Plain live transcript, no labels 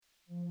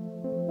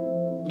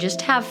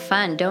just have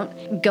fun.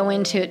 Don't go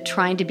into it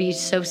trying to be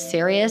so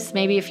serious.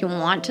 Maybe if you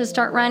want to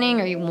start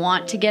running or you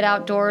want to get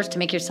outdoors to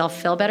make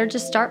yourself feel better,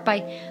 just start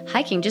by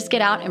hiking. Just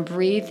get out and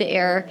breathe the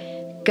air.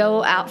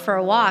 Go out for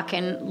a walk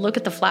and look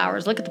at the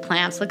flowers, look at the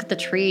plants, look at the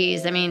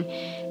trees. I mean,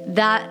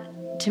 that,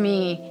 to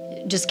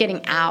me, just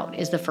getting out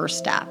is the first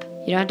step.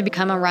 You don't have to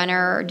become a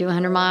runner or do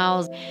 100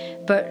 miles,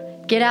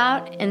 but get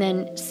out and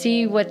then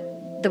see what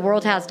the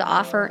world has to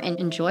offer and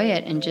enjoy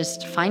it and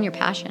just find your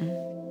passion.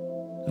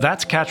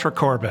 That's Catra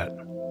Corbett,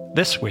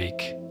 this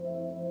week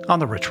on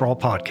the Rich Roll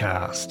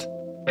Podcast.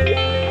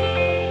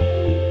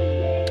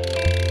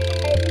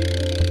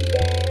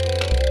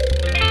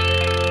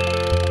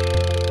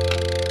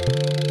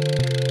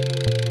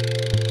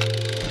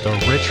 The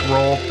Rich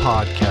Roll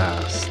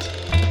Podcast.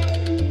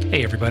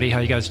 Hey everybody, how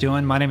you guys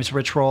doing? My name is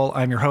Rich Roll.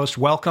 I'm your host.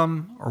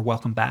 Welcome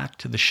back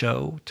to the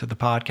show, to the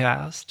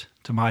podcast,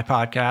 to my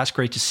podcast.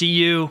 Great to see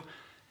you.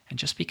 And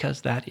just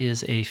because that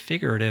is a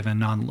figurative and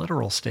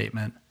non-literal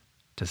statement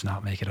does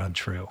not make it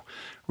untrue.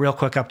 Real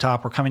quick up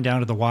top, we're coming down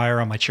to the wire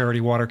on my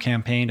charity water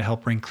campaign to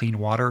help bring clean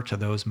water to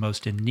those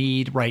most in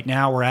need. Right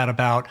now, we're at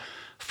about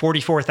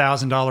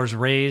 $44,000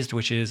 raised,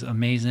 which is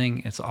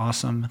amazing. It's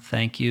awesome.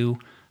 Thank you.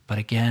 But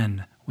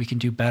again, we can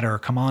do better.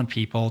 Come on,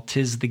 people.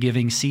 'Tis the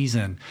giving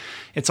season.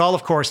 It's all,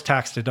 of course,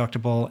 tax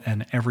deductible,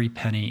 and every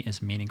penny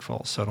is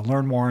meaningful. So to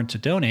learn more and to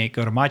donate,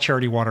 go to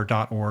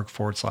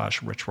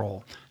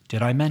mycharitywater.org/richroll.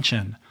 Did I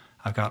mention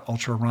I've got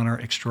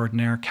ultrarunner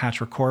extraordinaire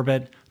Catra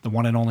Corbett, the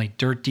one and only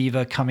Dirt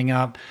Diva, coming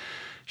up?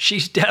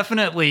 She's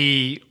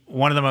definitely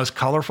one of the most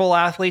colorful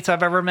athletes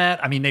I've ever met.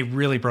 I mean, they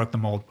really broke the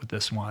mold with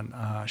this one.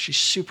 She's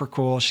super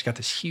cool. She's got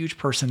this huge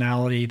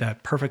personality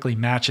that perfectly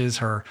matches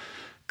her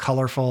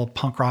colorful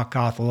punk rock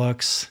goth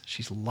looks.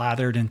 She's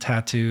lathered in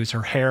tattoos.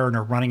 Her hair and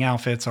her running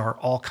outfits are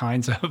all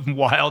kinds of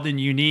wild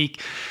and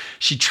unique.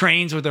 She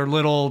trains with her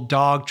little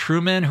dog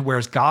TruMan, who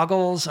wears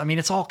goggles. I mean,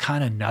 it's all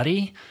kind of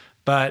nutty,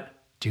 but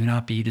do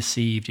not be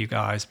deceived, you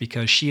guys,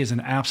 because she is an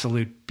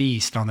absolute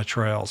beast on the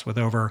trails with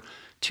over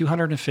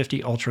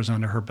 250 ultras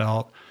under her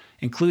belt,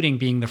 including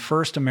being the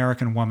first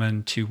American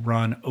woman to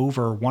run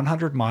over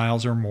 100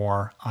 miles or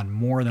more on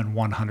more than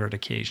 100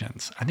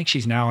 occasions. I think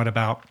she's now at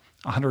about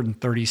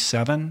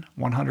 137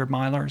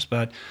 100-milers,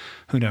 but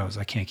who knows?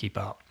 I can't keep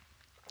up.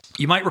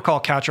 You might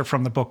recall Catra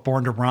from the book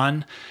Born to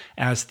Run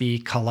as the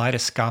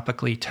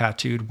kaleidoscopically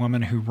tattooed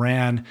woman who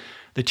ran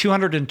the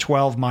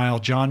 212-mile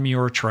John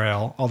Muir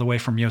Trail all the way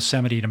from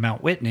Yosemite to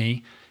Mount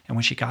Whitney. And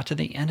when she got to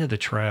the end of the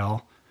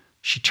trail,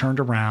 she turned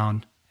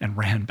around and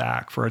ran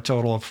back for a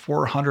total of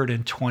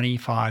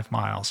 425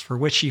 miles, for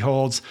which she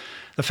holds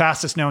the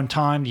fastest known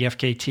time, the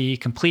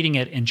FKT, completing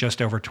it in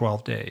just over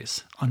 12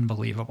 days.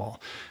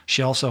 Unbelievable.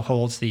 She also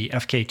holds the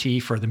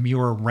FKT for the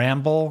Muir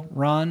Ramble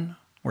run,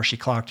 where she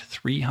clocked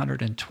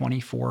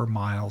 324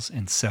 miles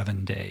in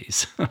 7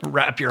 days.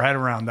 Wrap your head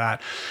around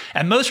that.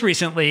 And most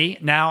recently,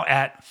 now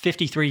at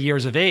 53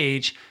 years of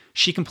age,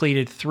 she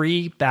completed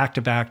 3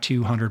 back-to-back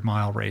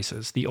 200-mile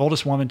races, the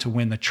oldest woman to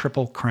win the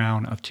Triple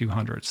Crown of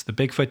 200s, the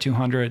Bigfoot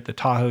 200, the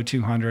Tahoe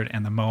 200,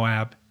 and the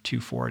Moab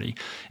 240.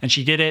 And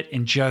she did it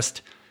in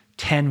just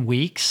 10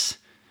 weeks,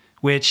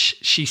 which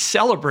she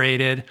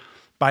celebrated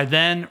by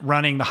then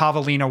running the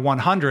Javelina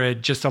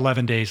 100 just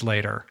 11 days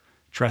later,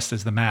 dressed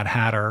as the Mad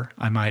Hatter,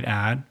 I might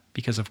add,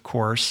 because of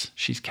course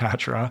she's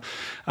Catra.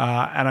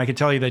 And I can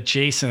tell you that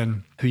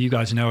Jason, who you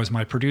guys know is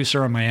my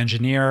producer and my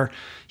engineer,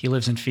 he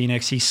lives in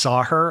Phoenix. He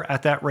saw her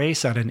at that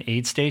race at an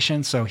aid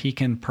station, so he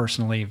can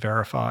personally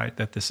verify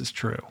that this is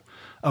true.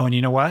 Oh, and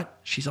you know what?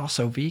 She's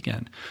also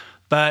vegan.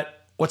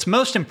 But what's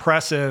most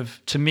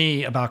impressive to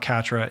me about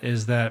Catra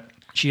is that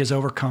she has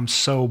overcome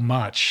so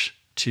much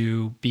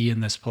to be in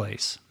this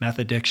place. Meth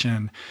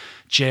addiction,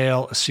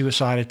 jail, a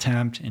suicide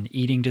attempt, an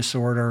eating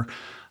disorder,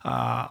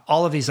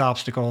 all of these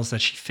obstacles that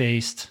she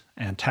faced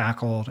and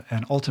tackled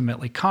and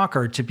ultimately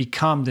conquered to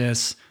become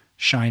this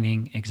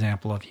shining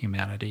example of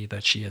humanity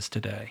that she is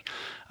today.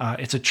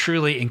 It's a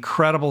truly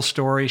incredible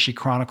story. She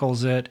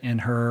chronicles it in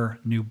her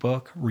new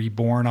book,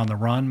 Reborn on the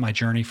Run, My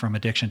Journey from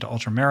Addiction to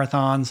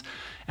Ultramarathons.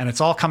 And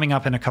it's all coming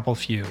up in a couple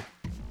few.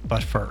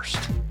 But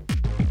first,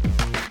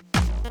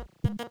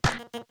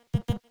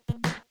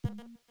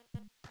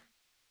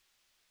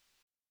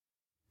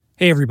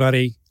 hey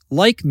everybody,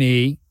 like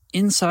me,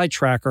 Inside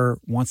Tracker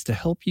wants to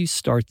help you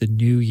start the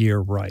new year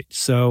right.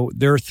 So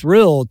they're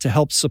thrilled to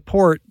help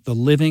support the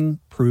Living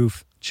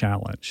Proof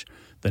Challenge,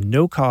 the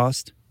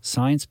no-cost,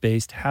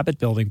 science-based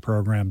habit-building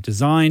program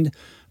designed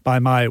by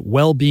my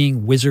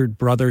well-being wizard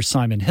brother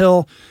Simon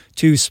Hill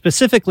to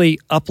specifically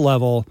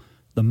up-level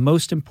the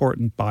most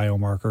important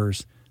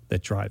biomarkers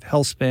that drive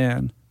health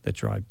span, that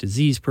drive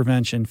disease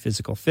prevention,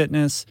 physical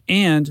fitness,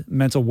 and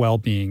mental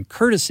well-being,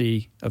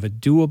 courtesy of a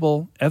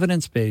doable,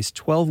 evidence-based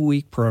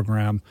 12-week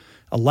program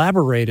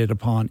elaborated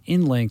upon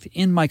in length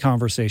in my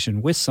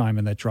conversation with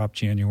Simon that dropped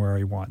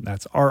January 1.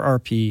 That's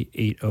RRP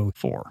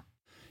 804.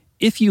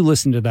 If you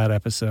listen to that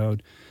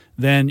episode,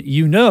 then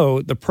you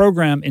know the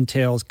program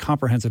entails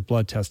comprehensive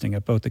blood testing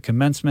at both the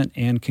commencement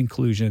and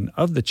conclusion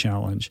of the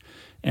challenge.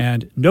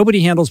 And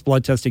nobody handles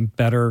blood testing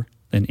better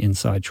than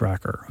Inside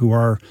Tracker, who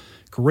are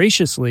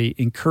graciously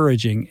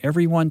encouraging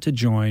everyone to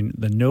join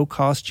the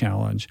no-cost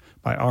challenge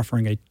by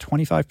offering a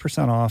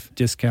 25% off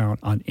discount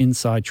on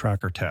Inside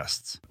Tracker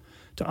tests.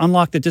 To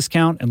unlock the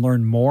discount and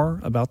learn more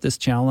about this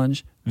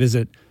challenge,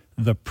 visit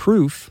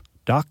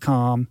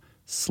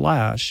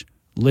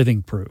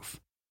theproof.com/livingproof.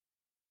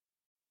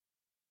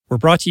 We're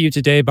brought to you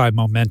today by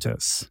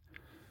Momentous.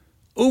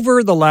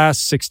 Over the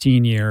last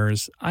 16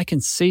 years, I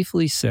can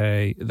safely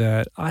say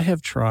that I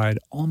have tried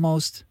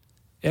almost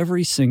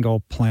every single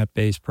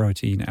plant-based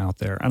protein out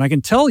there. And I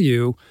can tell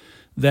you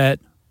that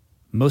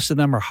most of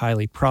them are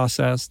highly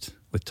processed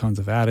with tons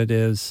of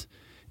additives,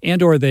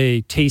 and or they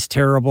taste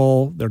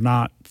terrible, they're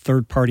not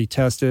third-party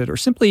tested, or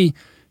simply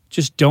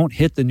just don't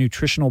hit the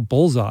nutritional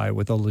bullseye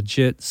with a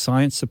legit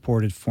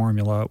science-supported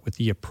formula with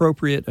the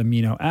appropriate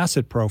amino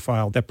acid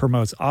profile that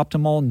promotes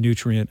optimal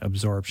nutrient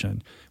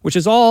absorption, which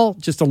is all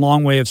just a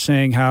long way of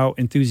saying how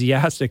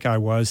enthusiastic I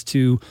was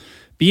to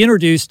be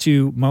introduced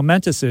to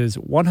Momentous's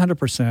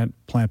 100%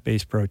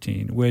 plant-based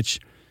protein, which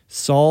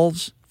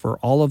solves for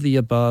all of the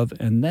above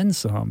and then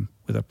some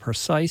with a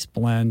precise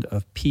blend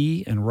of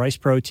pea and rice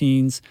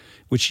proteins,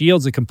 which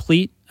yields a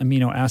complete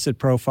amino acid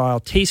profile,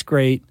 tastes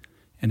great,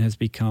 and has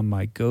become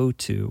my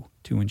go-to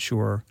to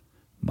ensure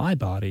my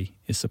body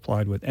is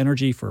supplied with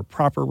energy for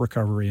proper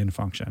recovery and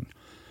function.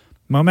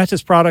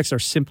 Momentous products are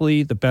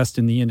simply the best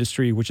in the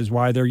industry, which is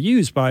why they're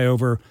used by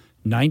over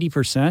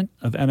 90%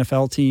 of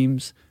NFL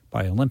teams,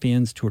 by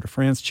Olympians, Tour de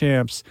France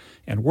champs,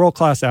 and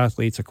world-class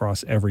athletes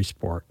across every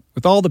sport.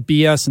 With all the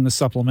BS in the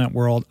supplement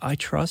world, I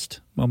trust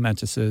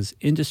Momentous's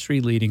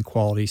industry-leading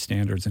quality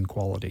standards and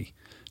quality.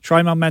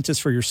 Try Momentous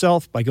for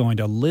yourself by going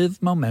to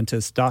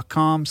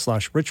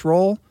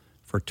livemomentous.com/richroll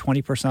for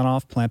 20%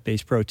 off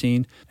plant-based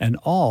protein and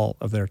all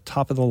of their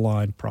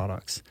top-of-the-line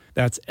products.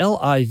 That's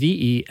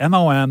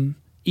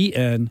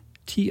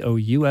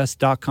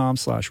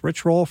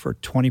livemomentous.com/richroll for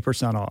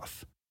 20%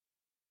 off.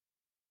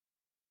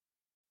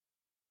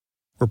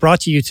 We're brought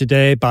to you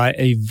today by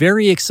a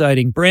very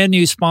exciting brand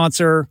new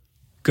sponsor,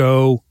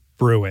 Go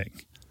Brewing.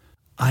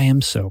 I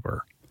am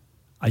sober.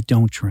 I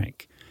don't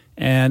drink.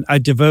 And I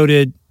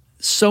devoted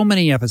so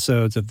many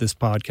episodes of this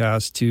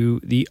podcast to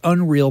the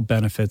unreal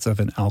benefits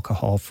of an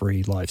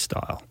alcohol-free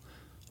lifestyle.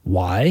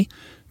 Why?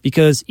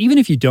 Because even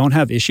if you don't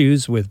have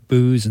issues with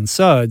booze and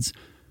suds,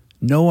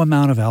 no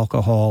amount of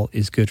alcohol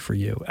is good for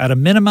you. At a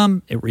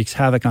minimum, it wreaks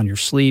havoc on your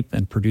sleep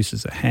and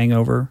produces a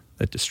hangover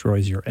that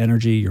destroys your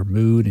energy, your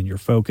mood, and your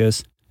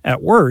focus.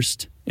 At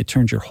worst, it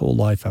turns your whole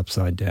life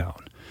upside down.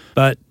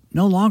 But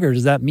no longer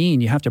does that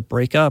mean you have to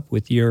break up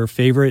with your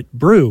favorite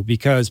brew,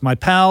 because my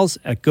pals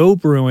at Go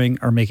Brewing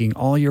are making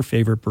all your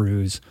favorite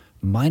brews,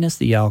 minus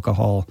the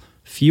alcohol,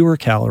 fewer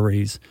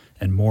calories,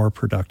 and more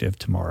productive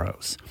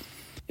tomorrows.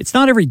 It's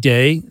not every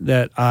day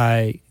that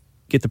I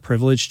get the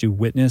privilege to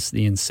witness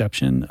the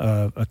inception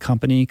of a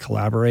company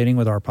collaborating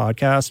with our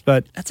podcast,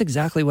 but that's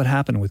exactly what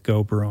happened with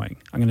Go Brewing.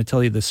 I'm going to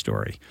tell you this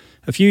story.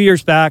 A few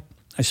years back,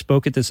 I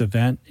spoke at this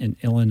event in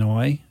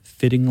Illinois,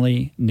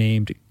 fittingly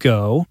named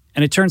Go.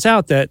 And it turns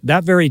out that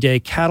very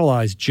day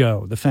catalyzed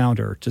Joe, the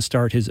founder, to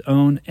start his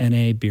own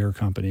NA beer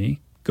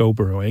company, Go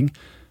Brewing.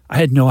 I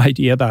had no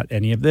idea about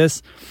any of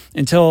this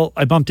until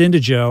I bumped into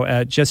Joe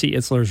at Jesse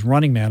Itzler's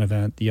Running Man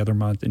event the other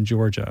month in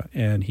Georgia.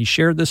 And he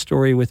shared this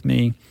story with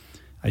me.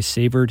 I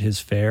savored his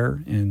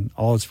fare in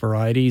all its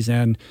varieties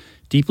and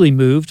deeply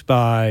moved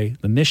by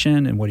the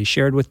mission and what he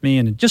shared with me,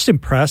 and just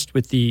impressed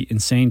with the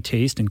insane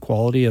taste and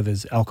quality of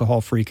his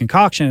alcohol-free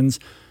concoctions,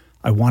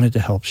 I wanted to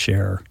help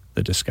share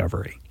the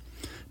discovery.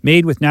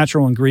 Made with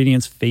natural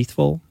ingredients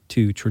faithful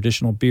to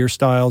traditional beer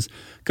styles,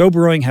 Go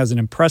Brewing has an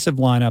impressive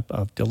lineup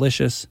of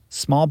delicious,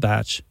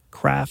 small-batch,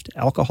 craft,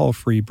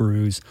 alcohol-free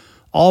brews,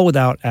 all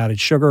without added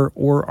sugar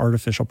or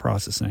artificial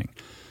processing.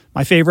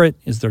 My favorite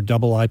is their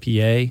double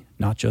IPA,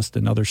 Not Just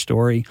Another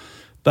Story,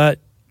 but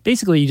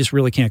basically you just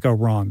really can't go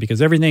wrong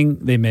because everything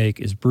they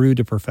make is brewed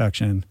to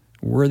perfection,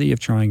 worthy of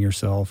trying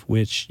yourself,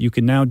 which you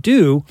can now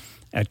do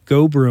at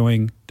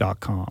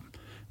gobrewing.com.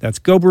 That's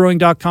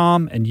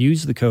gobrewing.com and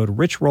use the code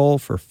RICHROLL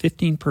for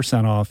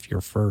 15% off your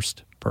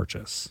first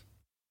purchase.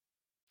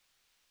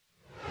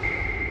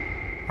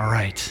 All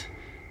right,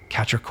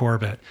 Catra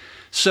Corbett.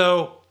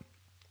 So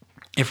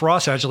if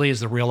Ross Edgley is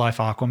the real-life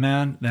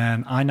Aquaman,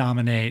 then I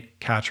nominate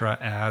Catra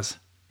as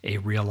a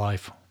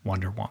real-life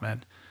Wonder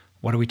Woman.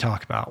 What do we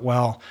talk about?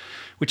 Well,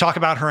 we talk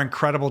about her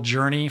incredible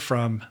journey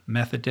from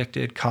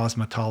meth-addicted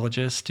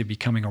cosmetologist to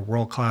becoming a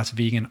world-class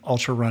vegan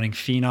ultra-running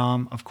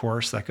phenom. Of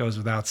course, that goes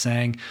without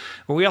saying.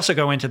 But we also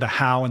go into the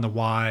how and the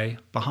why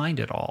behind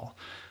it all.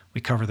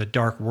 We cover the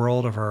dark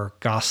world of her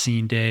goth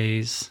scene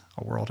days,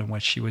 a world in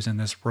which she was in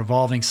this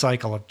revolving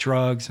cycle of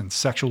drugs and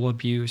sexual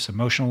abuse,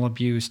 emotional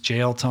abuse,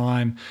 jail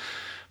time,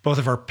 both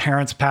of her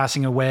parents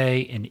passing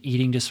away, an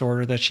eating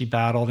disorder that she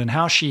battled, and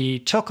how she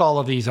took all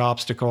of these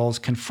obstacles,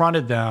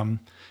 confronted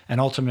them,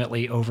 and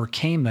ultimately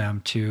overcame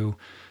them to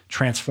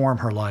transform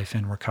her life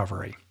in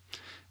recovery.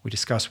 We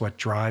discuss what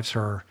drives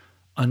her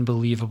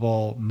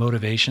unbelievable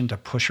motivation to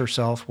push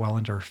herself well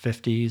into her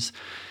 50s,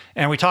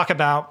 And we talk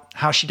about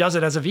how she does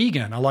it as a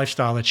vegan, a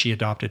lifestyle that she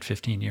adopted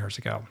 15 years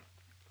ago.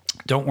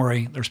 Don't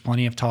worry, there's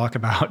plenty of talk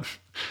about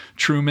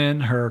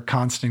TruMan, her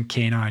constant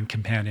canine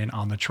companion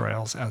on the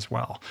trails as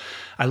well.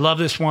 I love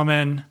this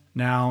woman,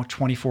 now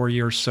 24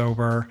 years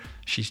sober.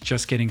 She's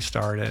just getting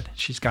started.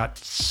 She's got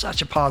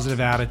such a positive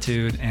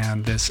attitude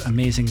and this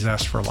amazing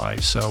zest for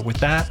life. So with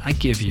that, I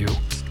give you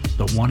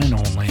the one and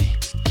only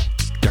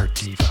Dirt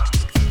Diva.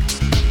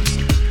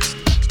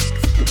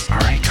 All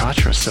right,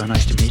 Catra, so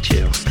nice to meet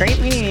you. Great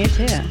meeting you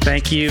too.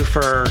 Thank you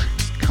for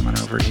coming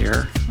over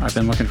here. I've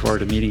been looking forward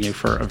to meeting you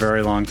for a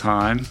very long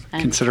time.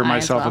 Consider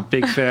myself a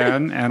big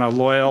fan and a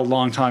loyal,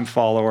 longtime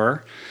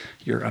follower.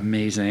 You're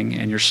amazing,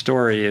 and your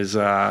story is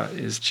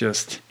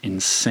just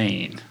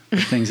insane.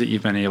 The things that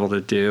you've been able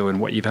to do and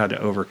what you've had to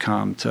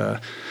overcome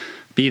to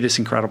be this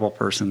incredible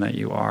person that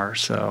you are.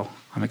 So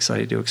I'm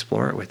excited to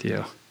explore it with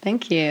you.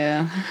 Thank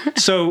you.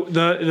 So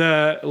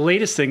the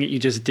latest thing that you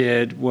just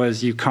did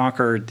was you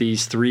conquered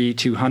these 3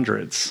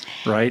 200s,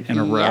 right, in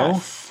a row?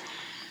 Yes.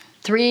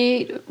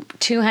 3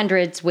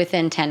 200s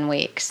within 10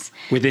 weeks.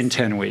 Within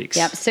 10 weeks.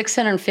 Yep,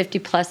 650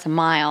 plus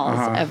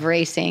miles of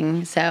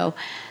racing. So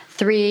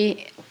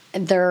 3,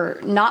 they're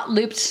not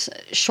looped,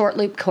 short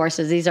loop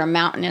courses. These are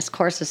mountainous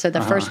courses. So the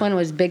first one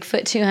was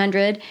Bigfoot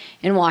 200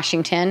 in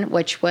Washington,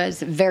 which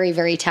was very,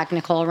 very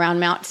technical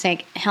around Mount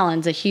St.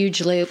 Helens, a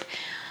huge loop.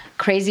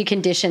 Crazy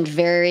conditions,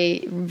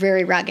 very,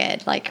 very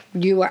rugged. Like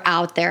you were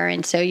out there,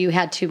 and so you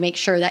had to make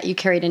sure that you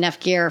carried enough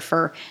gear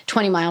for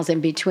 20 miles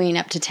in between,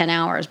 up to 10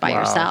 hours by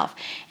yourself.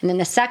 And then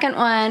the second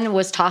one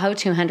was Tahoe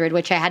 200,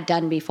 which I had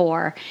done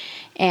before.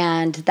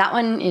 And that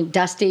one, in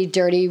dusty,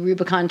 dirty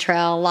Rubicon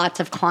Trail, lots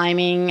of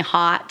climbing,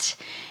 hot,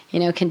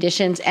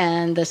 conditions.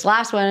 And this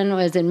last one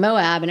was in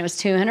Moab, and it was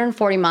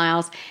 240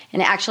 miles, and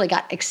it actually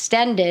got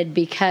extended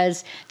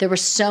because there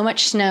was so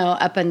much snow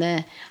up in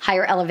the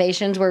higher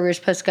elevations where we were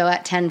supposed to go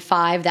at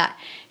 10.5 that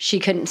she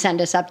couldn't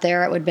send us up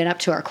there. It would have been up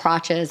to our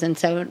crotches, and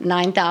so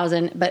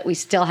 9,000, but we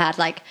still had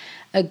like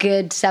a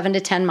good 7 to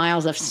 10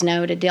 miles of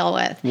snow to deal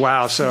with.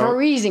 Wow. So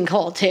freezing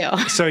cold too.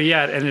 So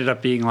yeah, it ended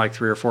up being like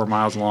 3 or 4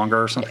 miles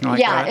longer or something like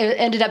that. Yeah, it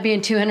ended up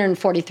being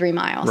 243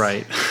 miles.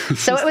 Right.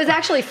 So it was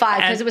actually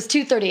 5 because it was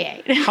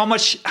 238.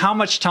 How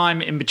much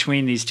time in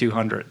between these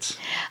 200s?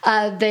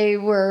 They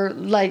were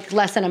like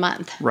less than a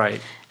month.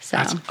 Right. So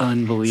that's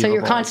unbelievable. So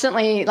you're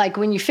constantly, like,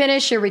 when you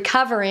finish, you're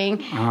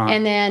recovering,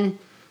 and then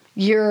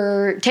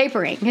you're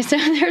tapering. So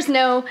there's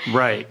no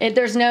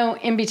there's no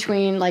in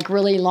between, like,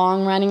 really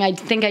long running. I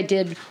think I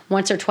did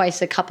once or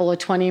twice a couple of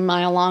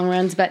 20-mile long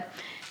runs, but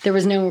there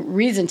was no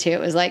reason to. It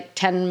was like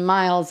 10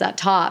 miles at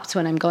tops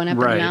when I'm going up in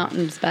the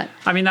mountains. But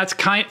I mean, that's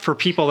for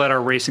people that are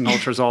racing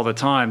ultras all the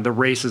time, the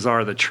races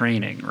are the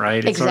training,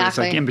 right? It's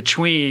like in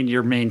between,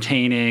 you're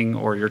maintaining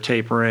or you're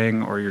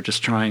tapering or you're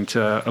just trying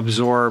to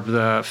absorb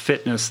the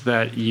fitness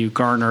that you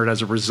garnered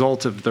as a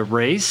result of the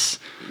race.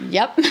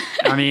 Yep.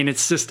 I mean,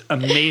 it's just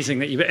amazing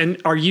that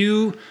and are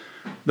you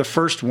the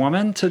first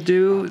woman to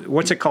do,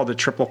 what's it called, the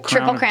Triple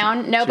Crown? Triple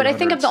Crown. No, but I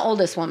think of the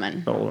oldest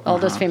woman,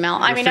 oldest female.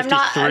 You're I mean,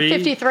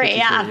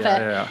 53? I'm not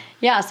 53.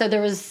 Yeah. So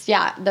there was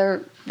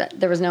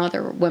no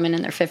other women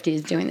in their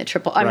 50s doing the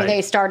triple. I mean,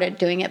 they started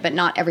doing it, but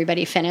not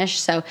everybody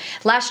finished. So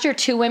last year,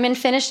 2 women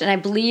finished, and I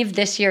believe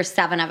this year,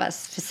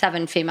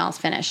 7 females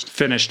finished.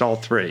 Finished all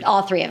 3?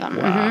 All 3 of them.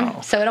 Wow.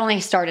 Mm-hmm. So it only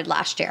started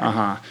last year.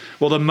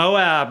 Well, the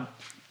Moab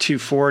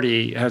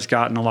 240 has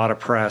gotten a lot of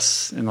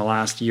press in the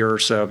last year or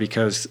so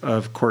because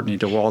of Courtney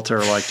DeWalter,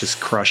 like, just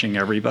crushing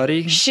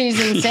everybody. She's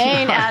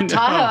insane at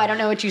Tahoe. I don't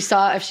know what you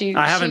saw. I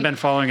haven't been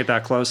following it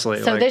that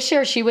closely. So this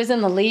year she was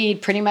in the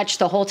lead pretty much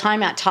the whole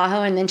time at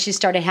Tahoe, and then she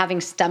started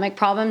having stomach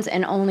problems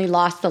and only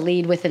lost the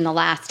lead within the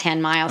last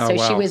 10 miles. So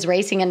she was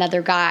racing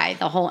another guy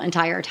the whole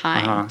entire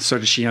time. So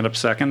did she end up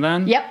second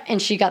then? Yep,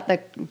 and she got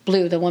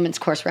the women's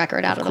course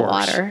record out of the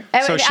water.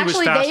 So she was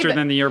faster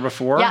than the year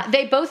before? Yeah,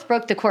 they both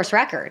broke the course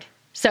record.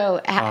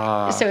 So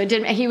it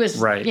didn't. He was,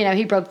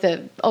 he broke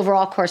the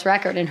overall course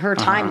record, and her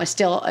time was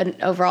still an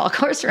overall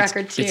course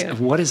record too.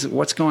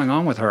 What's going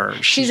on with her?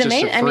 She's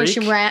amazing. I mean,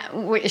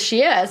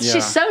 she is. Yeah.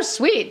 She's so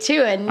sweet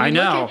too. And I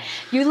know.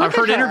 I've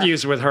heard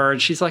interviews with her,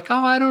 and she's like,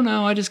 "Oh, I don't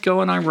know. I just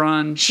go and I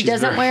run." She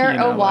doesn't wear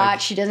a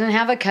watch. She doesn't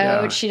have a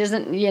coach. Yeah. She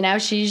doesn't.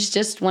 She's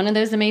just one of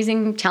those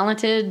amazing,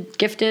 talented,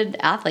 gifted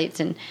athletes,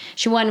 and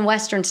she won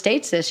Western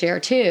States this year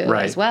too,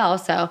 as well.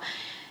 So,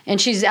 and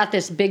she's at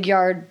this big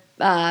yard.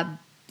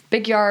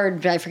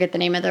 I forget the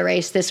name of the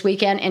race this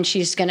weekend, and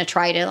she's going to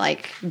try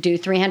to do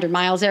 300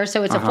 miles there.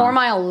 So it's a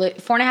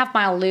 4.5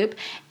 mile loop.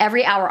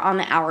 Every hour on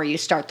the hour, you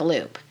start the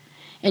loop,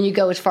 and you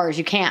go as far as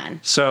you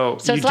can. So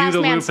you do the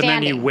loop, and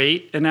then you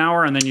wait an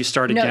hour, and then you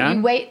start again? No,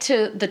 you wait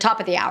to the top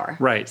of the hour.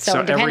 Right.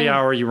 So every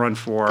hour you run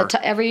for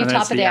every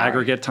top of the hour.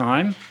 Aggregate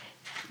time?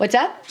 What's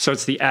that? So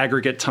it's the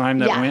aggregate time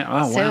that went.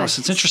 Oh, wow.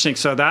 So it's interesting.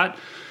 So that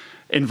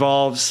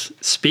involves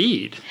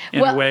speed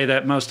in a way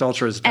that most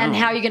ultras don't. And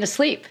how are you going to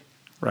sleep?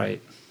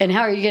 Right. And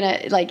how are you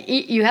going to,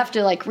 eat? You have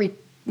to,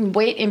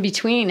 wait in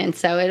between. And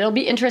so it'll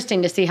be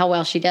interesting to see how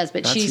well she does.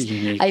 But That's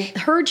unique. I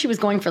heard she was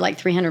going for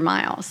 300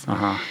 miles.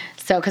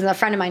 So, because a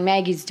friend of mine,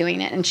 Maggie's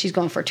doing it, and she's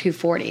going for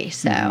 240.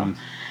 So,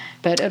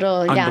 but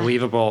it'll,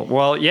 Unbelievable.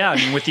 Well, yeah, I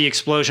mean, with the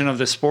explosion of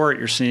the sport,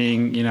 you're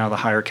seeing, you know, the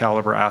higher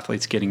caliber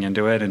athletes getting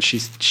into it, and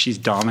she's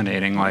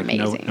dominating like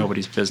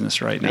nobody's business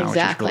right now, which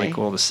is really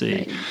cool to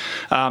see.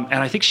 Right. And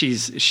I think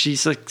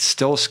she's like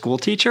still a school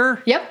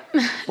teacher. Yep.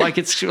 Like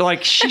it's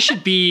like she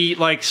should be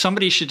like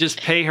somebody should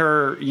just pay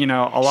her, you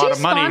know, a lot of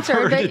money for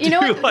her to you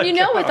know do what, like you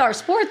know, with our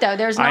sport though,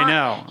 there's not.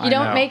 I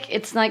know.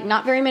 It's like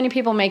not very many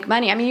people make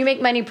money. I mean, you make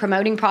money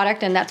promoting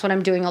product, and that's what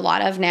I'm doing a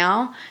lot of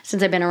now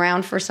since I've been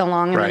around for so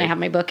long, and then I have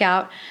my book out.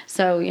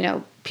 So, you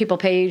know, people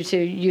pay you to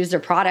use their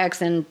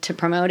products and to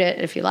promote it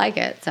if you like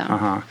it.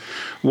 So,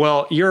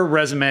 Well, your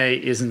resume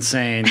is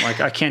insane. Like,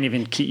 I can't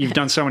even keep, you've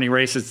done so many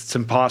races, it's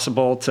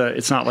impossible to,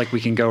 it's not like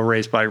we can go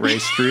race by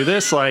race through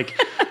this. Like,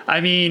 I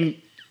mean,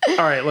 all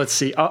right, let's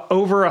see.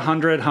 Over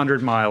 100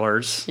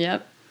 milers.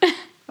 Yep.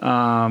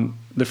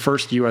 The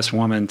first U.S.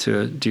 woman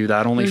to do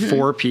that. Only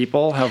 4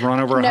 people have run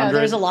over 100 No,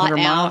 there's a lot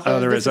now. miles. So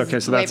there is. Okay,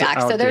 so that's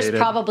outdated. So there's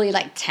probably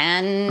like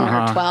 10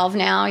 or 12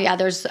 now. Yeah,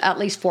 there's at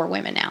least 4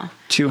 women now.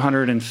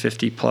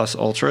 250 plus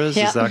ultras.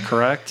 Yep. Is that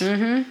correct?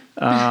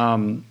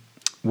 Mm-hmm.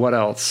 What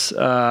else?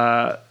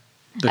 The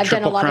I've Triple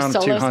done a lot Crown of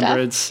solo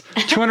 200s,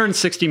 stuff.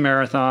 260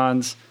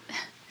 marathons,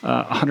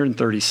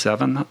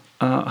 137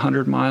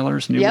 100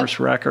 milers, numerous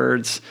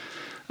records.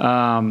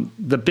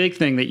 The big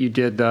thing that you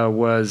did though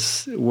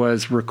was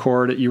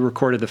record. You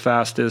recorded the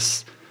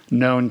fastest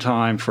known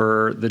time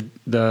for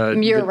the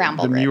Muir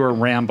Ramble. The Muir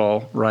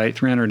Ramble, right?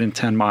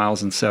 310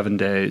 miles in 7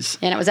 days.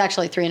 And it was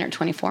actually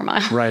 324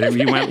 miles. Right. And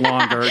you went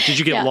longer. Did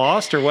you get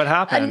lost or what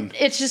happened?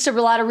 It's just a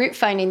lot of route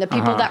finding. The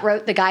people that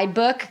wrote the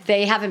guidebook,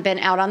 they haven't been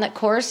out on that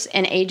course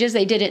in ages.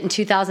 They did it in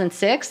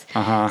 2006.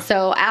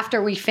 So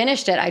after we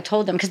finished it, I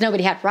told them, because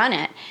nobody had run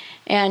it.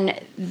 And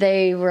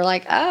they were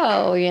like,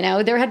 oh, you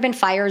know, there had been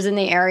fires in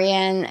the area.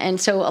 And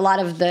so a lot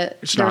of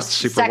it's not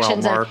super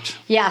sections well marked.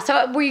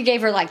 So we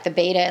gave her like the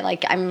beta,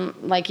 like I'm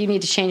like, you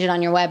need to change it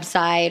on your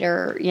website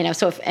or, you know,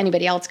 so if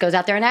anybody else goes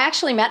out there. And I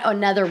actually met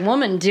another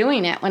woman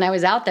doing it when I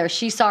was out there.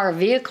 She saw a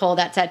vehicle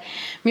that said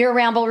Muir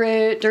Ramble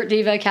route, Dirt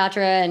Diva,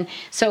 Catra. And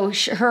so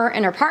her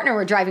and her partner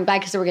were driving by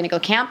because they were going to go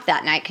camp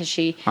that night because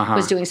she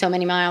was doing so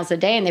many miles a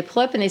day. And they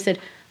pull up and they said,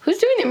 who's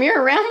doing the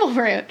Muir Ramble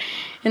route?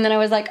 And then I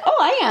was like, oh,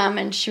 I am.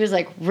 And she was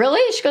like,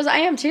 really? She goes, I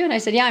am too. And I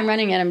said, yeah, I'm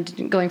running it.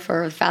 I'm going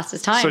for the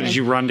fastest time. So did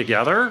you run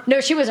together?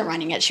 No, she wasn't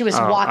running it. She was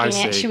walking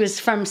it. She was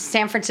from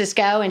San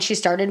Francisco, and she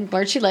started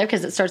where she lived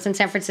because it starts in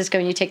San Francisco,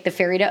 and you take the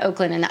ferry to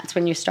Oakland, and that's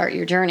when you start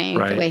your journey,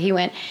 the way he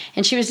went.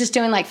 And she was just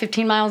doing like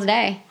 15 miles a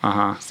day.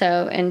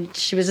 So, and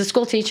she was a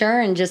school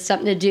teacher and just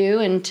something to do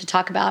and to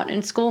talk about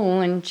in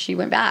school, and she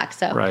went back.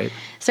 So,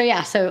 so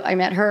yeah, so I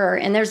met her,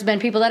 and there's been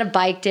people that have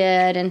biked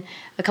it, and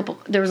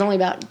there was only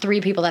about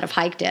 3 people that have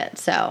hiked it.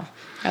 So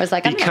I was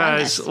like,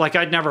 because like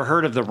I'd never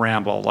heard of the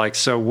Ramble. Like,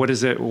 so what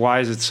is it? Why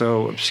is it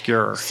so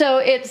obscure?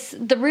 So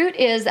the route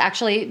is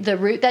actually the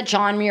route that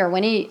John Muir,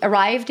 when he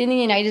arrived in the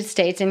United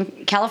States in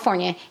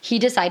California, he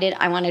decided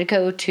I wanted to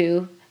go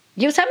to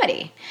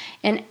Yosemite.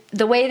 And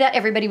the way that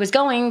everybody was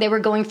going, they were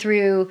going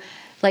through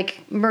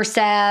like Merced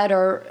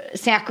or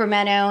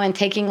Sacramento and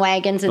taking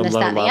wagons and this,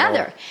 that, and the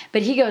other.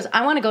 But he goes,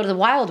 I want to go to the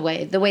wild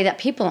way, the way that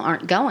people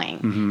aren't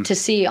going to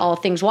see all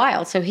things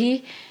wild. So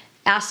he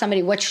asked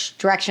somebody which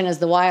direction is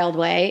the wild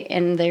way,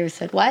 and they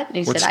said, what? And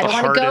he said, I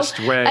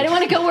don't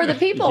want to go where the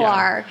people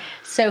are.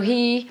 So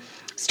he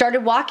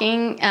started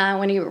walking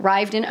when he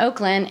arrived in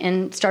Oakland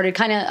and started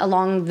kind of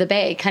along the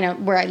bay, kind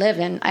of where I live.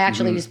 And I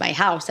actually used my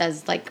house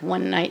as like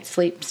one night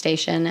sleep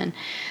station. And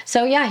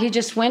so, yeah, he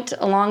just went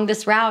along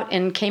this route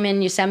and came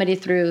in Yosemite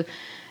through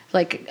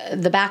like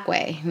the back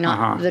way,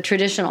 not the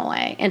traditional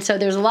way. And so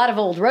there's a lot of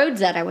old roads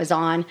that I was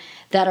on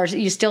that are,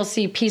 you still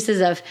see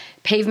pieces of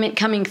pavement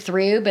coming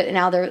through, but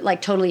now they're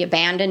like totally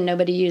abandoned.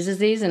 Nobody uses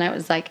these. And I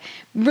was like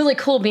really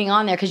cool being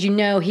on there because, you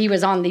know, he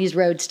was on these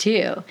roads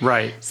too.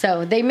 Right.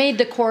 So they made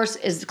the course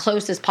as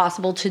close as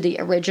possible to the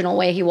original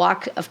way he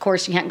walked. Of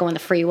course, you can't go on the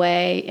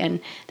freeway.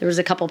 And there was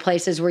a couple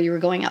places where you were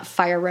going up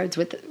fire roads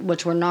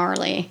which were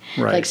gnarly.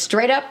 Right. Like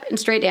straight up and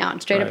straight down,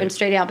 straight up and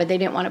straight down. But they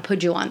didn't want to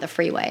put you on the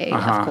freeway,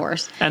 of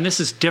course. And this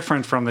is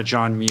different from the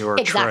John Muir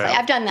Trail.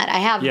 I've done that. I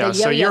have the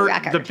yo-yo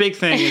record. The big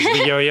thing is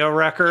the yo-yo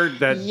record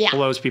that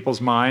blows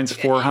people's minds.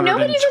 420.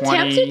 Nobody's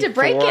attempted to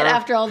break it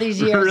after all these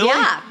years. Really?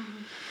 Yeah.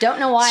 Don't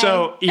know why.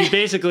 So you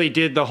basically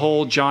did the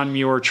whole John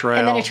Muir Trail.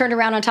 And then I turned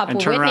around on top of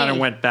Whitney. And turned around and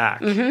went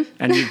back.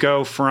 And you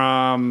go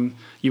from...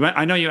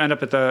 I know you end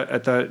up at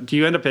the. Do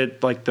you end up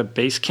at like the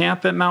base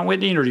camp at Mount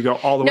Whitney, or do you go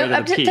all the way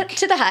to the peak?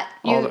 To the hut.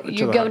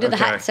 You go to the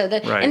hut. So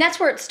and that's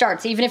where it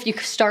starts. Even if you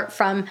start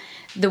from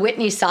the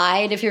Whitney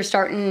side, if you're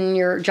starting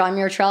your John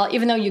Muir Trail,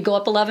 even though you go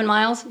up 11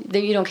 miles,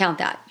 then you don't count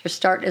that. Your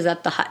start is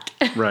at the hut.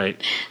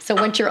 Right. So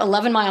once you're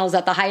 11 miles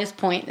at the highest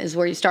point is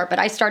where you start. But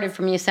I started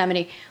from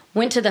Yosemite,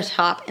 went to the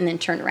top, and then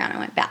turned around and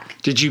went back.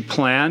 Did you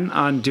plan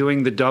on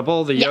doing the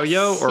double, the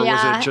yo-yo, or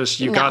was it just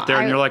got there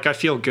and you're like, I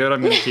feel good,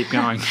 I'm going to keep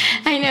going?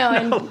 I know.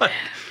 And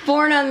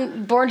Born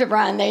to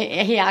Run.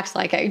 He acts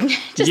like I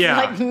just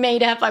like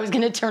made up I was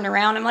going to turn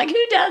around. I'm like,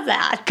 who does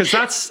that? Because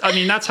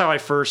that's how I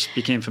first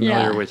became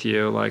familiar with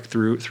you, like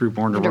through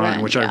Born to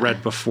Run, which I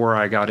read before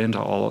I got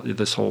into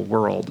this whole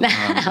world,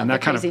 and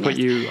that kind of put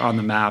you on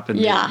the map and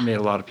made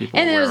a lot of people.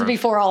 And aware it was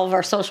before all of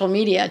our social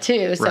media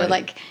too, so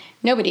like.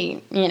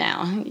 Nobody,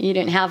 you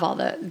didn't have all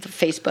the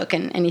Facebook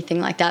and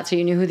anything like that, so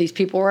you knew who these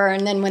people were.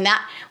 And then when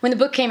the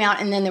book came out,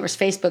 and then there was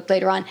Facebook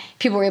later on,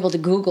 people were able to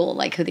Google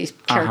like who these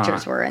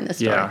characters were in the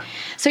story. Yeah.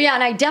 So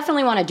and I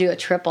definitely want to do a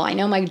triple. I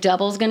know my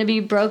double's going to be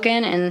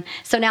broken, and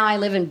so now I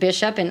live in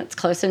Bishop, and it's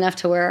close enough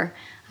to where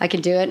I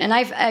could do it. And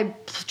I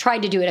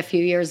tried to do it a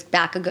few years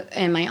back ago,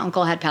 and my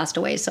uncle had passed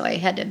away, so I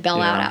had to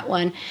bail out at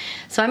one.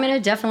 So I'm going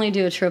to definitely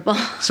do a triple.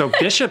 So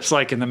Bishop's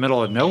like in the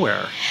middle of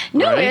nowhere.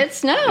 No, right?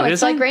 It's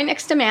like right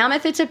next to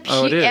Mammoth. It's a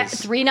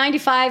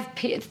 395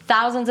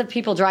 thousands of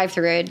people drive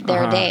through it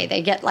a day.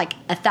 They get like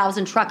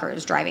 1,000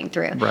 truckers driving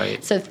through.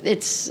 Right. So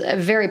it's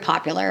very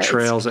popular.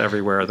 Trails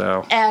everywhere,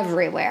 though.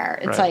 Everywhere.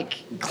 It's like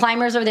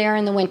climbers are there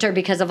in the winter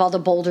because of all the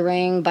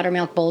bouldering,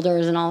 buttermilk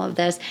boulders, and all of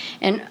this.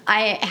 And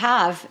I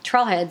have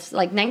trailheads.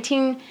 Like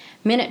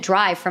 19-minute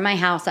drive from my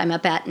house, I'm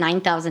up at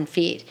 9,000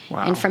 feet.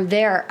 Wow. And from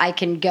there, I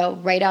can go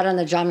right out on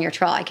the John Muir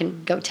Trail. I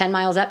can go 10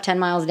 miles up, 10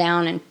 miles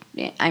down, and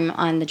I'm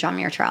on the John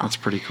Muir Trail. That's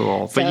pretty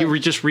cool. So, but you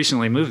just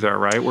recently moved there,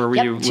 right? Where were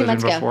you living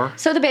before? Ago.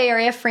 So the Bay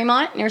Area,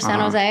 Fremont, near San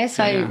Jose.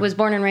 So I was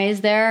born and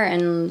raised there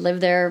and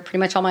lived there pretty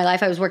much all my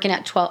life. I was working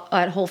at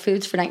Whole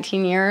Foods for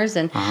 19 years,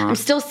 and I'm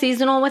still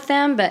seasonal with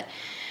them, but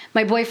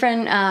my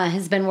boyfriend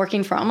has been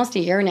working for almost a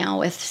year now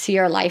with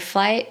Sierra Life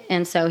Flight,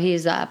 and so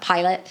he's a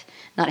pilot.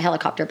 Not a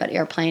helicopter, but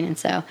airplane. And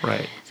so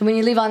when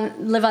you live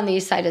on the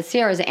east side of the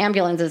Sierras,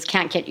 ambulances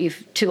can't get you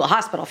to a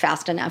hospital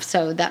fast enough.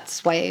 So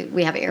that's why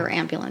we have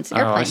ambulance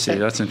airplanes. Oh, I see.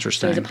 That's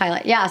interesting. So he's a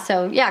pilot. Yeah.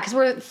 So because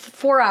we're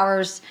 4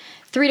 hours,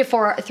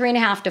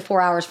 3.5 to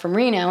 4 hours from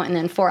Reno, and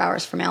then 4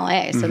 hours from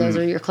LA. So those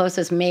are your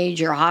closest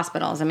major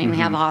hospitals. I mean, we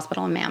have a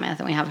hospital in Mammoth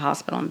and we have a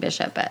hospital in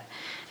Bishop, but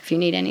if you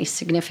need any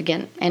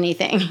significant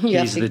anything,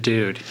 he's the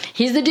dude.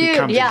 He's the dude. He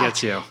comes and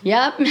gets you.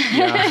 Yep.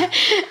 Yeah.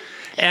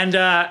 And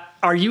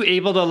are you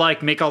able to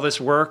like make all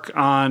this work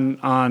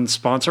on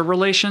sponsor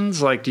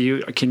relations? Like,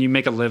 can you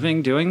make a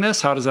living doing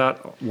this? How does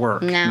that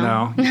work?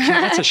 No. You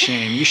can't. That's a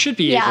shame. You should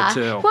be able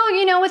to.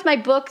 Well, with my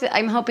book,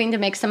 I'm hoping to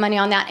make some money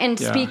on that, and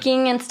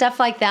speaking and stuff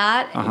like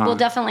that will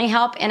definitely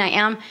help. And I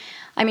am.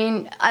 I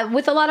mean,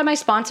 with a lot of my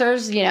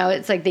sponsors,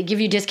 it's like they give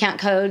you discount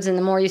codes, and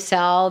the more you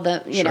sell,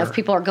 if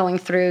people are going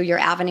through your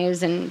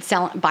avenues and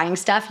buying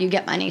stuff, you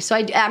get money. So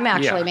I'm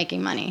actually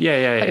making money. Quite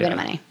a bit of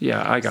money.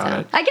 Yeah, I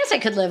got it. I guess I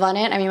could live on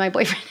it. I mean, my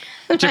boyfriend.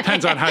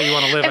 Depends on how you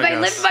want to live. If I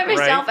lived by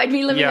myself, I'd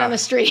be living on the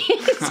street.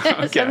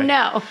 So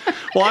no.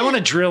 Well, I want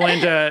to drill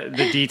into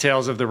the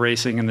details of the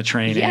racing and the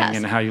training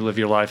and how you live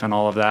your life and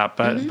all of that.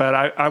 But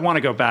I want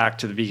to go back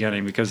to the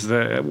beginning because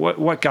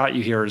what got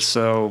you here is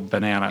so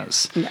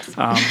bananas. Yes.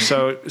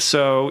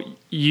 So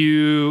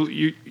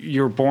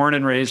you're born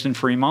and raised in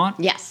Fremont.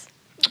 Yes.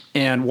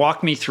 And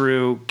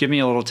give me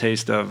a little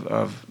taste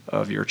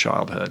of your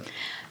childhood.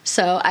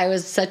 So I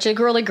was such a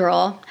girly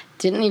girl.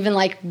 Didn't even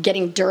like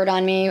getting dirt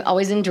on me.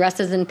 Always in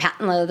dresses and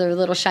patent leather,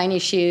 little shiny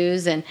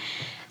shoes. And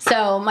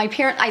so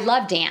I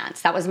loved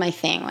dance. That was my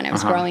thing when I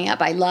was growing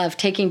up. I loved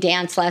taking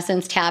dance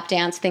lessons, tap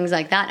dance, things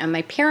like that. And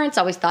my parents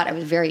always thought I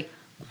was very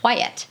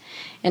quiet.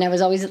 And I was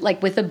always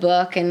like with a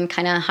book and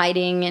kind of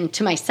hiding and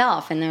to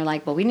myself. And they're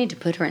like, well, we need to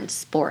put her in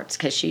sports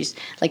because she's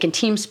like in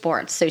team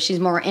sports. So she's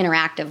more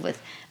interactive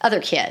with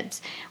other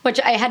kids, which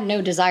I had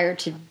no desire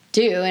to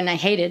do, and I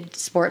hated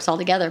sports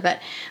altogether. But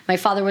my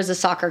father was a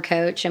soccer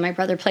coach, and my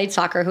brother played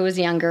soccer, who was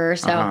younger.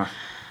 So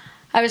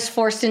I was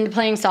forced into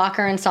playing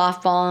soccer and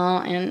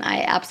softball, and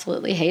I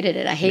absolutely hated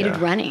it. I hated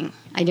running.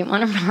 I didn't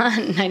want to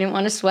run. I didn't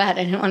want to sweat.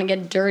 I didn't want to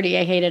get dirty.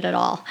 I hated it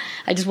all.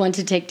 I just wanted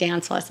to take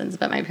dance lessons,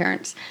 but my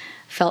parents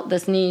felt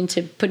this need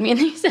to put me in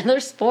these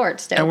other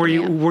sports. And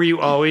were you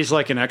always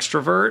like an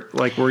extrovert?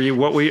 Like were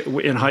you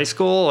in high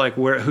school? Like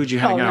who'd you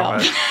hang out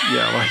with?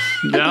 Yeah, like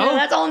no.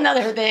 That's a whole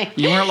nother thing.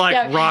 You weren't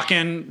like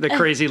rocking the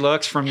crazy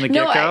looks from the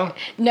get-go?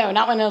 No,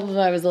 not when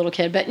I was a little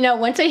kid. But no,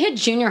 once I hit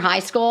junior high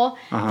school,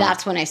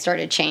 that's when I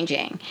started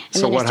changing.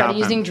 And then I started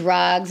using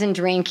drugs and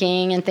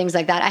drinking and things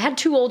like that. I had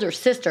 2 older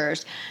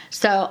sisters,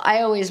 so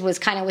I always was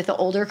kind of with the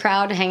older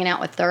crowd, hanging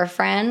out with their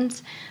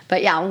friends.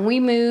 But yeah, we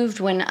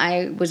moved when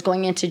I was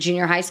going into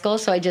junior high school,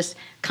 so I just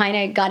kind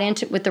of got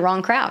into it with the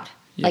wrong crowd,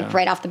 like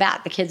right off the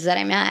bat, the kids that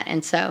I met,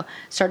 and so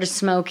started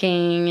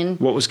smoking. And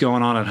what was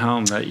going on at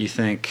home that you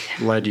think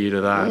led you to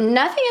that?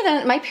 Nothing of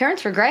that. My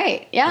parents were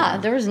great. Yeah,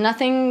 there was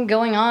nothing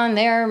going on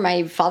there.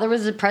 My father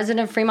was the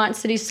president of Fremont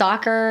City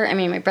Soccer. I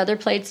mean, my brother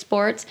played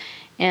sports.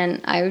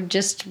 And I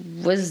just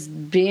was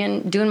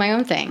doing my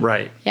own thing.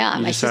 Right. Yeah.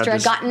 My sister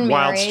had gotten married.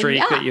 Wild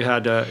streak that you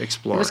had to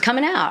explore. It was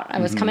coming out. I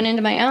was coming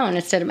into my own.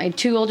 Instead of my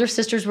 2 older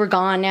sisters were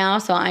gone now,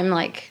 so I'm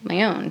like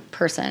my own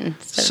person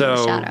instead of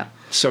the shadow.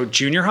 So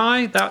junior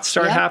high, that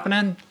started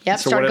happening? Yep.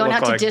 So started going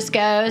out to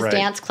discos,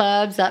 dance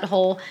clubs, that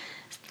whole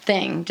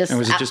thing. And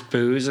was it just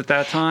booze at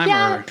that time?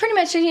 Yeah, or? pretty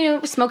much,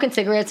 smoking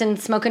cigarettes and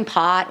smoking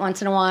pot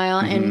once in a while,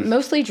 and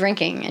mostly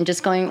drinking and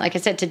just going, like I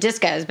said, to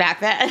discos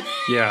back then.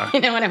 Yeah.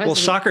 When I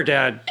was soccer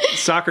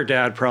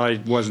dad probably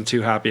wasn't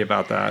too happy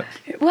about that.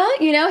 Well,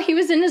 he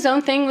was in his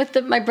own thing with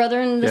my brother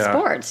and the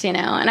sports, and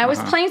I was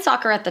playing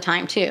soccer at the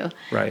time too.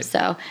 Right.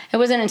 So it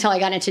wasn't until I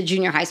got into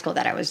junior high school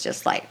that I was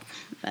just like,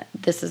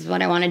 this is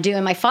what I want to do.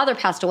 And my father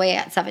passed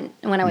away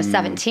when I was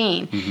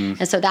 17.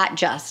 And so that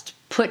just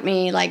put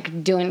me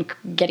like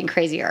getting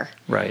crazier.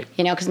 Right.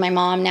 Because my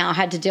mom now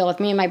had to deal with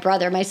me and my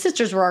brother. My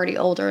sisters were already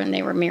older and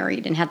they were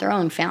married and had their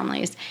own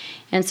families.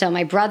 And so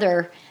my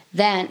brother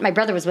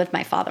was with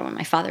my father when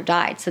my father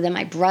died. So then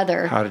my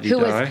brother, how did he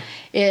die?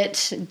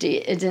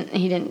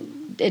 He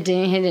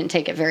didn't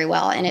take it very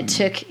well. And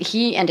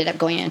he ended up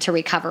going into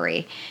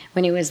recovery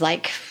when he was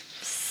like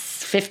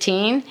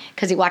 15,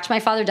 because he watched my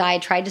father die,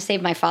 tried to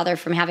save my father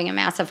from having a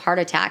massive heart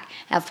attack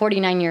at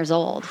 49 years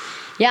old.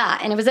 Yeah,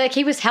 and it was like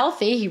he was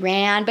healthy. He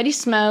ran, but he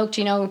smoked,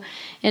 and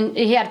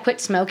he had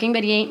quit smoking,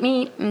 but he ate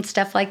meat and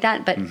stuff like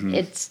that. But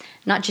it's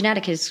not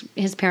genetic.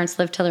 His parents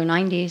lived till their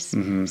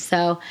 90s.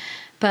 So,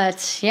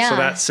 but yeah. So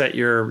that set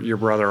your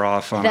brother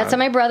off on That set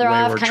my brother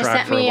off, kind of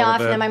set me off.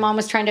 Bit. And then my mom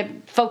was trying to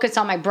focus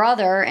on my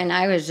brother, and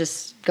I was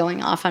just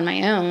going off on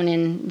my own,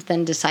 and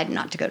then decided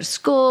not to go to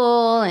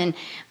school. And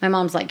my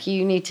mom's like,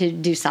 you need to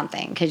do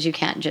something, because you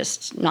can't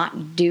just not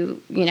go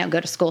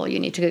to school. You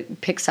need to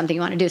pick something you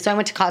want to do. So I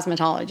went to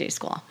cosmetology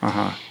school.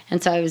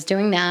 And so I was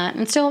doing that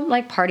and still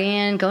like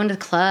partying, going to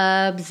the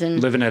clubs. And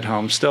living at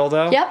home still,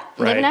 though? Yep,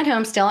 right. Living at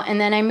home still.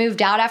 And then I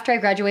moved out after I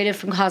graduated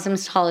from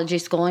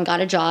cosmetology school and got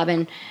a job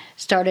and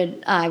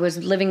I was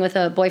living with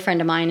a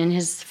boyfriend of mine and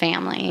his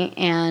family,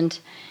 and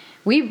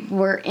we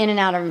were in and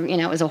out of,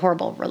 it was a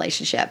horrible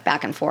relationship,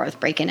 back and forth,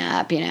 breaking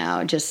up,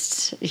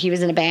 just, he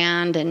was in a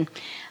band, and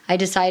I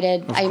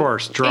decided... Of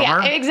course,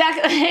 drummer? Yeah,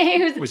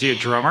 exactly. Was he a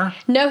drummer?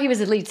 No, he was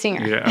the lead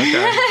singer. Yeah,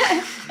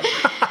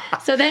 okay.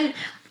 So then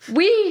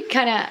we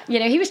kind of,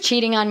 he was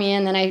cheating on me,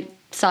 and then I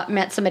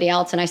met somebody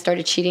else, and I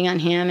started cheating on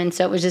him, and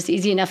so it was just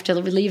easy enough to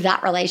leave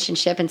that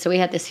relationship, and so we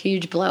had this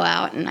huge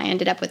blowout, and I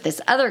ended up with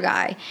this other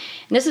guy.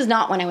 And this is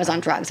not when I was on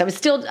drugs. I was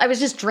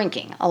just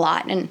drinking a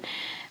lot, and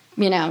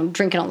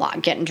drinking a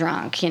lot, getting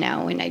drunk,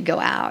 when I'd go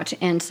out.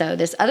 And so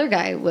this other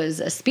guy was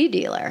a speed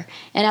dealer.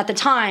 And at the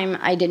time,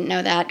 I didn't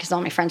know that, because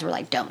all my friends were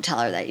like, don't tell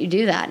her that you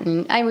do that.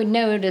 And I would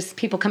notice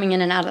people coming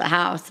in and out of the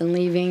house and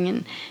leaving,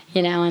 and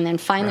and then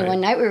finally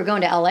one night we were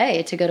going to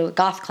LA to go to a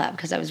goth club,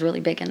 because I was really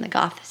big in the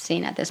goth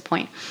scene at this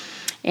point.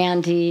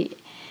 And they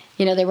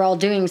were all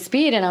doing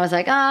speed, and I was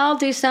like, oh, I'll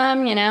do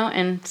some,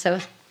 and so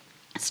it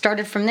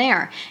started from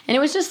there. And it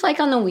was just like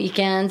on the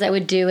weekends I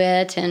would do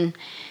it. And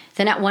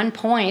then at one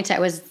point I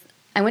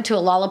went to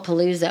a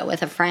Lollapalooza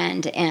with a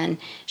friend, and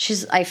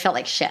I felt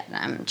like shit.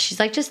 She's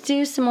like, just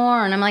do some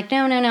more. And I'm like,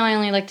 no, I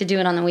only like to do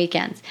it on the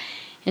weekends.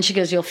 And she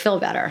goes, you'll feel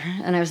better.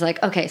 And I was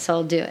like, okay, so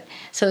I'll do it.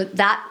 So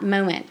that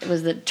moment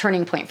was the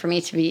turning point for me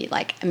to be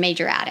like a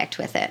major addict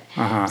with it.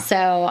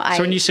 So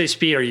when you say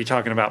speed, are you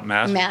talking about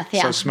meth? Meth,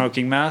 yeah. So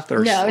smoking meth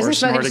or no, I wasn't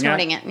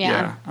snorting it.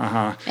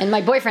 Yeah. And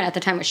my boyfriend at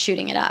the time was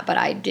shooting it up, but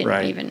I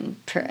didn't even.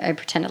 I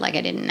pretended like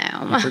I didn't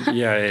know.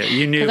 Yeah.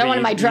 You knew. Because I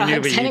wanted my drugs. I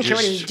didn't care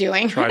what he was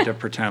doing. Tried to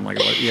pretend like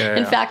it was. Yeah.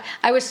 In fact,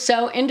 I was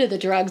so into the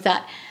drugs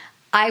that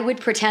I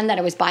would pretend that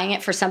I was buying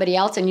it for somebody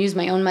else and use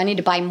my own money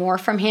to buy more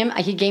from him.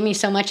 He gave me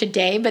so much a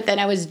day, but then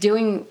I was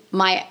doing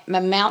my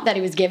amount that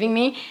he was giving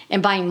me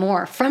and buying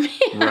more from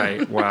him.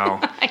 Right. Wow.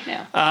 I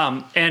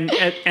know. And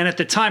at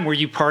the time, were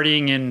you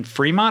partying in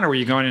Fremont, or were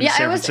you going into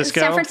San Francisco?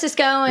 Yeah, I was in San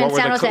Francisco and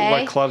San Jose.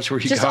 What clubs were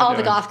you just going all to?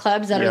 The goth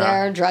clubs that are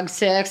there, Drug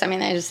Six. I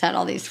mean, they just had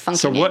all these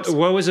funky names. So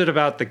what was it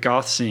about the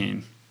goth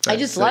scene I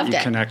just loved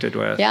it. Connected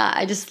with? Yeah,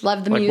 I just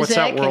loved the music. What's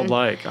that world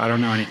like? I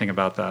don't know anything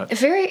about that.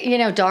 Very,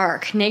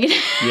 dark, negative.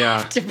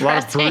 Yeah, depressing. A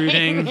lot of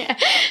brooding. Yeah.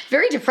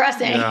 Very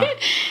depressing. Yeah.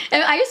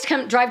 And I used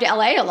to drive to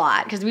LA a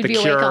lot, because we'd be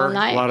awake all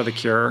night. A lot of The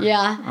Cure.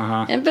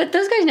 Yeah. But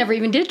those guys never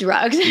even did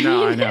drugs.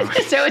 No, I know.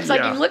 So it's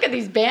like you look at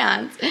these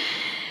bands.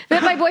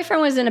 But my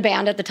boyfriend was in a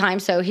band at the time,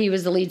 so he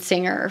was the lead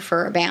singer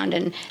for a band,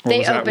 and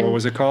What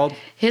was it called?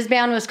 His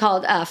band was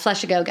called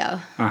Flesh a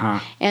Go-Go,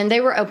 and they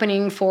were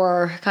opening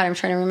for. God, I'm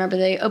trying to remember.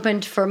 They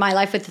opened for My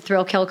Life with the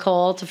Thrill Kill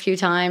Kult a few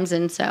times,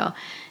 and so,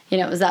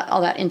 it was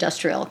all that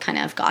industrial kind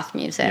of goth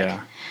music.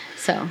 Yeah.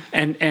 So.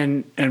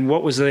 And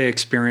what was the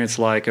experience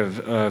like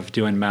of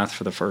doing meth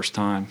for the first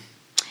time?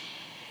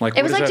 Like,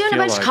 it was like doing a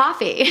bunch of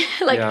coffee,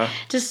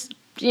 just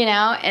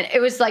and it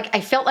was like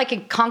I felt like I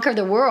conquered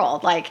the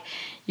world, like.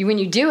 When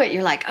you do it,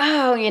 you're like,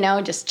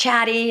 just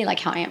chatty, like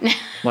how I am now.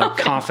 Like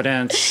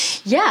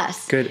confidence.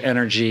 Yes. Good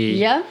energy.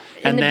 Yeah.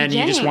 And then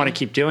you just want to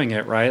keep doing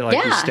it, right?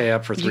 Like you stay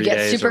up for 3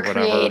 days or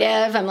whatever. You get super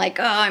creative. I'm like,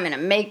 I'm going to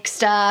make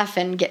stuff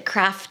and get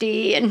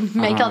crafty and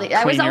make all the...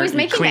 I was always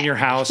making clean your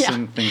house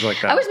and things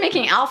like that. I was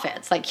making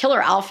outfits, like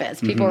killer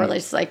outfits. People were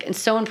just like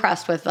so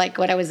impressed with like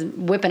what I was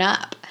whipping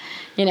up.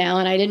 And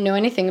I didn't know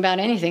anything about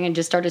anything, and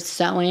just started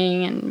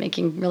sewing and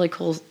making really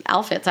cool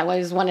outfits. I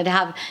always wanted to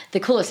have the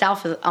coolest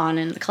outfit on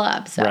in the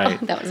club, so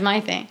that was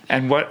my thing.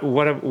 And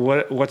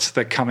what's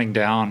the coming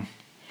down?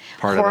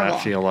 part of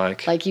that feel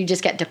like? Like you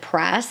just get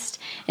depressed.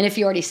 And if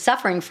you're already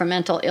suffering from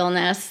mental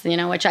illness,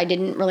 which I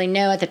didn't really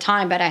know at the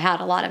time, but I had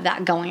a lot of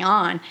that going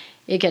on,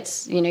 it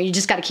gets, you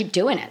just got to keep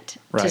doing it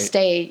to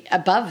stay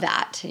above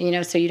that,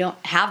 so you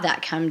don't have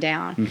that come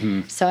down.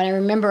 Mm-hmm. So I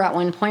remember at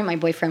one point my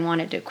boyfriend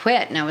wanted to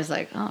quit, and I was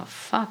like, oh,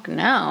 fuck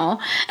no.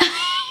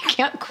 You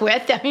can't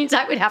quit. That means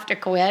I would have to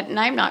quit, and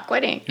I'm not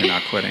quitting. You're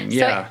not quitting,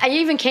 So I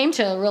even came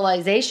to a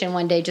realization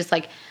one day, just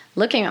like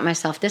looking at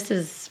myself, this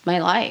is my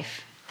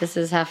life. This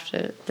is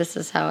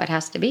how it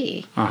has to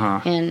be.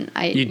 Uh-huh. And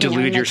you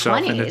delude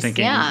yourself into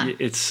thinking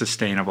it's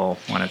sustainable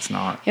when it's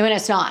not. And when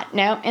it's not.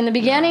 No, in the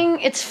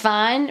beginning, it's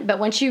fun, but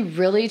once you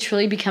really,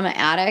 truly become an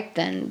addict,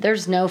 then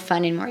there's no fun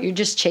anymore. You're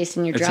just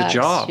chasing your drugs. It's a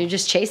job. You're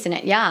just chasing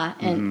it, yeah.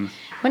 And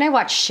when I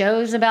watch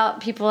shows about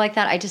people like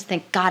that, I just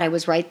think, God, I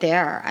was right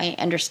there. I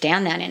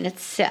understand that, and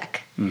it's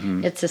sick.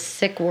 Mm-hmm. It's a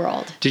sick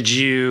world. Did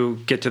you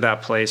get to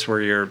that place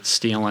where you're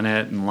stealing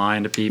it and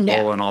lying to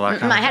people and all that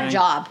kind of thing? I had a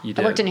job.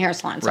 I worked in a hair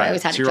salon, so I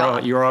always had a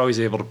job. You were always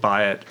able to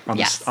buy it on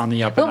the up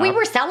and up. But we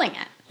were selling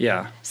it.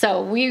 Yeah.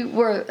 So we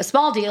were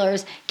small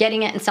dealers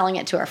getting it and selling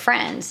it to our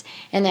friends.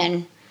 And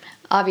then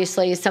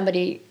obviously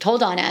somebody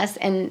told on us,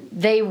 and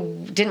they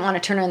didn't want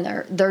to turn on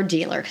their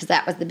dealer because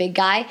that was the big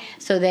guy.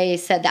 So they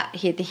said that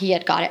he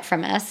had got it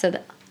from us. So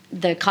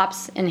the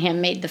cops and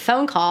him made the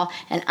phone call,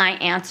 and I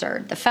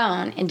answered the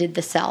phone and did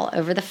the sell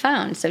over the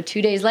phone. So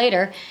 2 days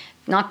later,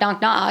 knock,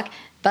 knock, knock,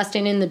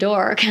 busting in the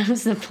door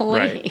comes the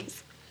police.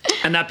 Right.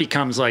 And that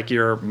becomes like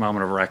your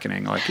moment of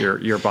reckoning, like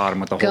your bottom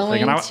with the whole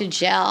thing. Going to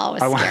jail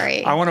was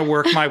scary. I want to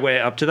work my way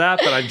up to that,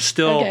 but I'm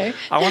still,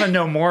 I want to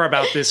know more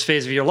about this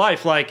phase of your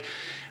life. Like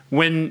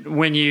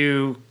when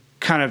you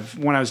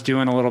when I was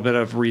doing a little bit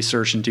of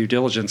research and due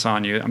diligence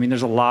on you, I mean,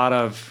 there's a lot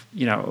of,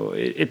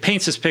 it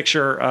paints this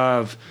picture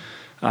of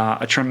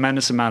a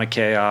tremendous amount of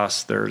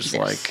chaos. There's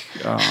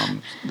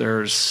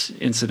there's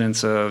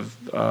incidents of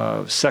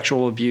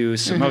sexual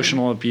abuse,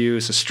 emotional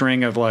abuse, a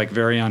string of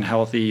very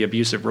unhealthy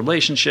abusive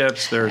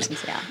relationships.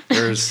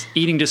 There's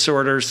eating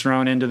disorders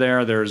thrown into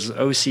there. There's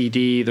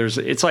OCD.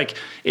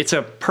 It's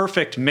a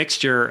perfect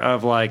mixture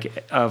of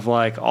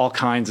all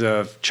kinds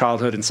of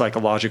childhood and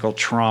psychological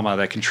trauma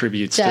that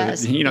contributes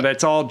to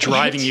that's all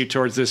driving you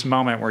towards this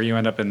moment where you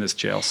end up in this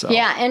jail cell.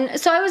 Yeah,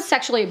 and so I was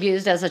sexually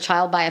abused as a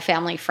child by a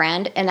family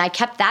friend, and I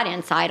kept that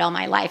inside all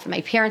my life. And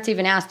my parents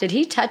even asked, did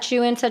he touch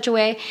you in such a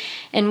way?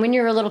 And when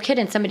you're a little kid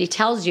and somebody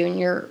tells you, and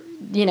you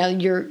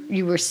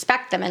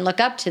respect them and look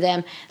up to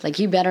them, like,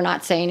 you better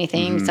not say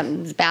anything,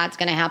 something bad's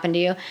going to happen to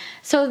you.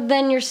 So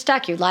then you're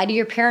stuck. You lie to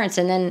your parents,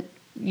 and then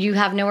you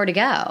have nowhere to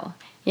go.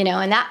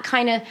 And that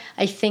kind of,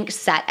 I think,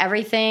 set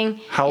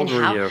everything. How old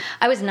were you?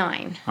 I was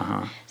 9.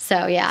 Uh-huh.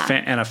 So, yeah.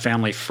 And a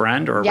family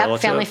friend or a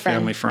relative? Family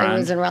friend. He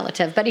was a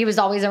relative. But he was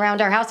always around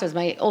our house. It was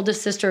my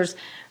oldest sister's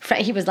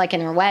friend. He was,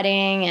 in her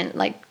wedding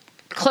and,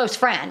 close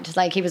friend.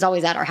 He was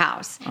always at our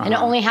house. Uh-huh. And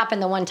it only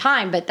happened the one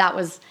time, but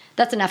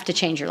that's enough to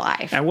change your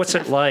life. And what's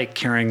it like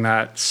carrying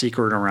that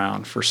secret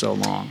around for so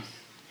long?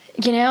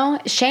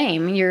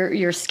 Shame.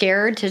 You're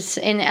scared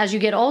and as you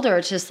get older,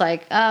 it's just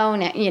it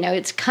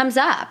comes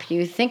up.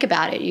 You think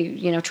about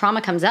it.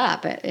 Trauma comes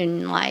up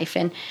in life.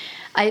 And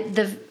I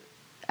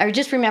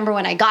just remember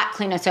when I got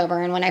clean and sober,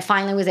 and when I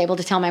finally was able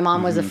to tell my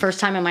mom was the first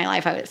time in my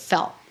life I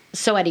felt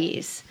so at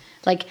ease.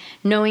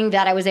 Knowing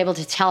that I was able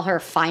to tell her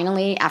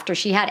finally after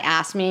she had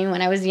asked me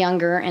when I was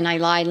younger and I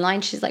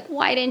lied. She's like,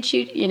 why didn't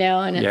you,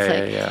 and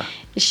it's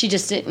she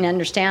just didn't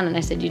understand. And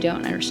I said, you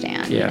don't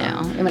understand,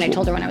 And when I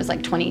told her when I was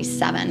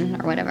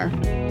 27 or whatever.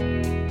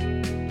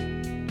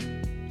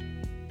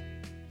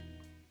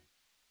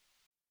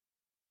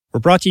 We're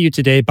brought to you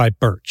today by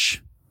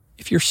Birch.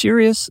 If you're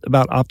serious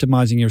about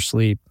optimizing your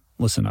sleep,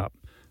 listen up.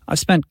 I've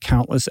spent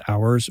countless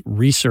hours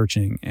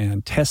researching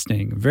and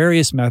testing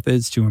various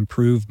methods to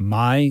improve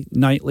my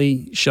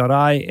nightly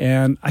shut-eye,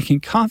 and I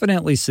can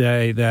confidently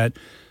say that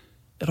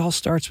it all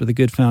starts with a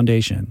good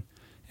foundation.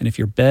 And if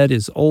your bed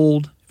is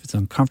old, if it's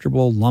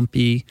uncomfortable,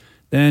 lumpy,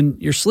 then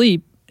your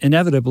sleep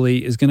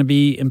inevitably is going to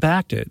be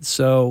impacted.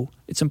 So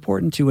it's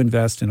important to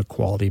invest in a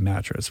quality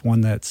mattress,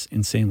 one that's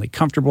insanely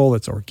comfortable,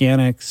 that's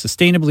organic,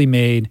 sustainably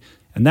made,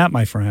 and that,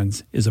 my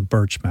friends, is a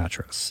Birch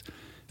mattress.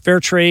 Fair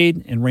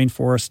Trade and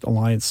Rainforest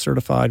Alliance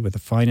certified with the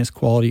finest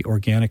quality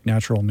organic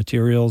natural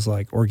materials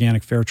like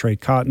organic fair trade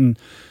cotton.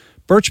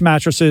 Birch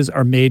mattresses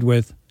are made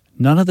with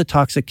none of the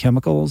toxic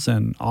chemicals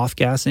and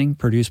off-gassing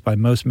produced by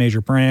most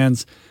major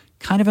brands.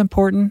 Kind of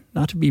important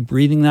not to be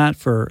breathing that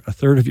for a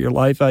third of your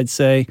life, I'd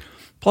say.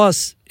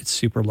 Plus, it's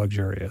super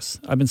luxurious.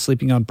 I've been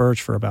sleeping on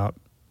Birch for about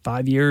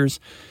 5 years,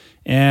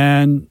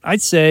 and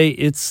I'd say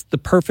it's the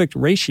perfect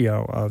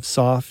ratio of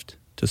soft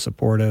to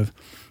supportive.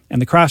 And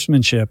the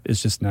craftsmanship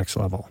is just next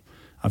level.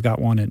 I've got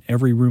one in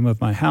every room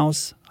of my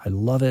house. I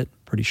love it.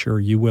 Pretty sure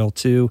you will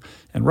too.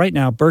 And right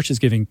now, Birch is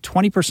giving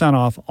 20%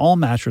 off all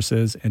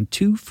mattresses and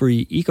 2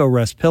 free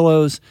EcoRest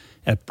pillows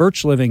at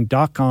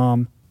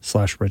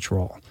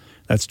birchliving.com/richroll.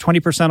 That's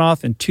 20%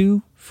 off and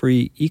 2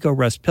 free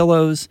EcoRest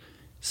pillows.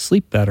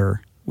 Sleep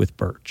better with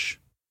Birch.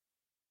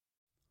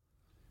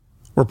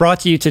 We're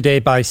brought to you today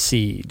by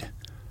Seed.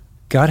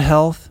 Gut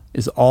health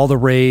is all the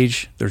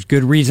rage. There's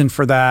good reason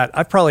for that.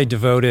 I've probably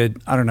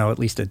devoted, at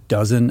least a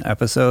dozen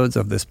episodes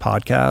of this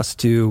podcast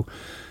to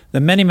the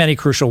many, many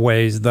crucial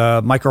ways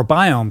the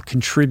microbiome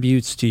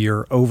contributes to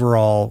your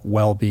overall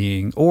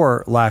well-being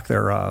or lack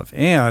thereof,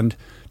 and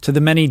to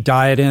the many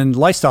diet and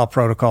lifestyle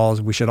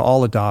protocols we should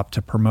all adopt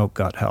to promote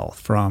gut health,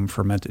 from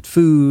fermented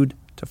food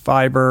to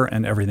fiber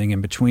and everything in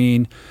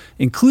between,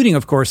 including,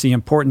 of course, the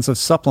importance of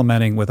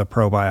supplementing with a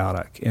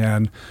probiotic.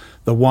 And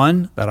the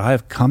one that I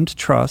have come to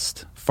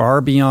trust far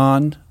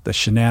beyond the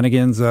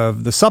shenanigans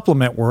of the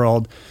supplement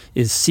world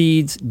is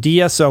Seed's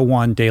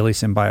DSO1 Daily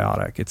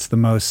Symbiotic. It's the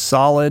most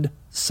solid,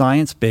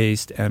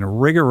 science-based,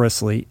 and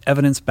rigorously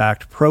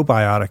evidence-backed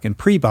probiotic and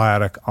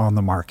prebiotic on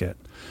the market.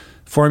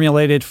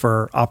 Formulated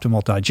for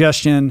optimal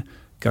digestion,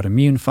 gut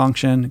immune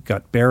function,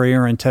 gut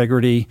barrier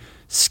integrity,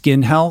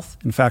 skin health.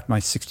 In fact, my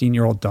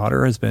 16-year-old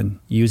daughter has been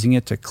using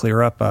it to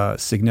clear up a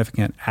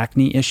significant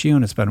acne issue,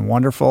 and it's been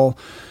wonderful,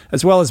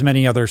 as well as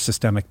many other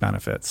systemic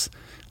benefits.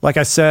 Like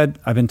I said,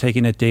 I've been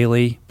taking it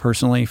daily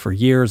personally for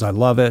years. I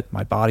love it.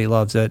 My body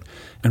loves it.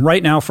 And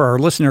right now, for our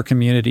listener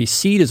community,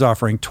 Seed is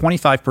offering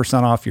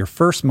 25% off your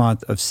first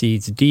month of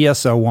Seed's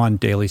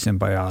DSO1 Daily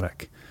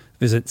Symbiotic.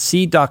 Visit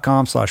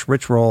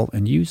seed.com/richroll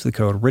and use the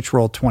code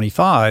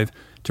richroll25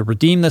 to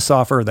redeem this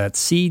offer. That's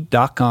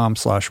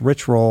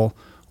seed.com/richroll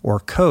or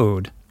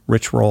code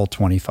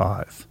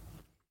richroll25.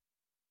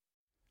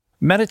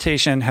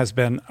 Meditation has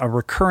been a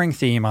recurring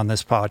theme on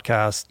this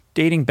podcast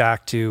dating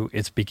back to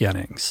its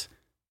beginnings.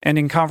 And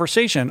in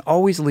conversation,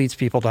 always leads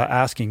people to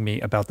asking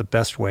me about the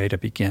best way to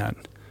begin.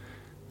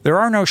 There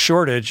are no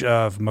shortage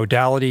of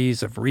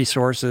modalities, of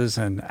resources,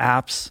 and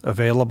apps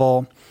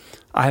available.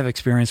 I have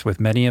experience with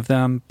many of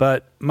them,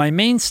 but my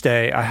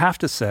mainstay, I have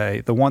to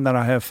say, the one that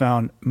I have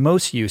found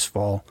most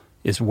useful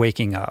is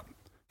Waking Up.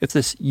 It's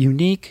this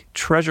unique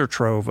treasure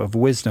trove of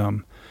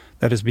wisdom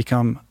that has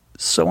become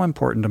so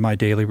important to my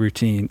daily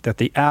routine that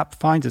the app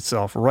finds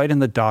itself right in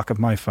the dock of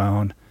my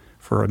phone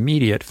for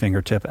immediate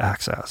fingertip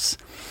access.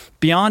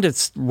 Beyond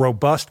its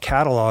robust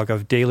catalog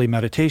of daily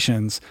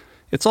meditations,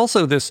 it's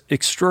also this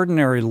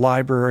extraordinary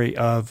library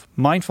of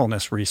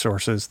mindfulness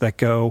resources that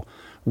go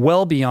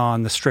well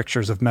beyond the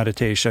strictures of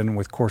meditation,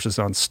 with courses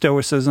on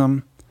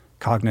stoicism,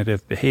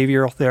 cognitive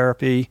behavioral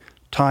therapy,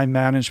 time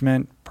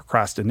management,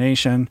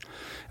 procrastination,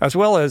 as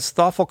well as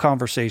thoughtful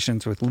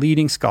conversations with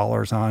leading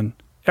scholars on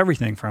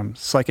everything from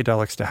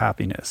psychedelics to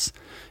happiness.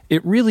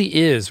 It really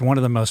is one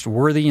of the most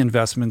worthy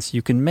investments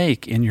you can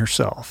make in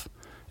yourself.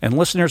 And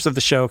listeners of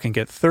the show can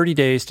get 30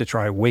 days to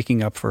try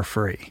Waking Up for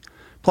free.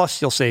 Plus,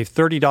 you'll save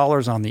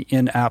 $30 on the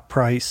in-app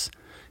price.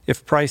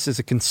 If price is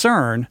a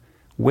concern,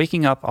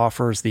 Waking Up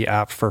offers the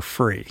app for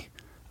free,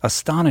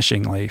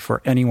 astonishingly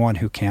for anyone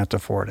who can't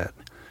afford it.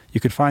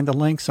 You can find the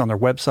links on their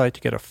website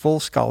to get a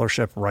full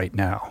scholarship right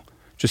now.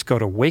 Just go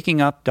to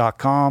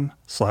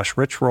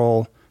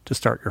wakingup.com/richroll to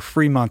start your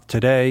free month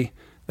today.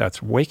 That's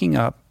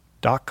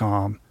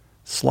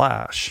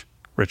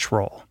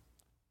wakingup.com/richroll.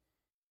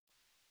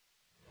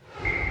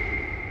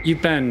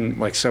 You've been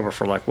sober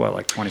for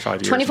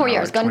 25 years? 24 now,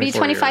 years. Going to be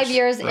 25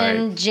 years right.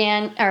 in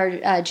June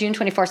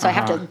 24th, so I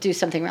have to do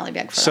something really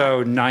big for that.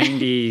 So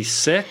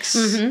 96?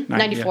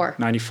 94.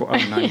 94. Oh,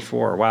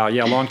 94. Wow.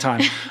 Yeah, long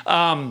time.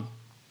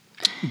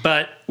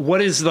 But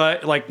what is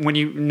when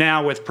you,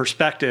 now with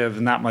perspective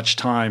and that much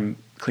time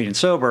clean and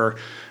sober,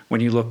 when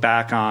you look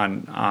back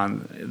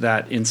on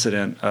that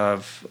incident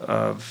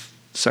of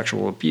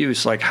sexual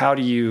abuse, how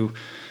do you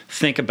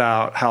think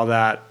about how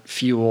that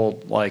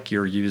fueled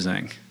your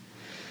using?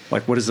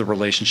 What is the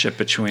relationship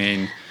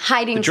between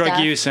hiding the drug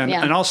stuff, use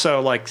and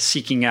also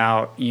seeking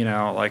out,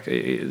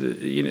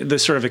 the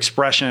sort of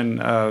expression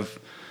of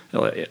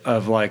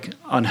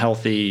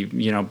unhealthy,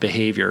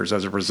 behaviors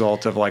as a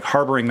result of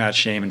harboring that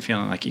shame and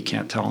feeling like you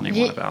can't tell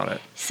anyone about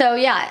it. So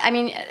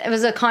it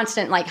was a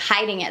constant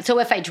hiding it. So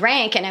if I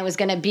drank and I was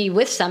going to be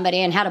with somebody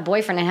and had a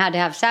boyfriend and had to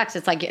have sex,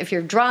 it's if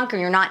you're drunk or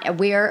you're not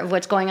aware of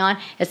what's going on,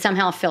 it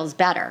somehow feels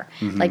better.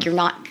 Mm-hmm. You're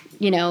not,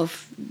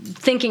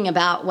 thinking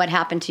about what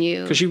happened to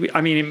you. Because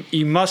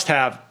you must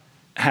have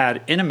had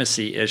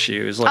intimacy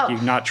issues,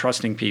 you not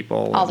trusting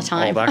people all the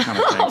time, all that kind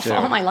of thing too.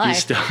 All my life. You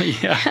still,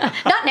 yeah.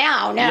 Not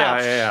now, no.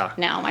 Yeah.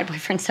 No, my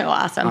boyfriend's so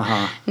awesome.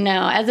 Uh-huh.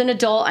 No, as an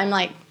adult, I'm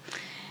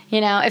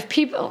if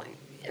people,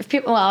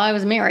 I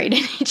was married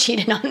and he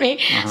cheated on me.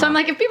 Uh-huh. So I'm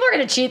if people are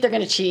going to cheat, they're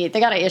going to cheat.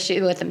 They got an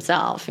issue with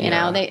themselves.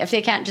 If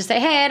they can't just say,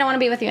 hey, I don't want to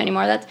be with you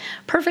anymore, that's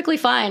perfectly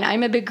fine.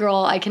 I'm a big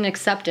girl. I can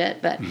accept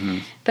it. But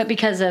but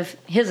because of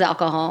his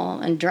alcohol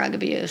and drug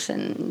abuse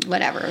and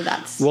whatever,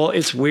 that's... Well,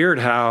 it's weird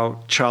how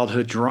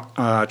childhood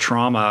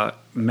trauma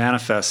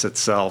manifests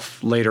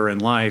itself later in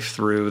life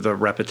through the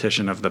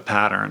repetition of the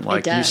pattern.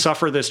 You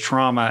suffer this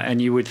trauma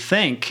and you would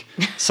think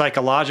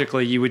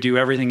psychologically you would do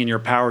everything in your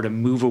power to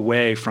move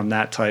away from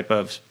that type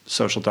of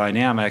social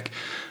dynamic.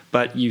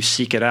 but you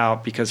seek it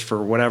out because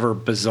for whatever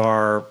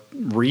bizarre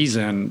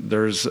reason,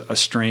 there's a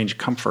strange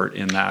comfort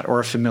in that or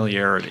a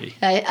familiarity.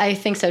 I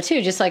think so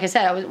too. Just like I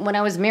said, when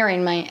I was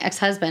marrying my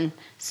ex-husband,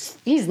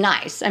 he's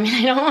nice. I mean,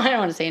 I don't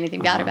want to say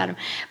anything bad about him,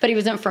 but he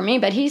wasn't for me.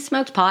 But he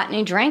smoked pot and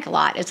he drank a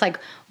lot. It's like,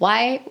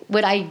 why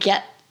would I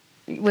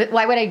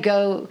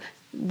go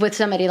with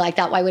somebody like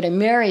that? Why would I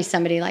marry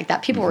somebody like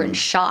that? People were in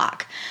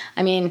shock.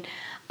 I mean,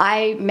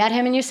 I met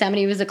him in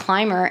Yosemite. He was a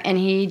climber, and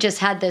he just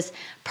had this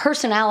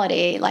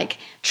personality, like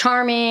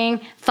charming,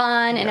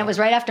 fun, and it was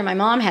right after my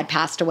mom had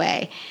passed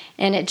away.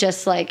 And it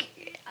just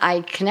like,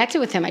 I connected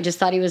with him. I just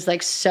thought he was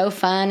like so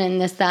fun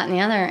and this, that, and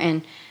the other.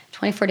 And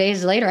 24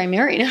 days later, I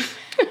married him.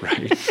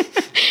 Right.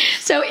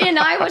 So, and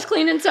I was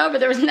clean and sober.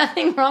 There was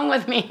nothing wrong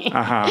with me.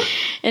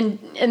 And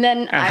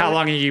then how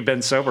long have you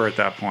been sober at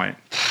that point?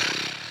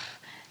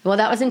 Well,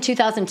 that was in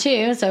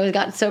 2002, so I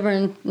got sober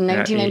in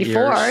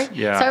 1994.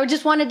 Yeah. So I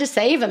just wanted to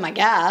save him, I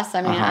guess.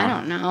 I mean, I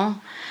don't know.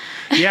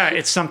 Yeah,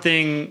 it's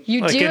something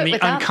like in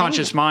the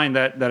unconscious mind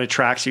that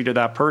attracts you to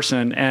that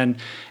person, and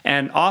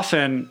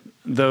often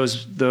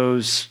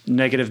those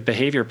negative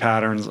behavior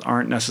patterns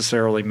aren't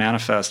necessarily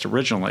manifest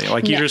originally.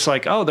 Like you're just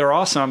like, oh, they're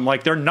awesome.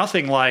 Like they're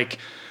nothing like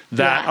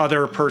that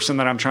other person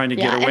that I'm trying to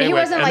get away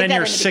with. And then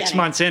you're 6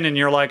 months in and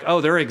you're like, oh,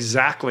 they're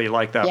exactly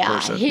like that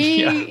person.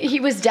 He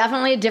was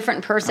definitely a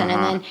different person.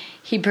 And then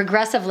he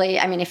progressively,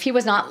 I mean, if he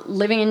was not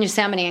living in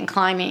Yosemite and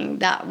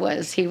climbing,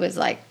 he was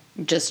like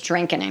just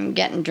drinking and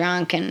getting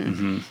drunk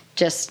and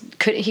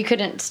he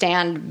couldn't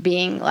stand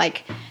being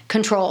like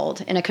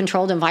controlled in a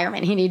controlled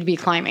environment. He needed to be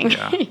climbing.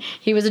 Yeah.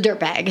 He was a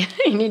dirtbag.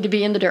 He needed to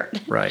be in the dirt.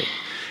 Right.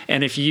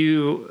 And if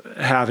you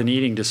have an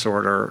eating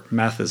disorder,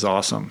 meth is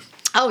awesome.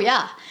 Oh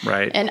yeah.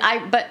 Right.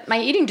 But my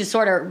eating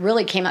disorder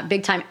really came up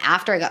big time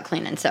after I got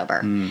clean and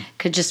sober.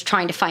 Cause just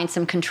trying to find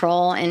some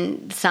control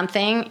in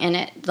something, and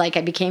it like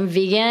I became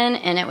vegan,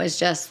 and it was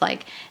just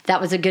like that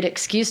was a good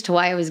excuse to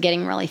why I was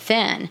getting really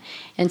thin.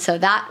 And so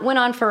that went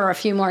on for a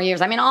few more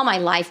years. I mean, all my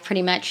life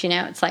pretty much,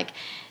 it's like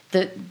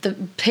the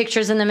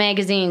pictures in the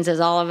magazines, as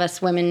all of us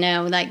women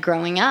know, like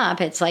growing up,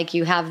 it's like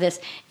you have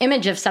this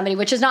image of somebody,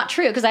 which is not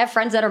true, because I have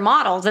friends that are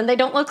models and they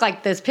don't look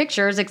like those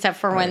pictures except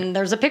for when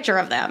there's a picture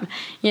of them.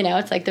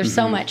 It's like there's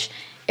so much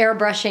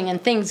airbrushing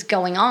and things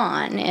going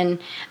on. And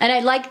I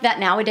like that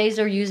nowadays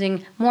they're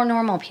using more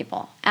normal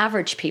people,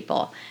 average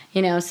people,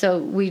 so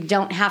we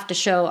don't have to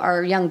show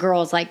our young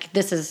girls like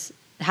this is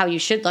how you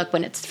should look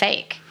when it's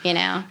fake,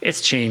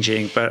 It's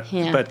changing, but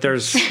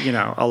there's,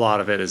 a lot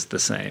of it is the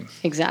same.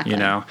 Exactly.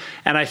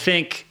 And I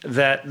think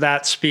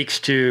that speaks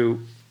to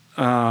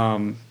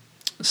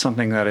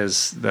something that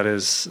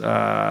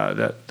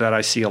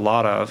I see a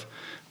lot of,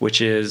 which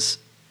is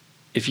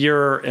if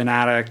you're an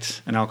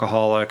addict, an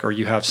alcoholic, or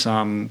you have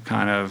some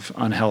kind of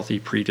unhealthy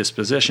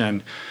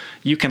predisposition,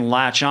 you can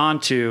latch on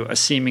to a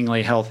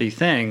seemingly healthy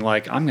thing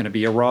like I'm going to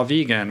be a raw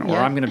vegan or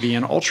I'm going to be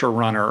an ultra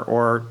runner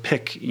or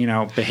pick,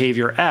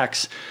 behavior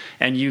X,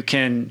 and you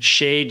can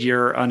shade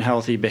your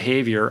unhealthy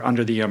behavior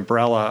under the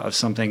umbrella of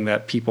something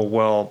that people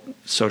will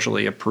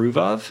socially approve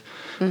of.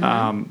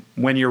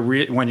 When your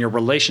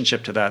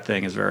relationship to that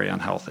thing is very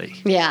unhealthy.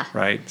 Yeah.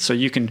 Right. So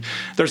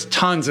there's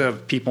tons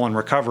of people in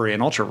recovery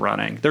and ultra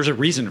running. There's a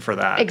reason for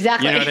that.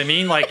 Exactly. You know what I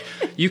mean? Like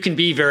you can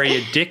be very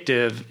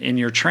addictive in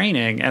your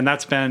training, and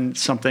that's been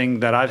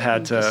something that I've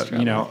had to,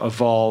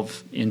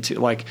 evolve into.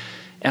 Like,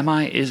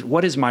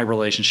 what is my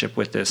relationship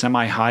with this? Am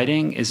I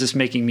hiding? Is this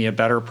making me a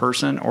better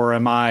person, or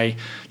am I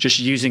just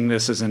using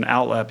this as an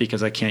outlet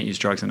because I can't use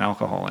drugs and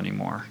alcohol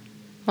anymore?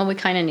 Well, we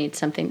kind of need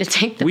something to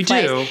take the place.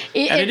 We do,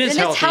 and it is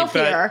healthy,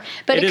 healthier,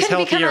 but it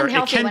can become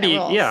unhealthy when it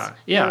rules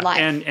your life.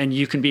 And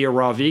you can be a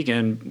raw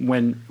vegan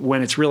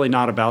when it's really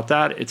not about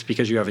that. It's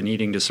because you have an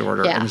eating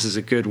disorder, and this is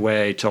a good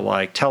way to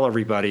like tell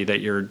everybody that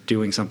you're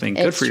doing something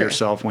good for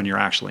yourself when you're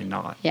actually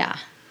not. Yeah.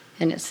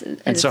 And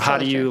so how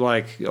do you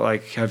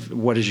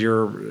what is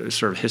your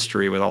sort of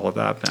history with all of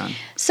that then?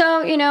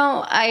 So,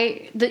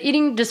 the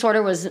eating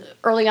disorder was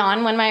early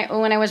on when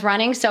I was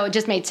running. So it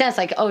just made sense.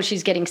 Like, oh,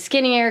 she's getting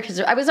skinnier because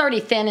I was already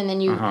thin, and then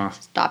you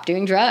stop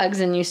doing drugs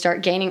and you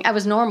start gaining. I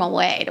was normal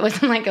weight. It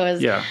wasn't like I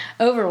was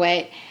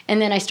overweight.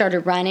 And then I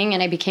started running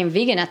and I became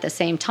vegan at the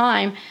same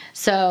time.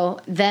 So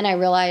then I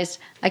realized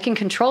I can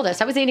control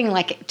this. I was eating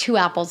like 2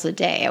 apples a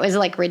day. It was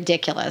like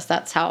ridiculous.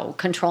 That's how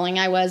controlling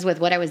I was with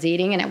what I was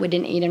eating, and I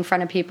wouldn't eat in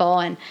front of people.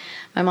 And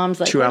my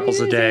mom's like, 2 apples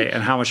a day.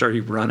 And how much are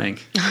you running?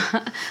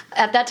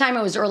 At that time,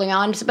 it was early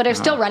on, but I was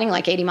still running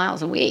like 80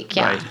 miles a week.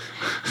 Yeah. Right.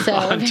 So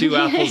on 2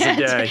 apples a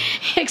day.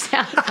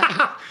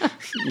 Exactly.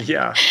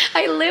 Yeah.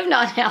 I lived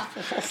on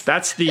apples.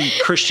 That's the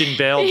Christian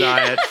Bale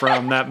diet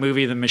from that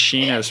movie, The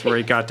Machinist, where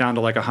he got down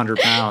to like 100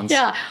 pounds.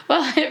 Yeah.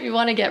 Well, if you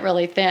want to get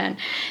really thin.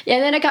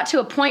 And then I got to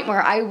a point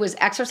where I was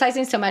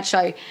exercising so much, so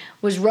I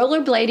was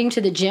rollerblading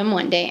to the gym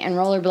one day and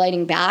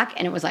rollerblading back,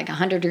 and it was like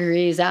 100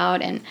 degrees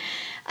out, and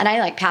I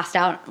like passed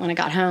out when I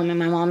got home, and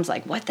my mom's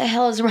like, "What the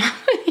hell is wrong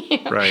with you?"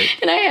 Right.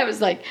 And I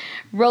was like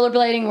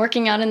rollerblading,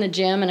 working out in the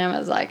gym, and I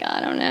was like, "I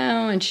don't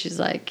know." And she's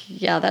like,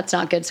 "Yeah, that's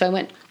not good." So I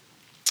went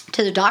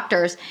to the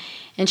doctors,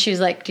 and she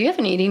was like, "Do you have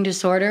an eating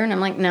disorder?" And I'm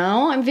like,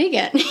 "No, I'm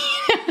vegan."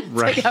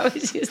 Right. So I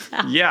always use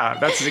that. Yeah,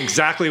 that's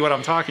exactly what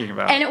I'm talking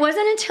about. And it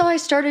wasn't until I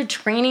started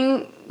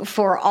training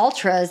for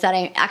ultras that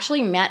I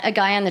actually met a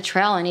guy on the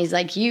trail, and he's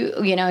like,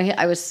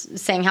 I was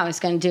saying how I was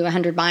going to do a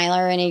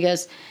 100-miler, and he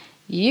goes,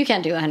 you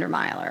can't do a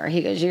 100-miler.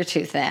 He goes, you're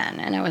too thin.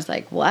 And I was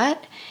like,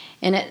 what?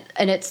 And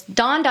it's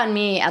dawned on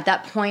me at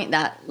that point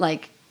that,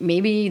 like,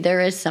 maybe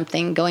there is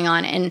something going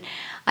on. And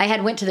I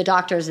had went to the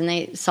doctors, and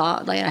they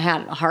saw, like, I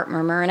had a heart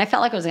murmur, and I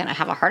felt like I was going to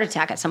have a heart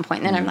attack at some point.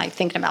 And then I'm like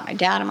thinking about my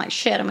dad. I'm like,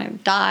 shit, I'm going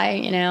to die,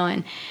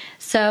 And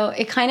so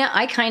I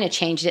kind of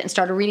changed it and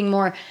started reading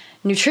more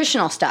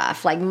nutritional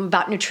stuff, like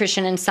about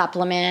nutrition and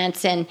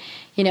supplements, and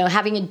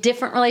having a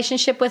different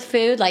relationship with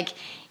food, like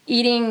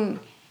eating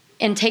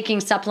and taking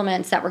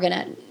supplements that were going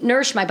to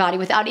nourish my body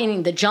without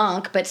eating the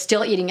junk, but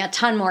still eating a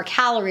ton more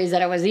calories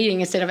that I was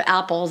eating instead of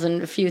apples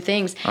and a few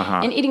things,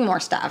 and eating more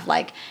stuff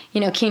like,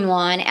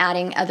 quinoa, and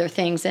adding other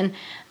things. And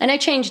I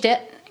changed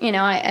it.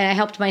 I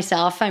helped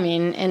myself.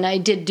 And I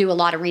did do a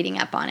lot of reading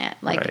up on it,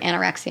 like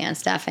anorexia and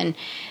stuff.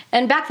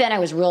 And back then I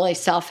was really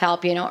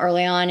self-help,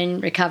 early on in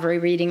recovery,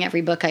 reading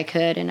every book I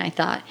could. And I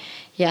thought,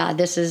 yeah,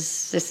 this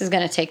is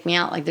going to take me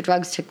out. Like the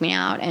drugs took me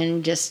out,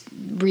 and just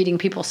reading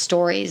people's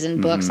stories and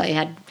books. I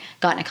had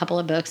gotten a couple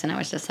of books, and I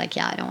was just like,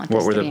 yeah, I don't want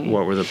this.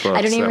 What were the books?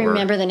 I don't even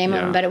remember the name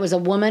of them, but it was a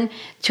woman.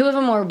 2 of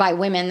them were by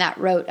women that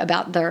wrote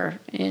about their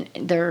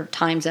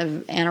times of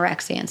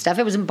anorexia and stuff.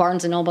 It was in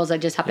Barnes and Nobles. I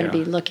just happened to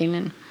be looking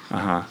and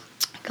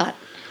got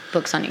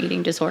books on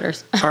eating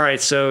disorders. All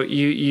right, so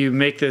you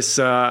make this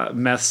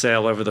meth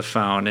sale over the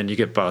phone, and you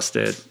get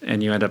busted,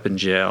 and you end up in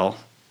jail.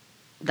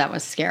 That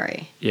was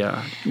scary.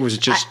 Yeah. Was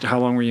it just, how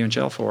long were you in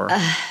jail for?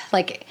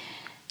 Like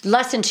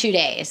less than 2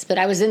 days, but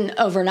I was in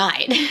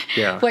overnight,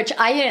 which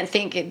I didn't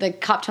think. The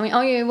cop told me, oh,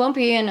 you won't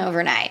be in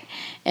overnight.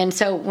 And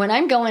so when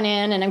I'm going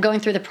in and I'm going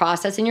through the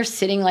process, and you're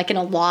sitting like in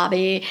a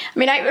lobby,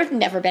 I've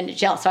never been to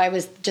jail, so I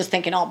was just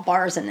thinking all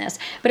bars in this,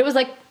 but it was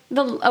like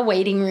a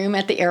waiting room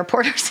at the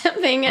airport or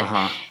something.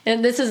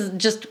 And this is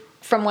just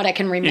from what I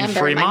can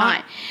remember in my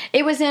mind.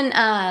 It was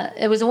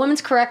a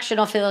women's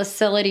correctional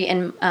facility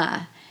in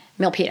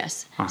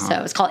Milpitas. So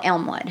it was called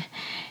Elmwood.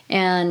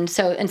 And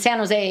so in San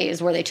Jose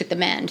is where they took the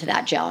men to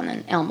that jail, and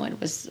then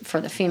Elmwood was for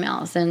the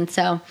females. And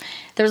so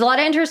there was a lot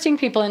of interesting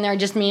people in there.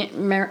 Just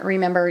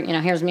remember,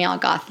 here's me all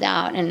gothed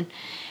out, and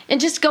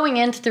just going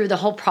in through the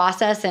whole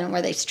process, and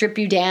where they strip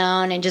you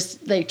down and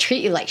just they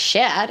treat you like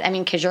shit.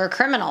 Because you're a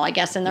criminal, I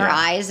guess, in their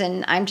eyes.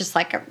 And I'm just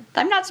like,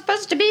 I'm not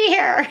supposed to be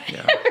here,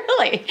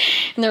 really.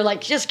 And they're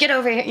like, just get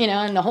over here,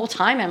 And the whole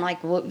time I'm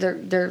like, well,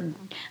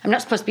 I'm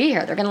not supposed to be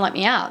here. They're going to let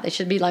me out. They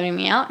should be letting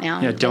me out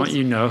now. Yeah, don't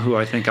you know who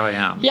I think I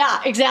am?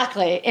 Yeah,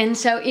 exactly. And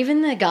so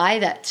even the guy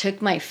that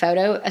took my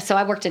photo, so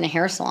I worked in a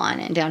hair salon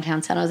in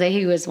downtown San Jose.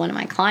 He was one of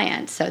my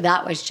clients. So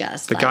that was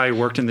just the guy who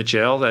worked in the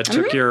jail that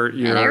took your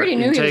and I already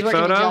knew intake he was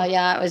working photo? In jail.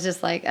 Yeah, it was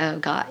just like, oh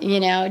God,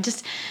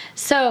 just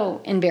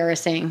so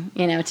embarrassing,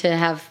 to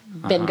have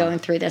been going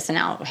through this, and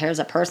now here's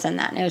a person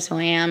that knows who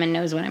I am and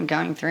knows what I'm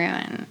going through,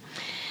 and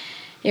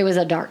it was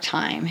a dark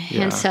time.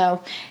 And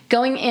so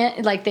going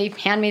in, like they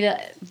hand me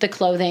the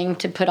clothing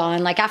to put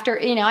on, like after,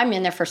 I'm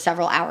in there for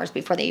several hours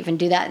before they even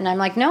do that. And I'm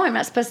like, no, I'm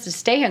not supposed to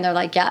stay here. And they're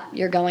like, yeah,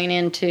 you're going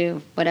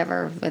into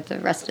whatever with the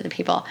rest of the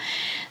people.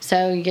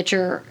 So you get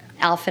your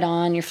outfit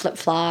on, your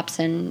flip-flops,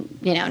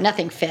 and,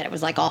 nothing fit. It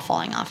was like all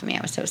falling off of me.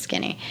 I was so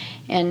skinny.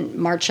 And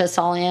march us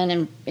all in,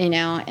 and,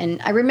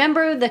 and I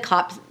remember the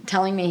cop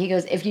telling me, he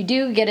goes, if you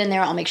do get in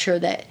there, I'll make sure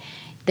that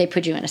they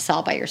put you in a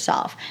cell by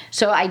yourself.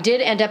 So I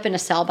did end up in a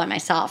cell by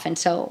myself. And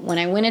so when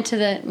I went into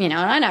the, and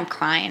I'm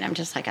crying, I'm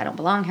just like, I don't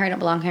belong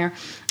here.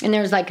 And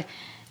there's like,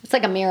 it's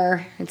like a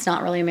mirror. It's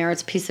not really a mirror.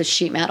 It's a piece of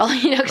sheet metal,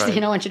 because they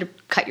don't want you to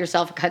cut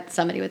yourself or cut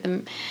somebody with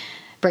them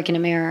breaking a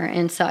mirror.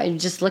 And so I'm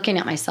just looking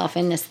at myself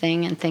in this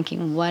thing and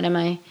thinking, what am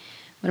I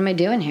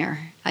doing here?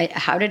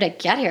 How did I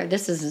get here?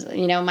 This is,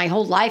 my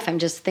whole life I'm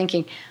just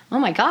thinking, oh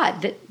my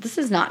God, this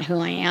is not who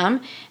I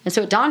am. And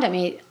so it dawned on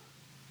me,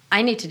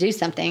 I need to do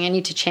something. I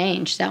need to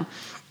change. So I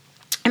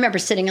remember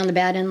sitting on the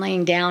bed and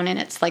laying down, and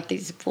it's like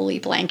these woolly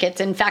blankets.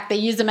 In fact, they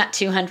use them at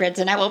 200s,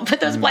 and I will put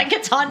those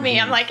blankets on me.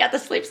 I'm like at the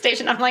sleep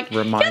station. I'm like, get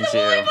the woolly blanket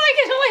away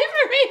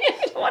from me.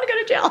 I don't want to go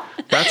to jail.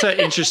 That's an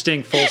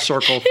interesting full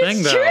circle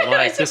thing, though. True.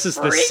 Like this is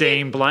the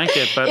same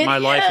blanket, but my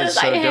life is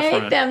so different. I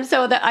hate them.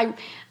 So that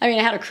I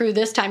had a crew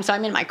this time, so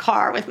I'm in my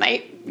car with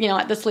my,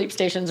 at the sleep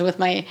stations with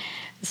my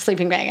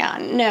sleeping bag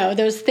on. No,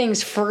 those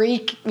things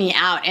freak me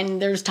out.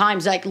 And there's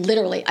times like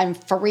literally I'm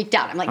freaked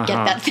out. I'm like, get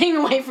that thing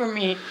away from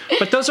me.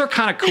 But those are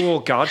kind of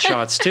cool God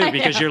shots too,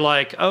 because you're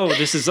like, oh,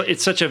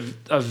 it's such a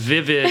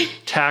vivid,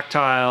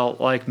 tactile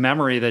like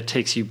memory that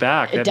takes you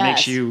back. That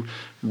makes you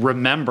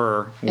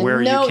remember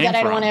where you came from. Know that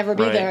I don't want to ever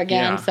be there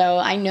again. Yeah. So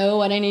I know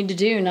what I need to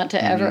do not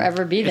to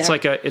ever be there.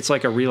 It's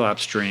like a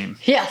relapse dream.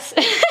 Yes.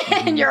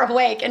 And you're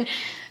awake, and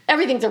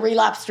everything's a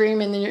relapse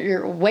dream, and then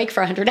you're awake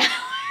for 100 hours.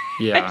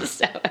 Yeah.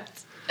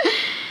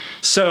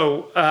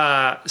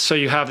 So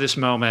you have this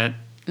moment,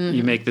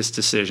 you make this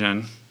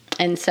decision.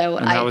 And so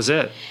that was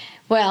it.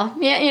 Well,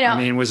 yeah, you know. I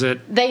mean, was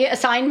it? They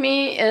assigned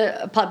me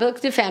a public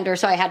defender,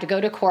 so I had to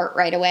go to court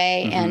right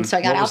away, and so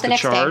I got out the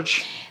next day.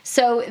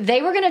 So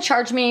they were going to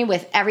charge me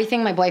with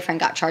everything my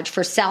boyfriend got charged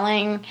for: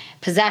 selling,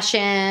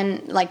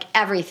 possession, like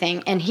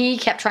everything. And he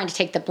kept trying to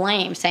take the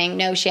blame, saying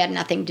no, she had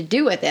nothing to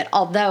do with it.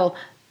 Although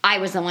I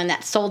was the one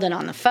that sold it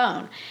on the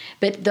phone.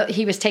 But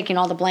he was taking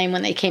all the blame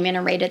when they came in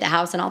and raided the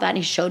house and all that. And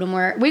he showed them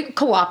where we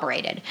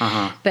cooperated.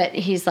 But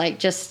he's like,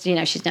 just, you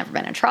know, she's never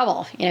been in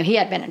trouble. You know, he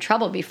had been in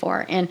trouble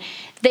before. And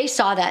they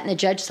saw that, and the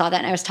judge saw that.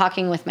 And I was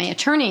talking with my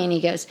attorney, and he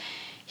goes,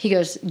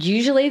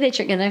 usually they're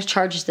going to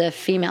charge the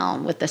female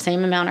with the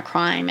same amount of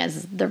crime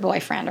as their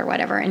boyfriend or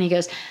whatever. And he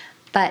goes,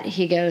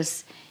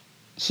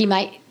 he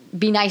might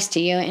be nice to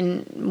you,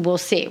 and we'll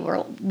see.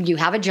 You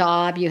have a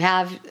job,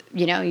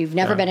 you've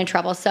never been in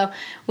trouble. So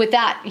with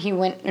that, he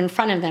went in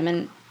front of them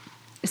and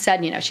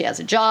said, you know, she has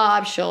a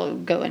job, she'll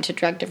go into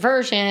drug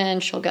diversion,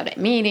 she'll go to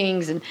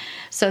meetings. And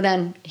so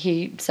then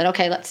he said,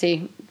 okay,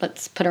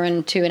 let's put her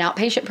into an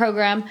outpatient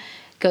program,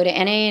 go to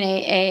NA and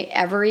AA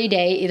every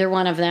day, either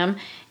one of them,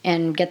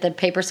 and get the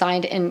paper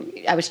signed. And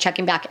I was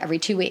checking back every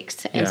 2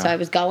 weeks. And so I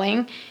was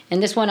going,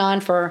 and this went on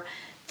for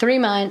 3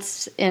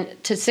 months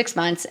to 6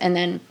 months, and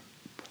then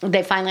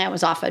I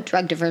was off a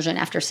drug diversion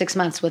after 6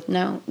 months with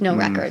no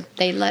record.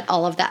 They let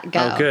all of that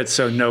go. Oh, good.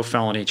 So no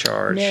felony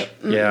charge. No,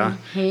 yeah.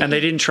 And they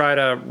didn't try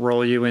to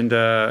roll you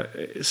into,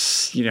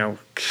 you know,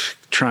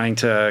 trying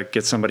to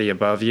get somebody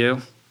above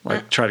you,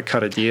 like try to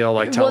cut a deal,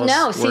 like tell us.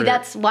 Well, no. See,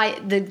 that's why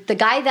the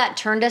guy that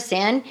turned us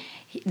in,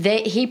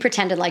 he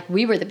pretended like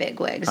we were the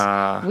bigwigs.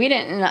 We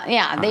didn't.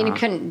 They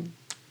couldn't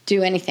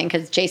do anything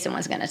because Jason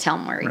was going to tell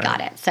him where he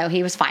got it. So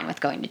he was fine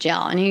with going to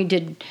jail, and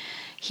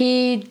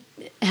he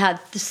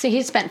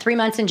spent 3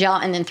 months in jail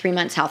and then 3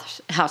 months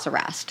house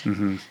arrest.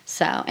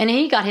 So, and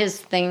he got his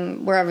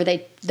thing wherever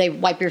they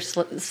wipe your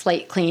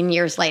slate clean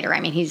years later. I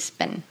mean, he's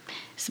been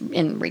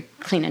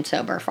clean and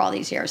sober for all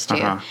these years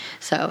too.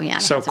 So yeah.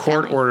 So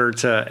court ordered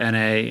to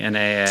NA and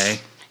AA.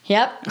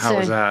 Yep. How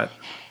was that?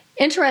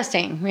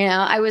 Interesting. You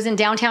know, I was in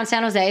downtown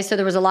San Jose, so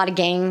there was a lot of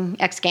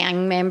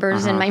ex-gang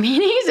members in my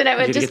meetings, and I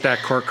would get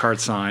that court card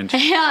signed.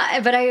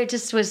 Yeah, but I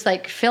just was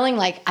like feeling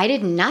like I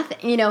did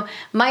nothing. You know,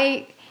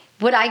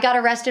 what I got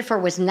arrested for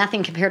was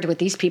nothing compared to what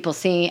these people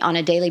see on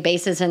a daily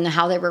basis and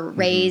how they were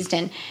raised.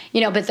 And,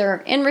 you know, but they're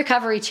in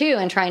recovery too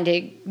and trying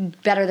to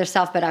better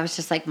themselves. But I was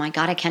just like, my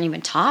God, I can't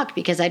even talk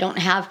because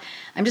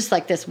I'm just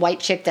like this white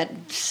chick that,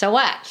 so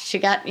what? She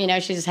got, you know,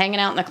 she's hanging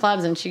out in the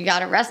clubs and she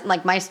got arrested.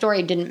 Like my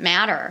story didn't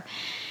matter.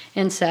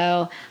 And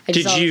so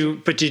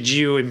did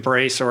you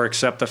embrace or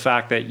accept the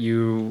fact that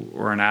you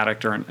were an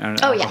addict or an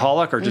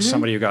alcoholic or just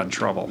somebody who got in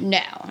trouble?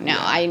 No.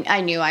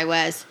 I knew I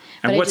was.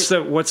 And what's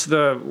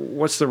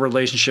the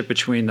relationship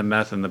between the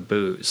meth and the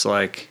booze?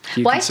 Like,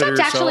 I stopped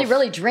actually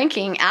really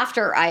drinking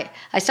after I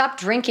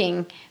stopped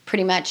drinking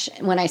pretty much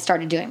when I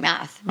started doing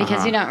meth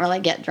because you don't really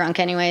get drunk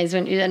anyways,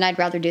 and I'd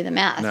rather do the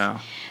meth. No,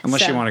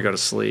 unless you want to go to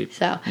sleep.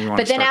 So,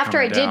 but then after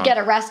I did get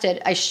arrested,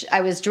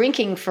 I was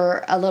drinking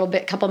for a little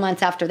bit, couple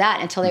months after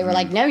that, until they were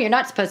like, "No, you're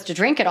not supposed to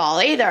drink at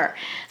all either."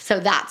 So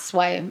that's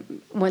why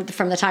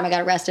from the time I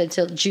got arrested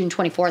till June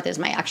 24th is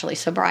my actually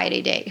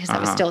sobriety date because I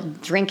was still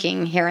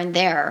drinking here and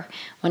there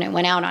when I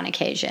went out on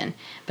occasion,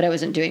 but I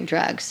wasn't doing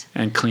drugs.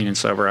 And clean and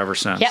sober ever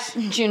since. Yep,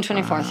 June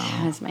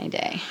 24th was my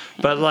day.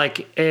 But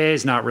like, AA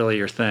is not really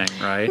your thing,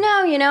 right?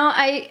 No, you know,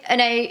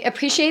 I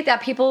appreciate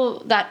that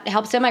people that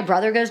helps him. My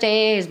brother goes to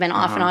AA. He's been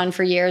off and on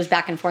for years,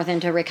 back and forth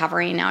into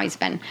recovery. Now he's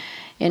been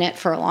in it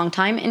for a long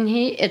time, and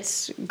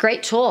it's a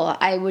great tool.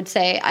 I would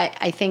say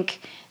I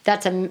think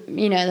that's the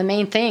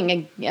main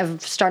thing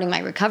of starting my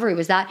recovery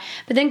was that.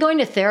 But then going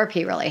to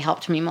therapy really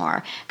helped me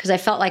more because I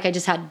felt like I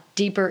just had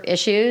deeper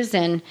issues,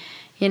 and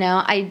it's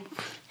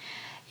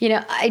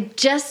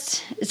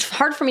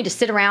hard for me to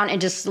sit around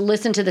and just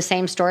listen to the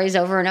same stories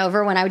over and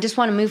over when I just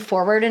want to move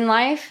forward in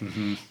life.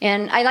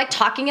 And I like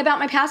talking about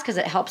my past because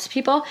it helps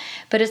people,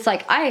 but it's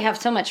like I have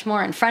so much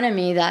more in front of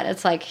me that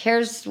it's like,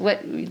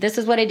 this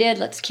is what I did.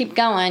 Let's keep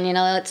going. You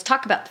know, let's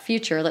talk about the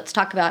future. Let's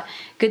talk about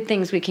good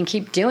things we can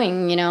keep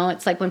doing. You know,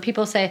 it's like when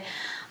people say,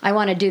 I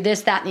want to do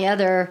this, that, and the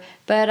other,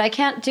 but I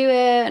can't do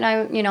it.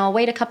 And I'll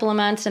wait a couple of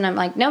months, and I'm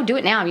like, no, do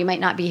it now. You might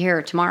not be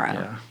here tomorrow.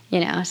 Yeah. You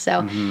know,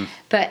 so,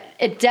 but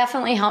it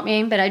definitely helped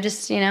me. But I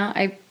just,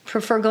 I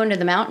prefer going to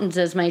the mountains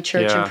as my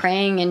church and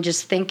praying and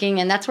just thinking.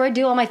 And that's where I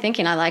do all my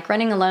thinking. I like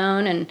running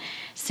alone and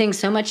seeing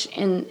so much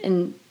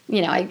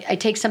I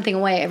take something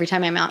away every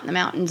time I'm out in the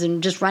mountains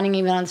and just running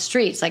even on the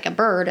streets, like a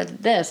bird or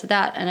this or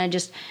that. And I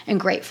just am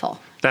grateful.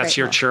 That's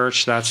your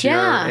church. That's your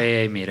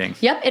AA meeting.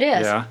 Yep, it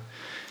is. Yeah.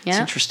 It's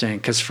interesting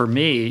because for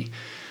me,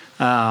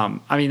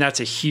 that's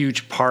a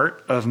huge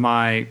part of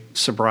my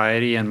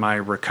sobriety and my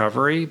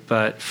recovery.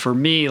 But for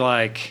me,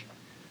 like,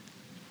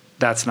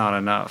 that's not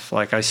enough.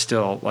 Like, I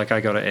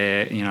go to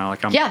AA,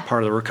 I'm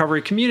part of the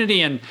recovery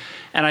community. And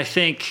I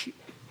think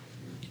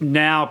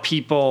now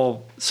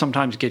people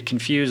sometimes get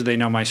confused. They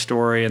know my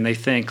story and they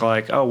think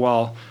like, oh,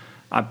 well,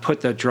 I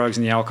put the drugs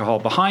and the alcohol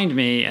behind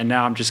me, and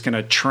now I'm just going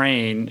to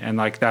train, and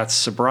like that's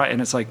sobriety.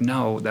 And it's like,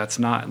 no, that's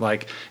not,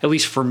 like, at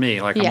least for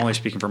me, like I'm only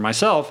speaking for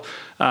myself.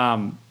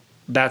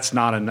 That's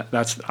not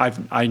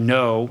I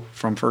know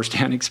from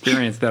firsthand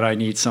experience that I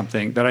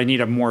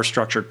need a more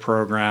structured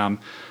program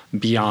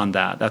beyond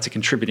that. That's a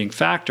contributing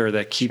factor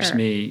that keeps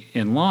me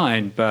in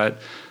line. But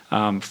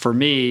for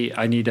me,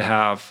 I need to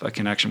have a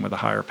connection with a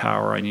higher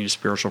power. I need a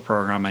spiritual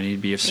program. I need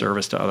to be of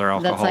service to other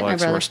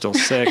alcoholics who are still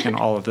sick and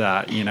all of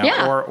that,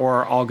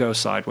 or I'll go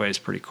sideways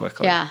pretty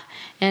quickly. Yeah.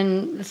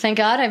 And thank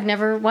God I've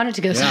never wanted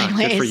to go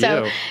sideways. Good for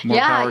so you. More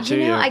power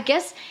to you. I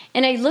guess,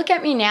 and I look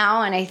at me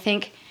now and I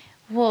think,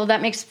 well,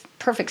 that makes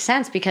perfect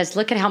sense, because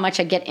look at how much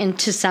I get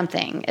into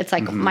something. It's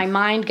like my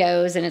mind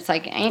goes and it's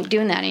like, I ain't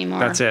doing that anymore.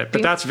 That's it.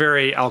 But that's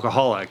very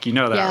alcoholic. You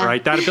know that,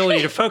 right? That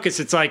ability to focus.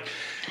 It's like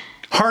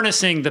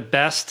harnessing the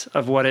best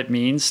of what it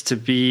means to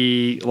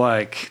be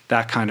like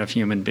that kind of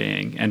human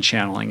being and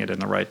channeling it in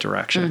the right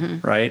direction,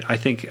 right? I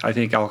think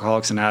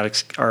alcoholics and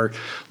addicts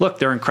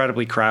they're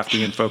incredibly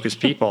crafty and focused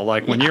people.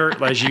 Like when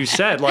you're, as you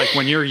said, like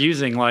when you're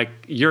using, like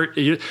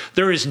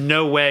there is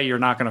no way you're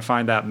not going to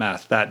find that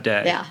meth that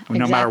day. Yeah,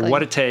 no matter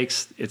what it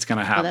takes, it's going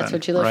to happen. Well, that's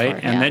what you live right?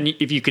 for. And then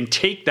if you can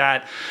take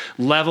that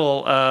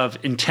level of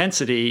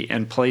intensity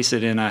and place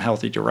it in a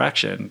healthy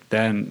direction,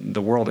 then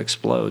the world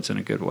explodes in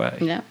a good way.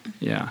 Yeah.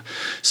 Yeah.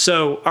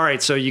 So, all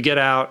right. So you get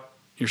out,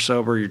 you're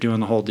sober, you're doing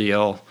the whole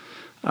deal.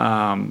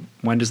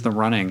 When does the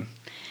running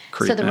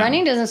creep So the in?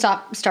 running doesn't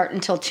start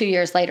until 2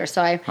 years later.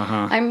 So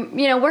I'm,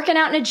 working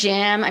out in a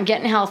gym. I'm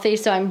getting healthy.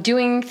 So I'm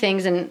doing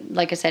things and,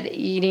 like I said,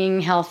 eating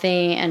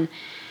healthy. And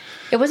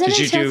it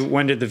wasn't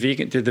when did the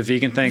vegan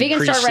thing Vegan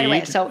precede? started right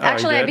away. So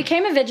actually I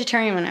became a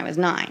vegetarian when I was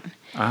 9.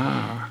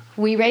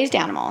 We raised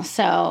animals.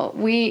 So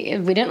we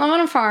didn't live on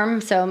a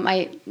farm. So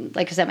like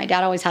I said, my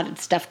dad always had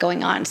stuff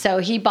going on. So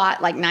he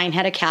bought like 9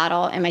 head of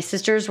cattle, and my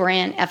sisters were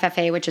in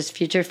FFA, which is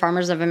Future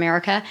Farmers of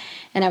America.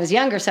 And I was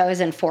younger, so I was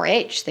in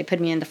 4-H. They put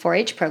me in the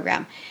 4-H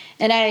program.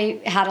 And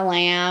I had a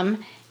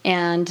lamb,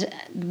 and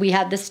we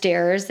had the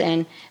steers.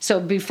 And so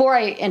before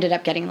I ended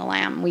up getting the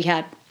lamb, we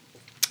had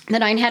the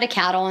 9 head of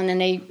cattle, and then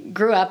they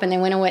grew up and they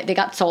went away. They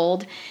got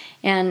sold.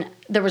 And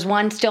there was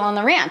one still on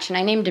the ranch, and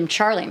I named him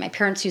Charlie. My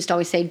parents used to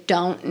always say,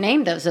 don't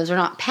name those. Those are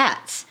not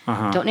pets.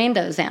 Don't name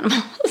those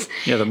animals.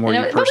 Yeah, the more you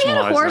personalize them. But we had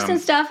a horse and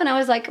stuff, and I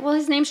was like, well,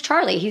 his name's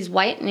Charlie. He's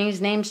white, and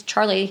his name's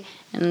Charlie,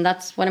 and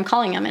that's what I'm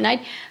calling him. And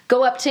I'd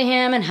go up to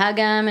him and hug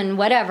him and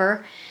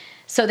whatever.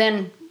 So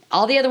then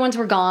all the other ones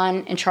were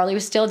gone, and Charlie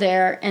was still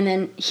there, and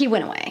then he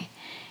went away.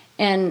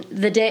 And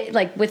the day,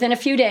 like within a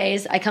few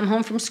days, I come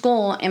home from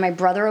school, and my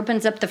brother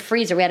opens up the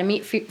freezer. We had a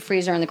meat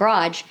freezer in the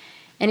garage.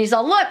 And he's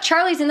all, look,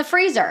 Charlie's in the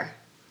freezer.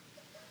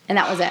 And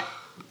that was it.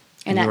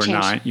 And that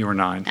changed. You were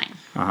 9.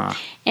 9.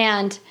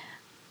 And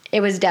it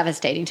was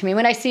devastating to me.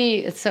 When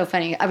it's so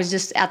funny, I was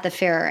just at the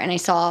fair, and I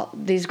saw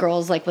these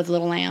girls like with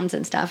little lambs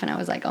and stuff, and I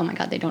was like, oh my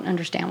God, they don't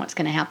understand what's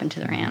going to happen to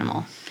their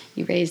animal.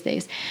 You raise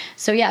these.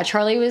 So yeah,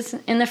 Charlie was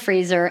in the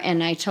freezer,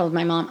 and I told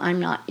my mom,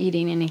 I'm not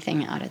eating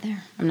anything out of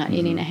there. I'm not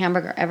eating a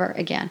hamburger ever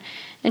again.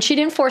 And she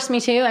didn't force me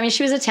to. I mean,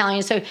 she was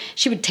Italian, so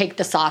she would take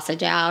the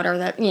sausage out or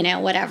the,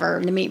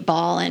 whatever, the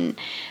meatball. And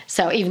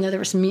so even though there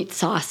was meat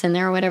sauce in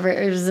there or whatever,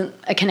 it was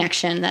a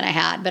connection that I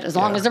had. But as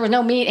long as there was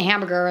no meat, a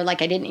hamburger,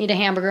 like I didn't eat a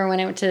hamburger when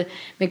I went to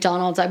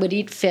McDonald's. I would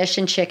eat fish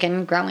and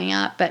chicken growing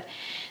up. But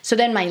so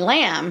then my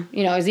lamb,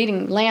 I was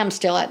eating lamb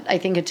still, I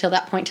think, until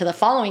that point to the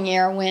following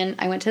year when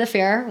I went to the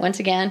fair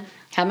once again,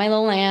 had my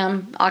little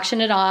lamb,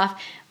 auctioned it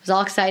off, was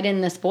all excited.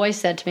 And this boy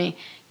said to me,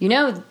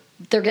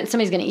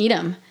 somebody's going to eat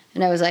him.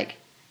 And I was like,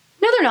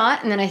 no, they're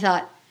not. And then I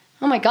thought,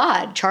 oh my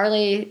God,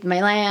 Charlie,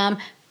 my lamb.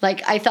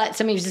 Like I thought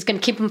somebody was just going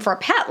to keep him for a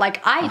pet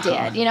like I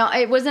did.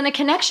 It wasn't a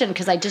connection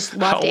because I just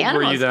loved animals. How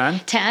old were you then?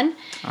 10.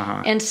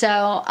 And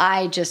so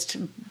I just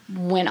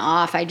went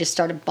off. I just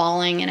started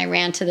bawling, and I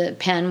ran to the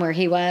pen where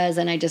he was,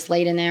 and I just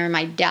laid in there, and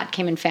my dad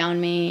came and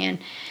found me, and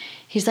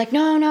he's like,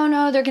 no,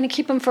 they're going to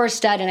keep him for a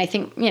stud. And I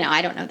think,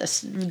 I don't know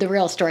the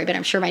real story, but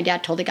I'm sure my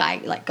dad told the guy,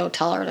 like, go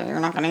tell her that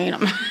you're not going to eat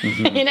him.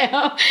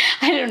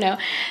 I don't know.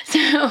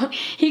 So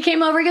he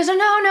came over, he goes,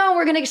 no,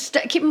 we're going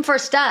to keep him for a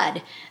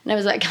stud. And I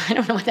was like, I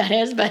don't know what that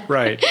is, but.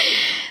 Right.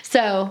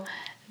 So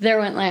there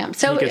went lamb.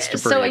 So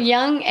at a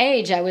young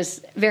age, I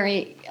was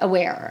very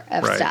aware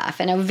of stuff,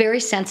 and I was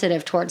very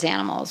sensitive towards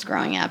animals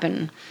growing up.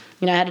 And,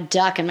 I had a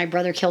duck, and my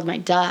brother killed my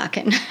duck,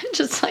 and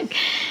just like,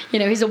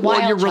 he's a wild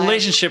Well, your child.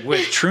 Relationship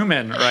with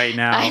TruMan right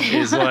now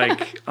is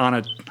like on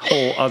a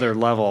whole other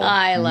level.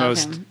 I love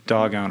most him.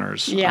 Dog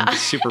owners. Yeah. I'm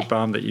super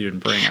bummed that you didn't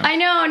bring him. I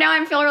know. Now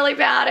I feel really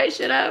bad. I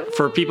should have.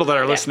 For people that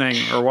are listening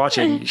or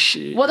watching.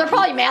 Well, they're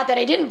probably mad that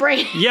I didn't bring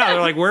him. Yeah, they're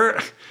like,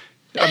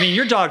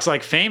 your dog's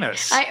like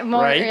famous,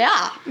 right?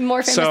 Yeah,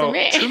 more famous than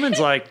me. TruMan's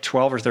like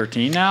 12 or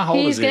 13 now. How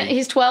old is he?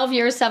 He's 12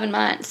 years, 7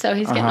 months, so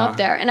he's getting up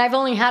there. And I've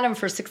only had him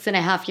for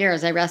 6.5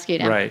 years. I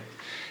rescued him. Right.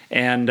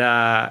 And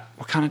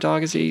what kind of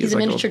dog is he? He's a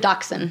miniature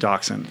dachshund.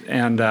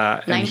 And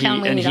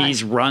 9-pound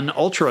he's run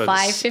ultras.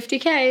 550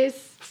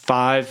 Ks.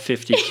 5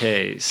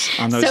 50Ks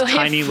on those so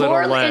tiny little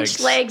legs.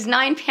 4-inch legs,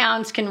 9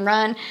 pounds, can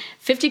run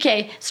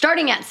 50K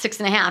starting at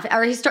 6.5.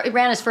 Or he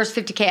ran his first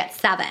 50K at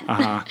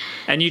 7.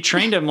 And you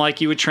trained him like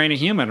you would train a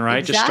human, right?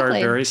 Exactly. Just start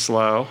very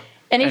slow.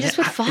 And he just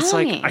would follow it's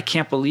like, me. I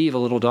can't believe a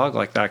little dog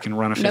like that can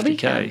run a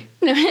 50K.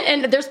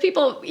 And there's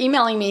people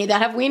emailing me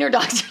that have wiener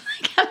dogs.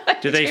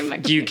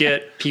 Do you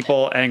get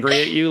people angry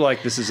at you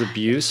like this is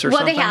abuse or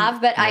something? Well, they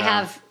have, but I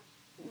have...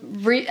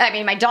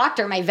 my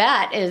doctor, my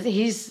vet,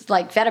 he's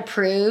like vet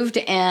approved,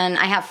 and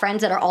I have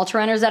friends that are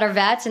ultrarunners that are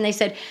vets, and they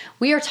said,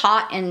 we are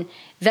taught in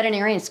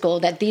veterinarian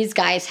school that these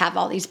guys have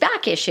all these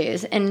back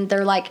issues, and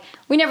they're like,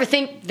 we never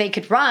think they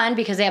could run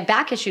because they have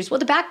back issues. Well,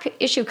 the back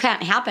issue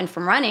can't happen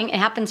from running, it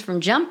happens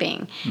from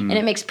jumping, and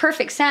it makes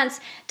perfect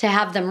sense to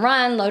have them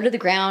run low to the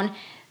ground,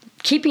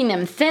 keeping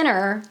them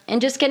thinner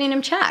and just getting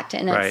them checked.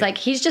 And it's like,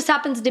 he just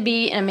happens to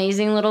be an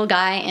amazing little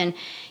guy, and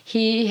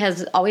he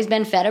has always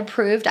been vet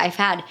approved. I've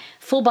had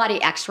full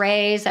body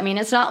x-rays. I mean,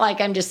 it's not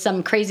like I'm just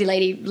some crazy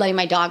lady letting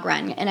my dog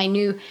run. And I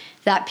knew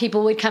that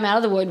people would come out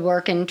of the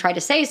woodwork and try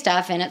to say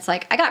stuff, and it's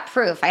like, I got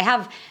proof. I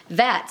have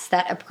vets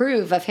that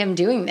approve of him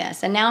doing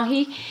this. And now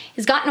he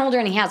has gotten older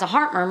and he has a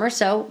heart murmur,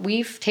 so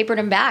we've tapered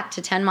him back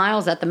to 10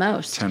 miles at the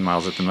most. 10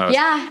 miles at the most.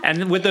 Yeah.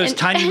 And with those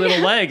tiny little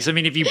legs, I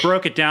mean, if you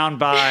broke it down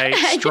by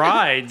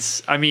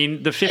strides, I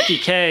mean, the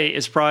 50K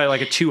is probably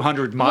like a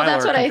 200-miler. Well,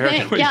 that's what I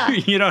think, yeah.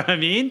 You know what I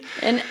mean?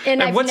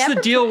 And what's the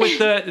deal with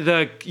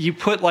the you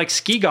put like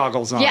ski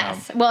goggles on him?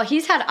 Yes. Well,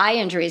 he's had eye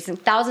injuries and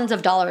thousands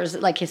of dollars,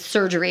 like his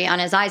surgery on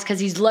his eyes, because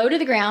he's low to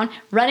the ground,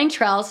 running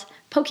trails,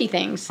 pokey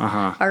things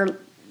are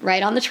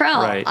right on the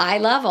trail, eye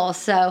level.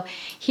 So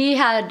he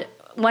had,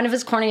 one of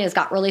his corneas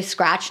got really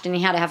scratched, and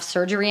he had to have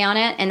surgery on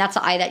it, and that's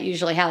the eye that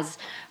usually has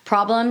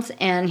problems,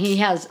 and he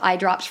has eye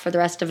drops for the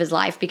rest of his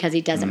life because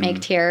he doesn't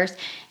make tears.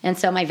 And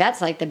so my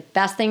vet's like, the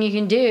best thing you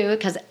can do,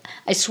 because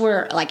I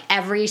swear, like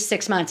every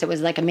 6 months it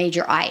was like a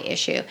major eye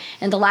issue.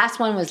 And the last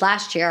one was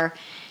last year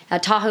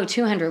at Tahoe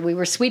 200. We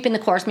were sweeping the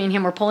course. Me and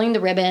him were pulling the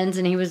ribbons,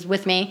 and he was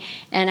with me.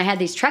 And I had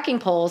these trekking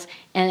poles,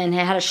 and it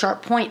had a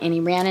sharp point, and he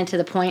ran into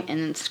the point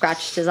and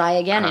scratched his eye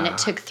again. And it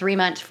took 3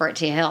 months for it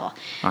to heal.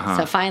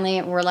 So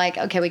finally, we're like,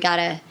 okay, we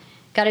gotta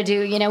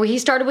do. He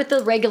started with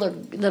the regular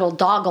little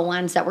doggle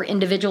ones that were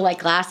individual like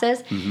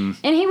glasses, and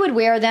he would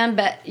wear them.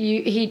 But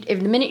the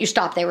minute you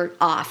stopped, they were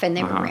off and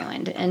they were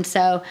ruined. And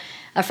so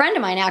a friend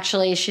of mine,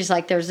 actually, she's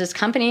like, there's this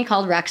company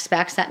called Rec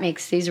Specs that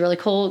makes these really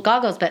cool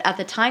goggles, but at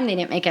the time they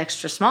didn't make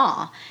extra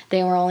small.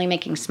 They were only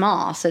making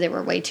small, so they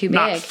were way too big.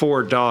 Not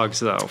for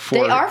dogs, though. They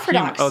are for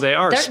dogs. Oh, they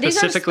are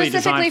specifically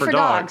designed for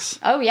dogs.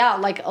 Oh, yeah,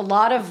 like a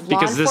lot of law enforcement.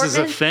 Because this is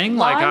a thing?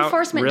 Law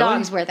enforcement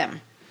dogs wear them.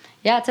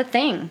 Yeah, it's a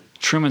thing.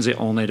 Truman's the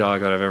only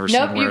dog that I've ever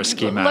seen wear a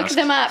ski mask. Look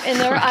them up, and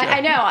they're,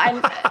 I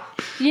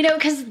know,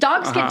 because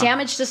dogs get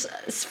damaged just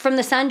from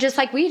the sun, just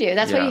like we do.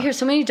 That's why you hear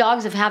so many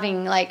dogs of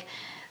having like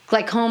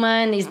glaucoma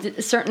and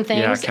these certain things.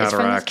 Yeah, cataracts. It's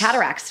from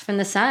cataracts from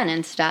the sun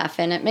and stuff,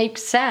 and it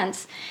makes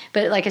sense.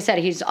 But like I said,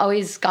 he's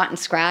always gotten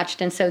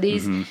scratched, and so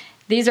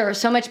these are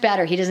so much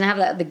better. He doesn't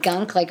have the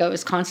gunk, like I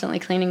was constantly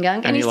cleaning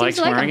gunk. And he likes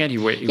wearing it?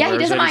 He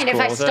doesn't mind. If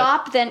I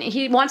stop, then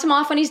he wants them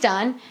off when he's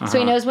done. So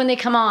he knows when they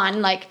come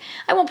on. Like,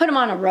 I won't put him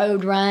on a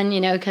road run,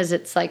 because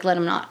it's like, let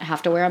him not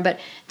have to wear them. But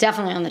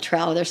definitely on the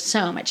trail, there's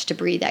so much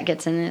debris that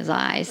gets in his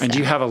eyes. And do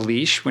you have a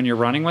leash when you're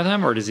running with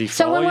him, or does he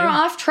follow you? So when we're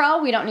off trail,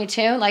 we don't need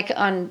to. Like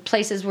on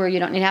places where you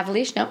don't need to have a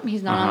leash, nope,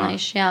 he's not on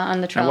leash. Yeah,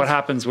 on the trail. And what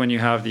happens when you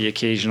have the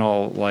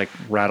occasional like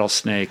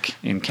rattlesnake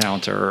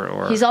encounter?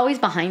 Or he's always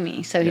behind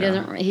me, so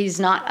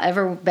he's not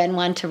ever been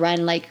one to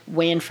run like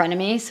way in front of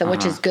me, so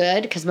which is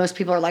good, because most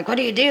people are like, what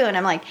do you do? And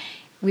I'm like,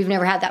 we've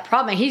never had that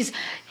problem. He's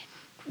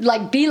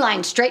like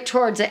beeline straight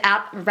towards a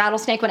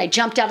rattlesnake when I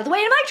jumped out of the way,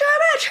 and I'm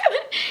like,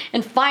 Truman.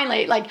 And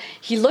finally, like,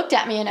 he looked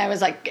at me, and I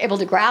was like able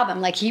to grab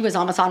him. Like, he was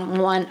almost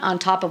on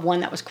top of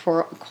one that was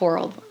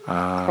curled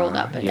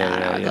up. And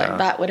I was like,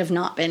 that would have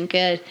not been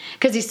good,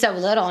 because he's so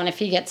little, and if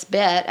he gets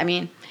bit, I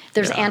mean,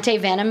 there's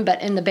anti-venom,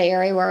 but in the Bay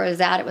Area where I was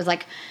at, it was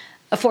like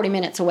a 40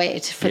 minutes away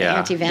for the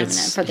anti-venom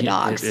for the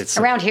dogs.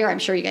 Around here, I'm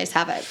sure you guys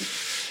have it.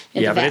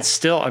 But it's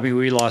still, I mean,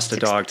 we lost a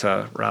dog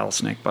to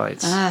rattlesnake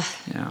bites.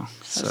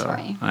 So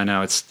sorry. I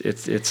know it's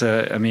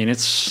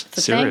serious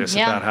if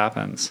that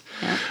happens.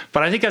 Yeah.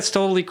 But I think that's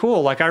totally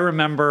cool. Like, I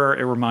remember,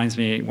 it reminds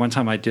me, one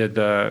time I did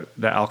the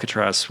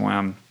Alcatraz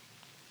swim.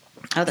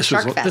 Oh, the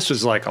Shark Fest. This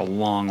was like a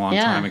long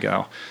time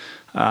ago.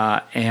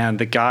 And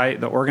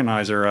the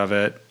organizer of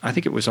it, I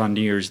think it was on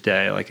New Year's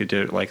Day, like it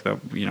did like on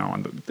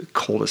the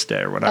coldest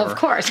day or whatever. Of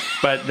course.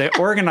 But the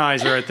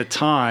organizer at the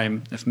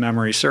time, if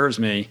memory serves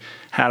me,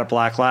 had a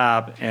black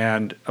lab,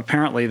 and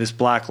apparently this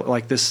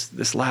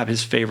lab,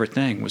 his favorite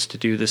thing was to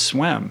do this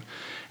swim.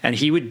 And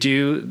he would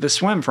do the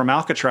swim from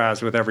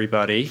Alcatraz with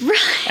everybody.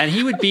 Right. And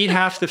he would beat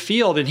half the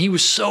field. And he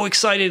was so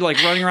excited, like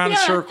running around in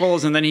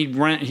circles. And then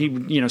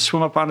he'd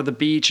swim up onto the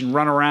beach and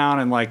run around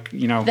and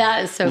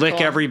that is so lick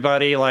cool.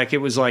 everybody. Like, it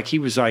was like he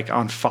was like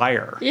on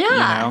fire.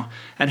 Yeah.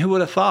 And who would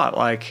have thought,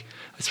 like,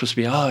 it's supposed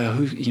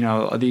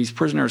to be, these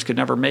prisoners could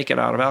never make it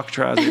out of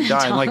Alcatraz. They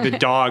die. And like the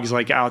dogs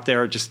like out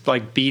there just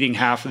like beating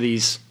half of these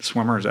these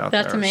swimmers out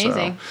there. That's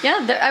amazing. So.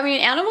 Yeah, I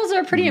mean, animals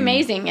are pretty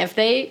amazing. If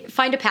they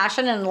find a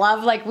passion and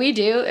love like we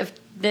do, if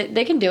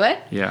they can do it.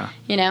 Yeah.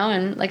 You know,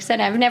 and like I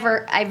said, I've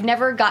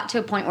never got to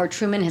a point where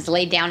TruMan has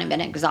laid down and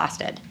been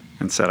exhausted.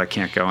 And said, I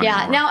can't go anymore.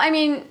 Yeah. Now, I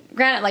mean,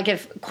 granted, like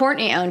if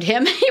Courtney owned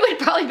him, he would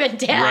probably been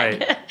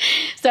dead. Right.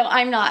 So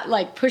I'm not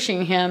like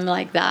pushing him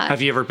like that.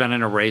 Have you ever been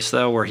in a race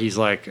though where he's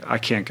like, I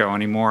can't go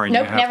anymore, and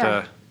nope, you have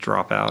to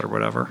drop out or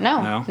whatever?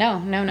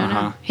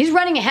 No. He's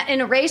running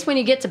in a race when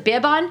he gets a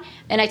bib on,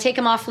 and I take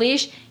him off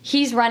leash.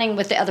 He's running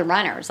with the other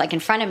runners, like in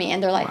front of me,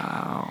 and they're like,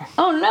 wow.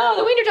 Oh no,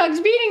 the wiener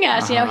dog's beating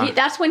us. You know,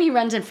 that's when he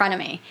runs in front of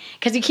me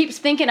because he keeps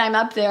thinking I'm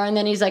up there, and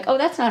then he's like, oh,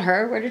 that's not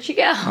her. Where did she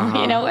go?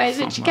 You know, why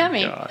isn't she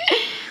coming? God.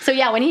 So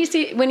yeah, when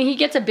he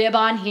gets a bib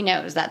on, he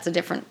knows that's a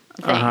different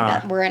thing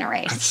that we're in a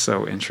race. That's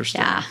so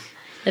interesting. Yeah.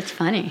 It's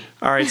funny.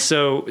 All right,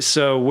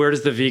 so where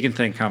does the vegan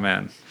thing come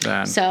in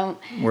then? So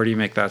where do you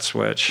make that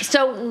switch?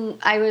 So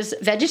I was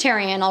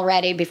vegetarian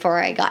already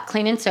before I got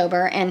clean and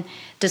sober, and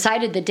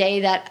decided the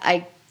day that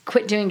I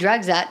quit doing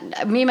drugs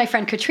that me and my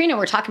friend Katrina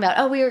were talking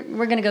about, we're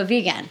going to go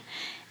vegan.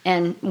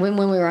 And when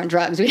we were on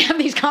drugs, we'd have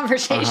these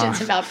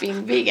conversations about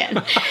being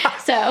vegan.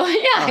 So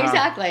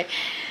exactly.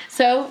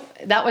 So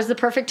that was the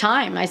perfect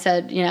time. I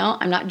said,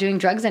 I'm not doing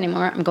drugs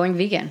anymore. I'm going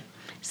vegan.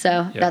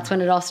 So that's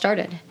when it all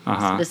started.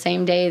 So the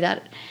same day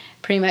that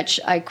pretty much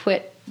I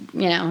quit,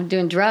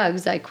 doing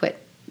drugs, I quit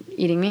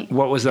eating meat.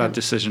 What was that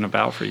decision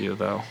about for you,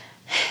 though?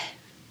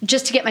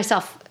 Just to get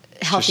myself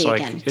healthy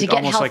again. To get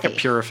almost healthy. Like a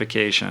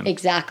purification.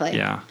 Exactly.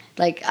 Yeah.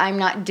 Like I'm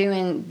not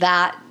doing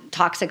that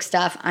toxic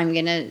stuff. I'm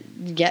going to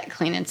get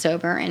clean and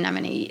sober, and I'm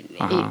going to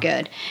eat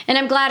good. And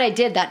I'm glad I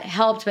did. That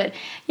helped. But,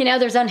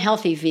 there's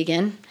unhealthy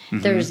vegan. Mm-hmm.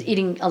 There's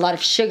eating a lot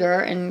of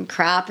sugar and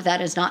crap that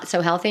is not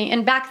so healthy.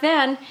 And back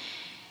then,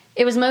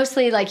 it was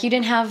mostly like you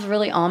didn't have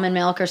really almond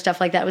milk or stuff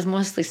like that. It was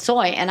mostly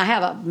soy. And I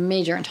have a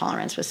major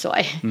intolerance with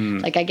soy.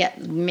 Like I get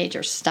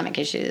major stomach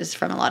issues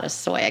from a lot of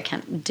soy. I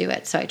can't do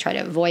it. So I try to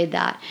avoid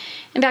that.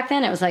 And back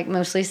then it was like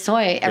mostly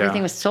soy.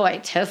 Everything was soy,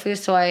 tofu,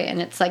 soy. And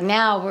it's like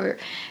now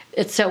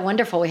it's so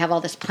wonderful. We have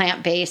all this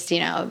plant-based,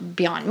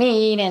 Beyond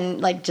Meat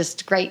and like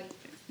just great,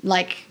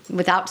 like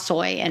without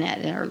soy in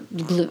it or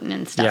gluten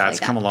and stuff like that. Yeah, it's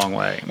come a long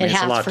way. I mean, it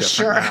has, a lot for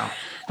different sure. now.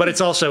 But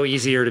it's also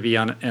easier to be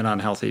an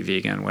unhealthy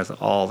vegan with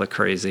all the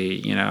crazy,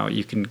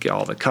 you can get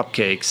all the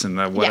cupcakes and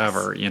the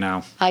whatever,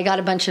 I got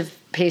a bunch of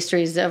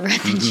pastries over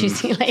at the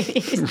Juicy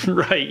Ladies.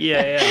 Right,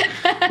 yeah.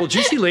 Well,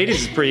 Juicy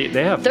Ladies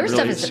they have their really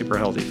stuff is super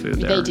healthy food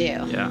there. They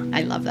do. Yeah.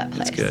 I love that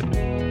place. It's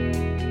good.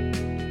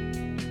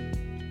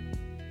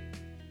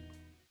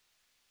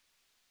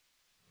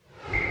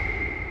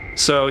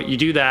 So you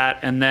do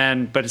that,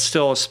 but it's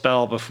still a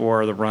spell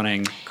before the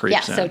running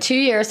creeps in. Yeah, so 2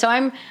 years. So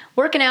I'm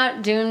working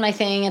out, doing my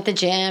thing at the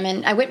gym,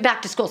 and I went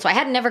back to school. So I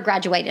had never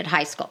graduated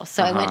high school.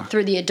 So I went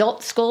through the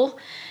adult school,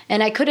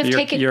 and I could have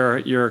taken... You're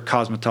a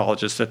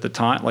cosmetologist at the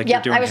time? Like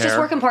you're doing I was hair? just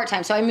working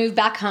part-time. So I moved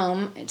back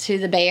home to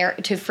the Bay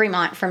Area, to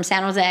Fremont from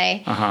San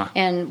Jose,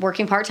 and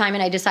working part-time,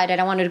 and I decided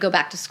I wanted to go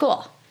back to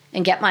school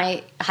and get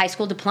my high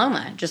school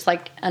diploma, just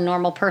like a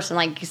normal person,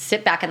 like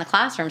sit back in the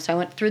classroom. So I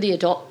went through the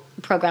adult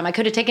program. I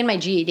could have taken my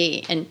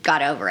GED and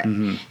got over it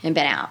and been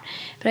out.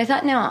 But I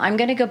thought, no, I'm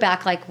going to go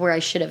back like where I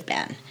should have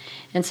been.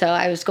 And so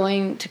I was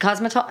going to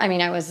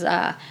I was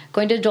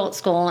going to adult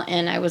school,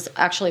 and I was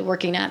actually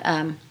working at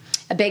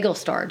a bagel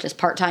store just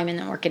part-time, and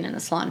then working in the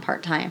salon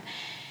part-time.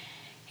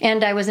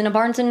 And I was in a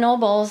Barnes &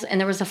 Noble's, and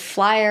there was a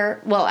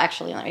flyer. Well,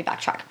 actually, let me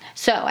backtrack.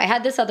 So I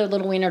had this other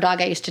little wiener dog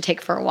I used to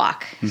take for a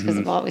walk, because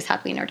I've always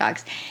had wiener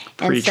dogs.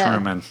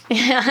 Pre-TruMan.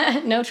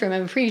 No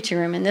TruMan,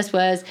 pre-TruMan. This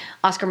was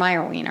Oscar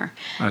Mayer wiener.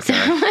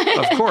 Okay,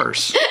 of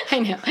course. I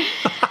know.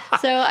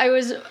 So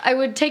I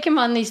would take him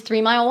on these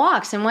 3-mile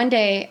walks, and one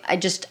day, I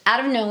just,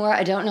 out of nowhere,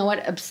 I don't know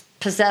what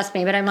possessed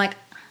me, but I'm like,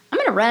 I'm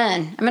going to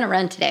run. I'm going to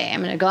run today. I'm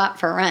going to go out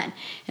for a run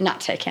and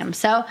not take him.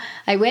 So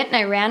I went and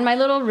I ran my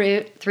little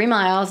route, 3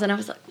 miles, and I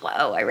was like,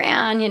 whoa, I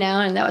ran,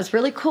 and that was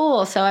really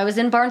cool. So I was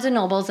in Barnes &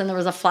 Noble's, and there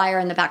was a flyer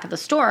in the back of the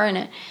store,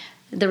 and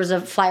there was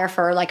a flyer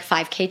for like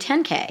 5K,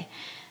 10K.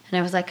 And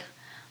I was like,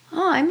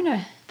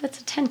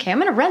 that's a 10K. I'm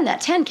going to run that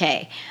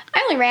 10K.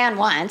 I only ran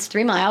once,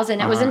 3 miles,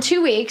 and it was in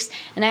 2 weeks.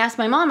 And I asked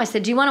my mom, I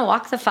said, do you want to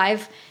walk the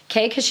 5K?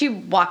 Because she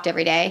walked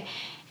every day.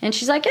 And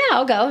she's like, yeah,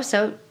 I'll go.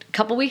 So a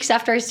couple weeks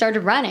after I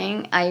started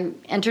running, I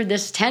entered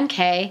this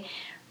 10K,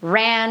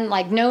 ran,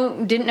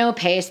 didn't know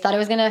pace, thought I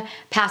was going to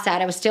pass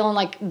out. I was still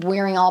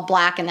wearing all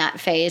black in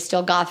that phase,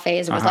 still goth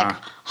phase. It was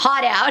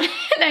hot out.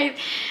 And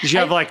Did you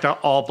have the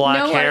all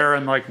black hair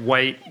and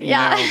white,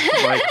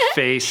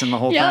 face and the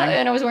whole thing? Yeah,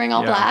 and I was wearing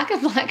all black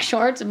and black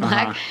shorts and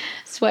black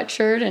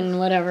sweatshirt and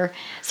whatever.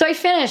 So I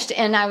finished,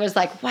 and I was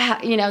like, wow,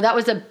 that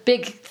was a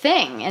big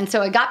thing. And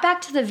so I got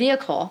back to the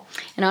vehicle,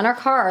 and on our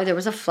car, there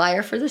was a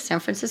flyer for the San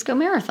Francisco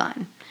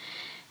Marathon.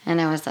 And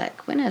I was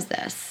like, when is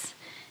this?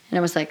 And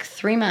it was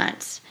 3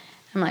 months.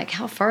 I'm like,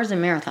 how far is a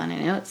marathon? I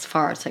know it's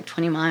far. It's like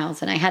 20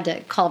 miles. And I had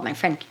to call my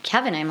friend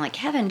Kevin. I'm like,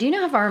 Kevin, do you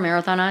know how far a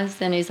marathon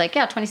is? And he's like,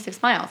 yeah, 26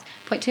 miles,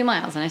 0.2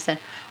 miles. And I said,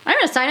 I'm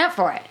going to sign up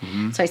for it.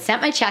 So I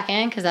sent my check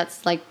in because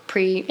that's like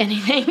pre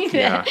anything,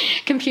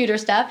 computer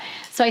stuff.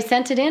 So I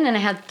sent it in and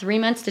I had 3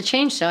 months to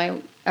change.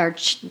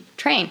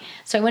 Train.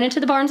 So I went into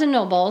the Barnes and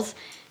Nobles,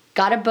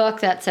 got a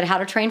book that said how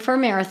to train for a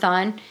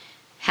marathon,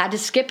 had to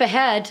skip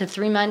ahead to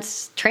 3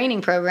 months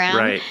training program.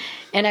 Right.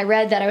 And I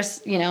read that I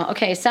was,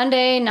 okay,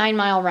 Sunday,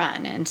 9-mile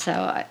run. And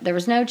so there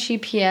was no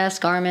GPS,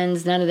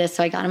 Garmin's, none of this.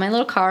 So I got in my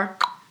little car,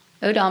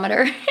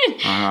 odometer,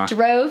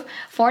 drove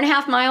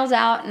 4.5 miles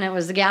out, and it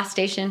was the gas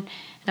station.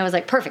 And I was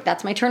like, perfect,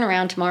 that's my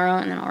turnaround tomorrow,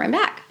 and then I'll run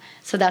back.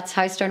 So that's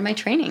how I started my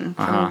training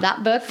from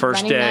that book.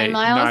 First running day, 9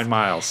 miles. 9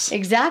 miles.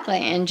 Exactly.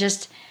 And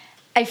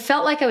I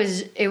felt like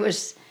it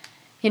was,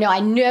 I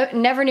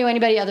never knew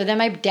anybody other than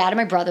my dad and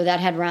my brother that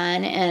had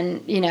run.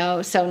 And,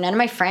 so none of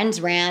my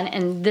friends ran.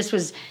 And this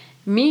was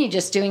me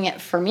just doing it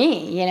for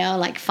me,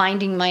 like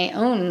finding my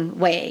own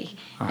way.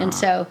 And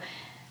so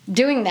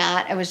doing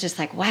that, I was just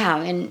like,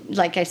 wow. And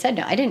like I said,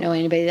 no, I didn't know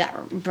anybody that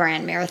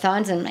ran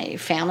marathons, and my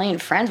family and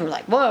friends were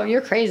like, whoa,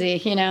 you're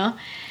crazy,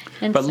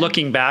 And but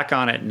looking back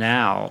on it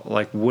now,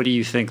 like, what do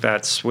you think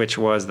that switch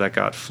was that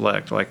got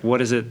flicked? Like, what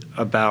is it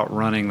about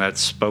running that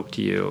spoke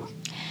to you?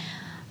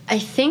 I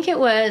think it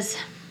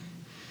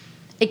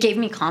gave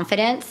me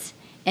confidence,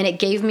 and it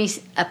gave me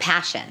a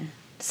passion,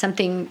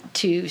 something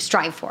to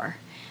strive for.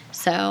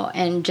 So,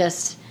 and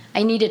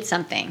I needed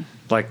something.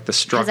 Like the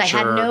structure. Because I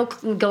had no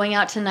going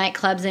out to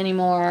nightclubs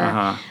anymore.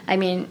 I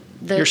mean,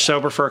 you're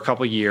sober for a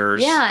couple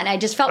years. Yeah, and I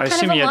just felt kind of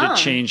alone. I assume you had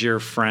to change your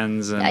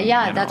friends. And,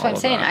 that's what I'm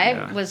saying.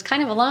 I was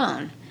kind of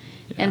alone.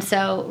 Yeah. And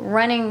so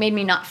running made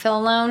me not feel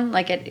alone.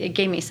 Like it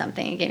gave me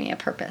something. It gave me a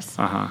purpose.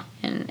 And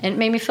it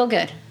made me feel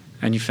good.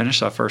 And you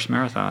finished that first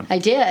marathon. I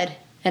did.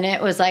 And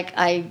it was like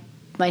I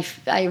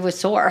was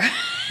sore.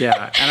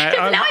 Yeah.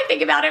 And now I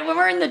think about it, when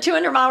we're in the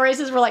 200-mile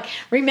races, we're like,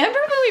 remember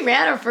when we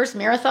ran our first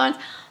marathons?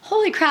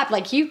 Holy crap,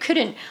 like you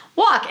couldn't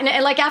walk.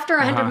 And like after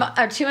 100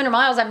 or 200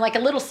 miles, I'm like a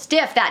little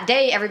stiff that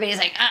day. Everybody's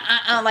like,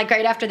 like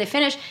right after they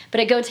finish.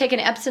 But I go take an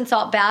Epsom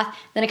salt bath.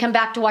 Then I come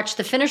back to watch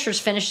the finishers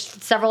finish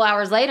several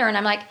hours later. And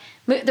I'm like,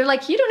 they're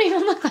like, you don't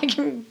even look like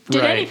you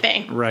did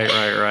anything.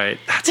 Right.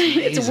 That's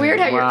amazing. It's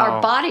weird how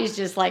our body's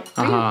just like,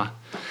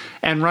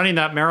 And running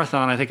that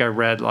marathon, I think I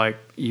read like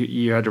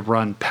you had to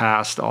run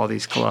past all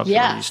these clubs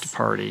where you used to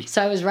party.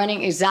 So I was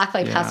running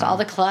exactly past all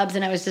the clubs,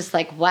 and I was just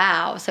like,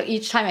 wow. So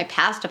each time I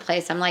passed a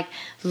place, I'm like,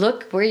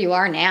 look where you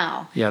are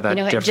now. Yeah, that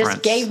difference. It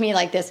just gave me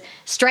like this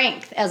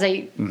strength as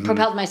I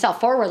propelled myself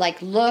forward.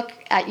 Like, look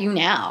at you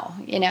now.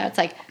 It's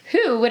like,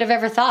 who would have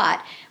ever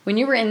thought when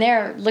you were in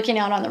there looking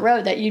out on the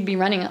road that you'd be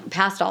running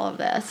past all of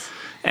this?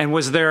 And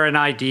was there an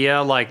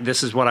idea like,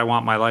 this is what I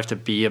want my life to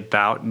be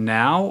about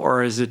now?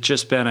 Or has it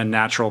just been a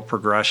natural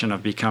progression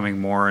of becoming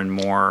more and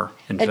more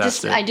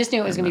invested? I just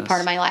knew it was going to be part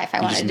of my life.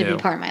 I wanted it to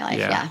be part of my life,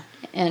 yeah.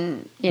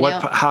 And,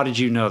 how did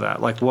you know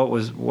that? Like,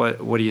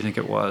 what do you think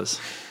it was?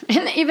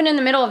 And even in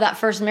the middle of that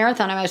first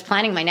marathon, I was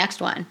planning my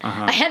next one.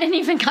 I hadn't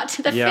even got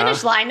to the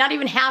finish line, not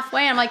even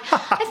halfway. I'm like, I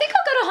think I'll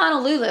go to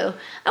Honolulu.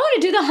 I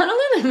want to do the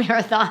Honolulu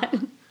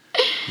Marathon.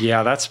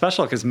 Yeah, that's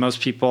special because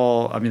most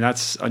people,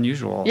 that's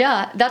unusual.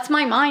 Yeah, that's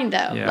my mind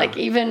though. Yeah. Like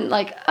even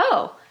like,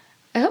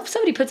 I hope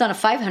somebody puts on a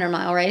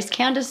 500-mile race.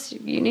 Candace,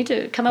 you need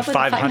to come up with a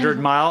 500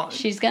 mile.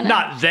 She's gonna.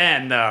 Not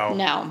then though.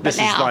 No, but this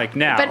now. Is like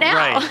now. But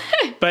now.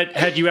 Right. But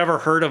had you ever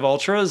heard of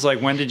ultras?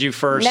 Like when did you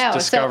first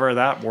discover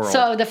that world?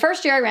 So the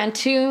first year I ran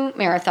 2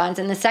 marathons,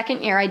 and the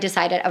second year I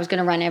decided I was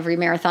going to run every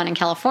marathon in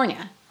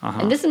California.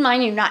 And this is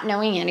mind you, not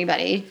knowing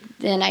anybody.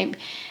 And I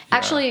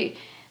actually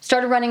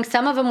started running.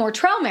 Some of them were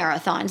trail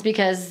marathons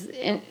because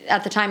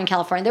at the time in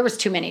California there was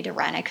too many to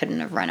run. I couldn't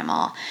have run them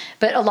all.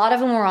 But a lot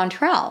of them were on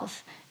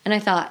trails. And I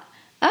thought,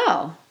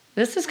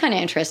 this is kind of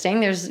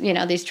interesting. There's,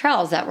 these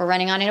trails that we're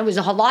running on. And it was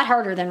a lot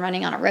harder than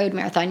running on a road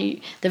marathon.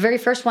 The very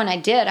first one I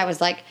did, I was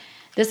like,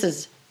 this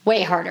is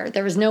way harder.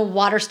 There was no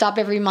water stop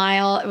every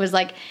mile. It was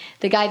like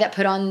the guy that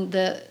put on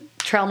the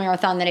trail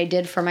marathon that I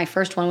did for my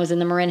first one was in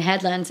the Marin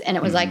Headlands. And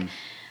it was like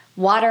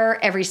water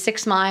every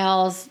 6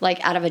 miles, like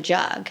out of a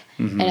jug,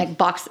 and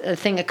a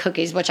thing of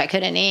cookies, which I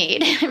couldn't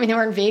eat. They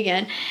weren't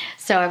vegan.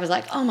 So I was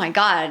like, oh my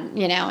God,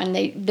 and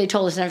they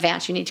told us in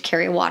advance, you need to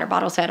carry a water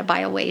bottle. So I had to buy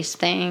a waste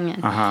thing.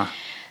 And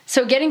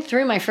so getting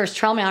through my first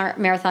trail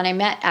marathon, I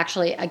met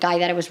actually a guy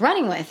that I was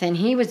running with, and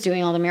he was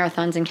doing all the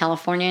marathons in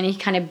California, and he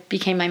kind of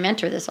became my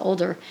mentor, this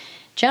older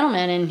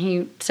gentleman,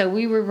 and so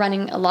we were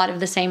running a lot of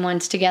the same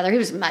ones together. He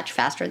was much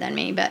faster than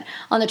me, but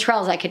on the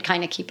trails I could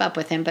kind of keep up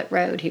with him, but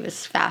road he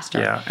was faster.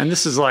 Yeah, and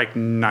this is like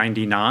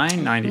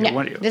 99, 90?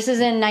 No, this is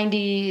in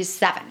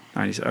 97.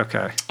 90,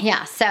 okay.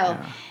 Yeah, so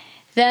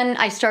then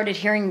I started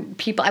hearing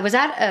people. I was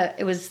at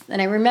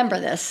and I remember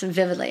this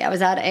vividly. I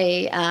was at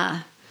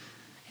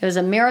it was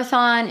a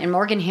marathon in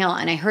Morgan Hill,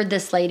 and I heard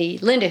this lady,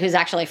 Linda, who's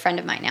actually a friend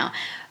of mine now,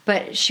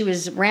 but she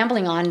was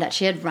rambling on that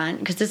she had run,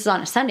 because this is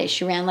on a Sunday,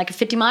 she ran like a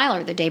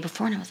 50-miler the day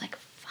before, and I was like,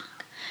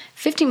 fuck,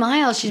 50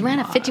 miles. She ran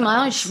a 50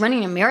 miles. She's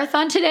running a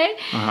marathon today.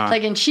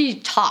 And she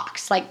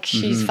talks like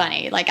she's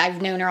funny. Like,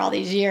 I've known her all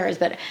these years,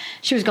 but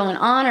she was going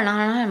on and on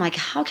and on. I'm like,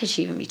 how could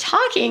she even be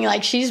talking?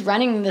 Like, she's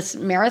running this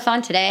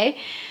marathon today.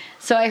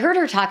 So I heard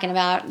her talking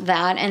about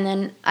that, and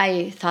then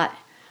I thought,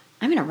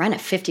 I'm going to run a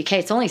 50K.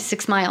 It's only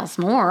 6 miles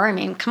more. I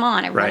mean, come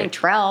on. I'm running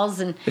trails.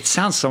 And it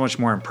sounds so much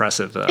more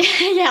impressive, though.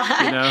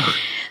 Yeah. You know?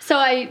 So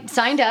I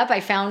signed up. I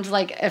found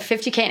like a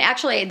 50K. And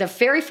actually, the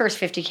very first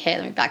 50K,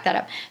 let me back that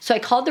up. So I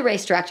called the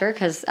race director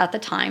because at the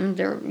time,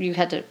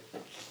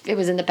 it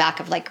was in the back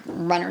of like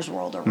Runner's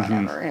World or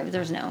whatever. There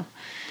was no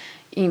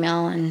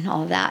email and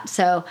all of that.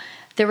 So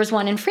there was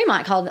one in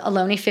Fremont called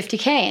Ohlone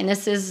 50K. And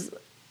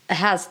it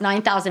has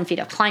 9,000 feet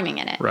of climbing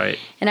in it. Right.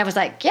 And I was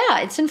like,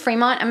 yeah, it's in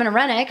Fremont. I'm going to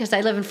run it because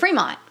I live in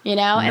Fremont, you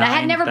know? And I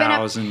had never been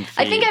up.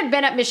 I think I'd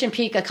been up Mission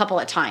Peak a couple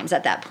of times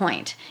at that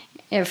point,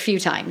 a few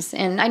times.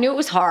 And I knew it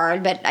was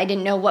hard, but I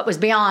didn't know what was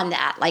beyond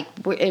that. Like,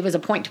 it was a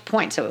point to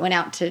point, so it went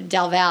out to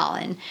Del Val.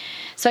 And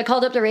so I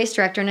called up the race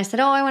director and I said,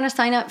 oh, I want to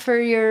sign up for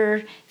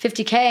your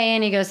 50K.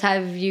 And he goes,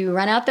 have you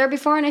run out there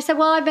before? And I said,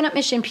 well, I've been up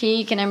Mission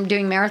Peak and I'm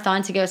doing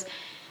marathons. He goes,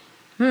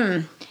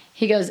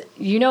 He goes,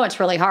 you know, it's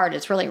really hard.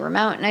 It's really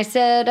remote. And I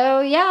said,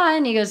 oh, yeah.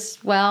 And he goes,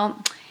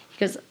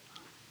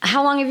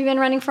 how long have you been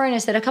running for? And I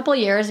said, a couple of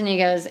years. And he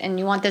goes, and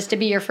you want this to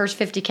be your first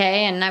 50K?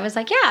 And I was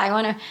like,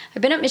 yeah,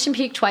 I've been up Mission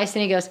Peak twice.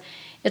 And he goes,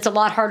 it's a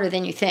lot harder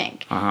than you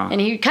think. And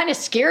he kind of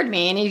scared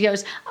me. And he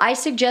goes, I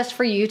suggest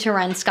for you to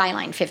run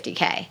Skyline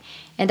 50K.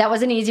 And that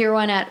was an easier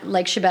one at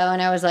Lake Chabot.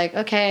 And I was like,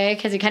 okay,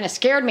 because he kind of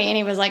scared me. And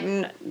he was like,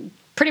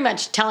 pretty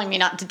much telling me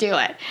not to do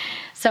it.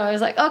 So I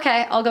was like,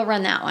 okay, I'll go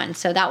run that one.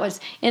 So that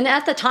was, and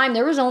at the time,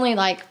 there was only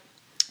like,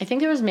 I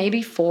think there was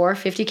maybe 4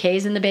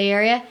 50Ks in the Bay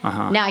Area.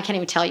 Now I can't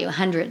even tell you,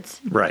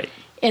 hundreds. Right.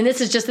 And this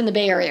is just in the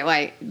Bay Area where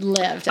I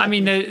lived. I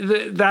mean,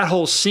 that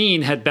whole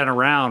scene had been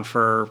around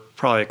for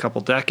probably a couple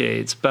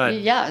decades, but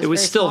it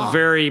was still small.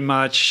 Very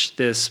much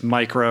this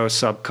micro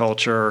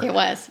subculture. It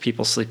was.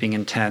 People sleeping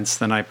in tents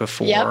the night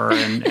before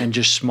and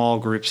just small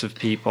groups of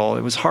people.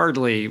 It was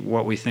hardly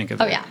what we think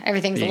of it. Oh, yeah.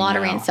 Everything's a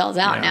lottery and sells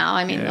out now.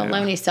 I mean, the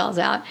Ohlone sells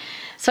out.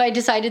 So I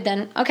decided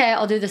then, okay,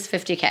 I'll do this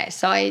 50K.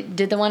 So I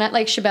did the one at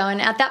Lake Chabot. And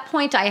at that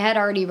point, I had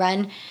already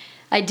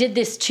I did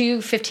this 2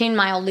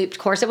 15-mile looped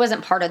course. It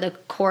wasn't part of the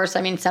course.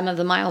 I mean, some of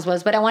the miles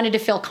was, but I wanted to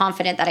feel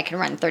confident that I could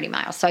run 30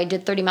 miles. So I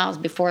did 30 miles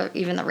before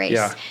even the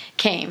race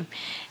came.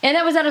 And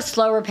that was at a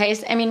slower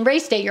pace. I mean,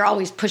 race day, you're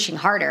always pushing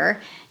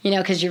harder, you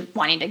know, because you're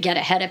wanting to get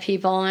ahead of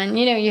people. And,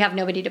 you know, you have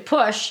nobody to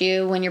push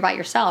you when you're by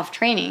yourself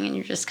training and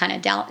you're just kind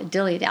of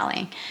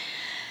dilly-dallying.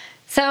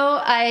 So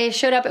I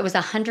showed up. It was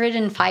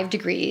 105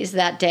 degrees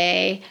that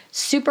day,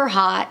 super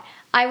hot.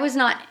 I was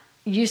not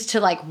used to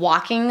like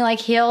walking like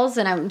hills,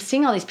 and I'm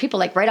seeing all these people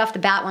like right off the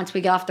bat. Once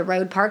we get off the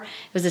road part,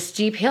 it was a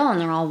steep hill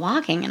and they're all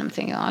walking, and I'm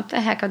thinking, what the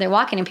heck are they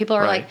walking? And people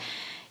are like,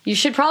 you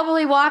should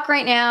probably walk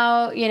right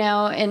now, you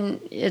know,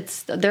 and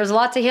there's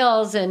lots of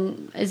hills,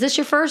 and is this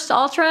your first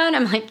ultra? And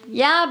I'm like,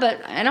 yeah,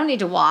 but I don't need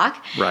to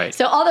walk. Right.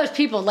 So all those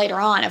people later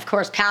on, of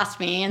course,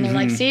 passed me, and they're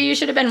like, see, you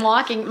should have been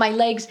walking. My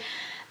legs,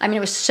 I mean,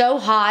 it was so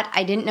hot.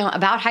 I didn't know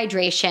about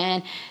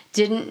hydration.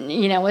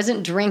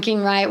 Wasn't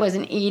drinking right,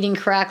 wasn't eating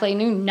correctly,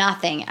 knew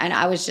nothing. And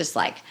I was just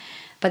like,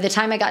 by the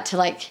time I got to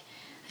like,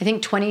 I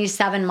think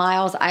 27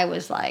 miles, I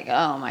was like,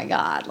 oh my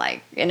God,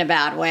 like in a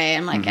bad way.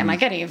 I'm like, am I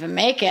going to even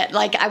make it?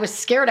 Like, I was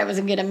scared I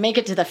wasn't going to make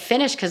it to the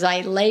finish because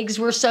my legs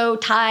were so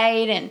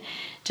tight and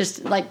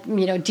just like,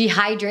 you know,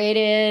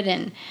 dehydrated.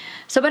 And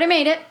so, but I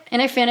made it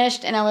and I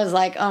finished, and I was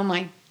like, oh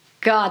my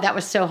God, that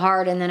was so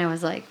hard. And then I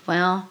was like,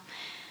 well,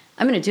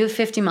 I'm going to do a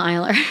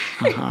 50-miler.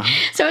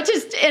 So it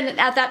just, and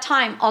at that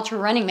time, Ultra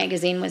Running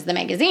Magazine was the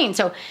magazine.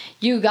 So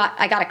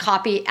I got a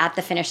copy at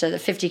the finish of the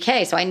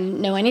 50K. So I didn't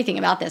know anything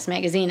about this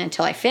magazine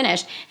until I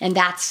finished. And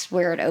that's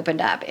where it opened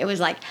up. It was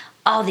like,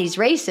 all these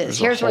races.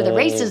 Here's where the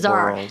races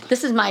are.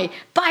 This is my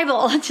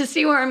Bible to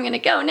see where I'm going to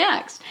go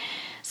next.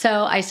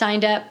 So I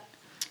signed up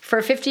for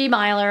a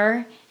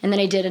 50-miler, and then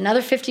I did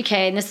another 50K.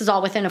 And this is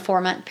all within a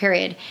 4-month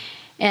period.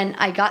 And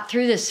I got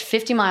through this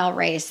 50-mile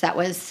race that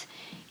was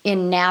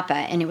in Napa,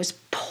 and it was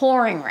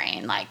pouring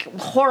rain, like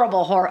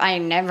horrible. I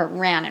never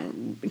ran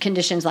in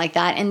conditions like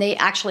that. And they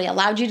actually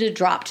allowed you to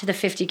drop to the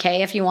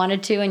 50K if you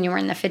wanted to, and you were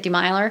in the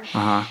 50-miler.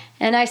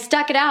 And I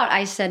stuck it out.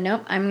 I said,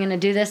 nope, I'm going to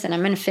do this, and I'm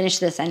going to finish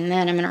this, and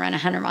then I'm going to run a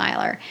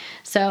 100-miler.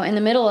 So in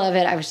the middle of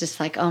it, I was just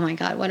like, oh my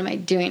God, what am I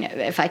doing?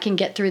 If I can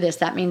get through this,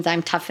 that means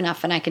I'm tough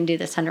enough and I can do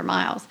this 100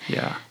 miles.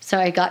 Yeah. So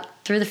I got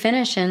through the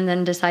finish and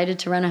then decided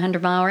to run a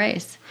 100-mile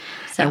race.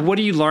 So, and what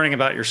are you learning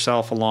about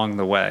yourself along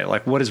the way?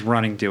 Like, what is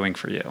running doing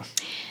for you?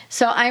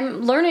 So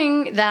I'm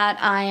learning that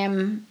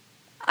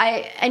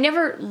I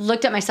never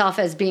looked at myself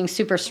as being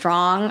super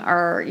strong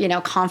or, you know,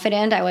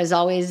 confident. I was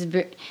always,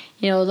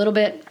 you know, a little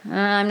bit,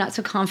 I'm not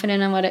so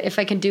confident in if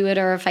I can do it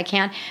or if I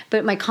can't.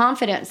 But my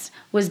confidence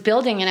was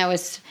building, and I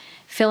was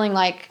feeling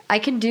like I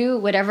could do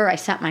whatever I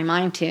set my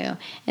mind to.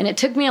 And it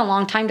took me a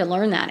long time to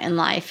learn that in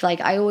life. Like,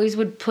 I always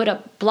would put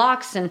up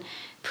blocks and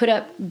put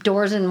up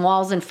doors and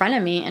walls in front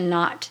of me and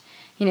not,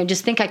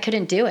 just think I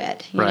couldn't do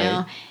it, you Right.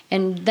 know,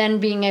 and then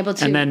being able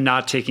to. And then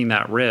not taking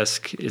that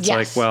risk. It's Yes.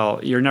 like, well,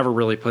 you're never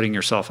really putting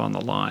yourself on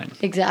the line.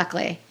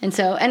 Exactly. And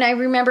I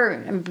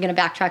remember, I'm going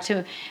to backtrack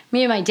to,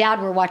 me and my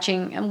dad were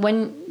watching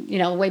when,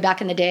 way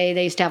back in the day,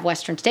 they used to have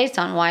Western States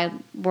on Wide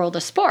World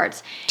of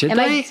Sports. Did and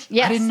they?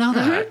 Yes. I didn't know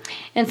that.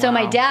 And so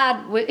my Wow.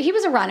 dad, he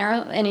was a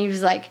runner, and he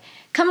was like,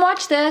 come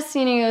watch this.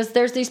 And he goes,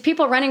 there's these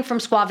people running from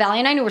Squaw Valley.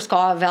 And I knew where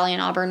Squaw Valley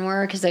and Auburn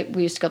were because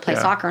we used to go play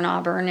Yeah. soccer in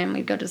Auburn, and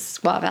we'd go to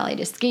Squaw Valley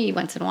to ski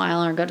once in a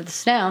while or go to the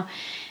snow.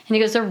 And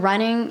he goes, they're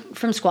running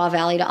from Squaw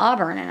Valley to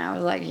Auburn. And I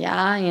was like,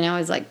 yeah. I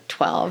was like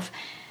 12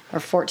 or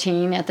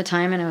 14 at the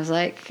time. And I was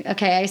like,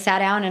 okay. I sat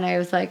down and I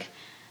was like,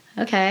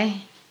 okay.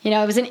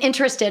 I wasn't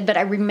interested, but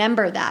I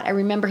remember that. I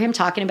remember him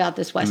talking about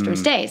this Western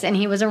States. And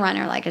he was a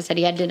runner. Like I said,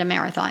 he did a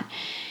marathon.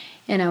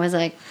 And I was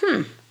like,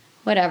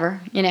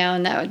 whatever,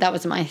 and that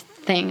was my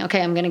thing.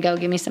 Okay, I'm going to go.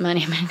 Give me some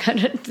money. I'm going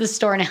to go to the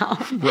store now.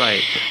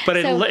 Right. But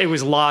it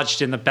was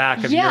lodged in the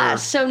back of your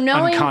so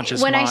knowing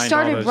unconscious when mind I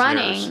started all those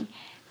running, years.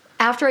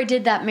 after I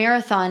did that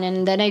marathon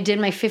and then I did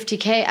my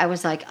 50K, I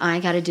was like,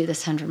 I got to do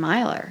this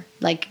 100-miler.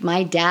 Like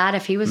my dad,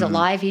 if he was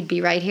alive, he'd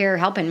be right here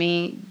helping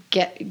me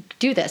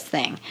do this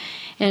thing.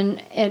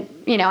 And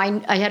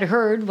I had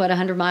heard what a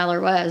 100-miler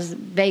was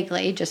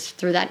vaguely just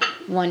through that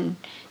one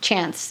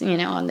chance,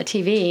 on the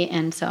TV.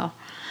 And so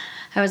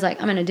I was like,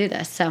 I'm going to do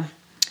this. So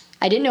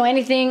I didn't know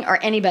anything or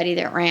anybody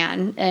that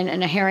ran.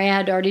 And Harry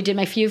had already did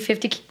my few 2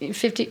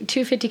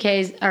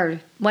 50Ks or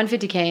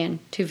 150K and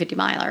 250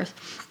 milers.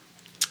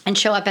 And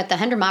show up at the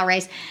 100-mile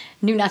race,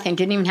 knew nothing,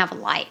 didn't even have a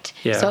light.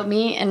 Yeah. So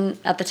me and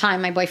at the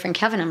time my boyfriend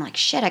Kevin, I'm like,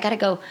 shit, I got to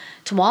go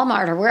to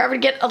Walmart or wherever to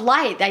get a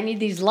light. I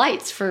need these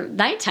lights for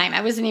nighttime.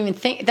 I wasn't even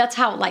thinking. That's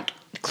how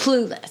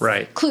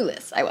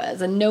clueless I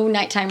was, and no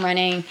nighttime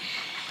running.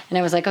 And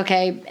I was like,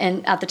 okay.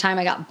 And at the time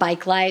I got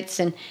bike lights,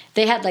 and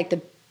they had like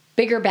the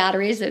bigger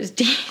batteries, those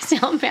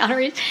D-cell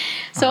batteries.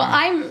 So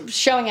I'm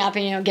showing up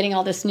and, getting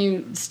all this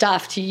new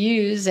stuff to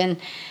use. And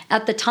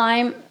at the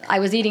time I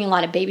was eating a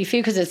lot of baby food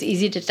because it's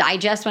easy to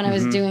digest when I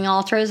was doing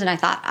ultras. And I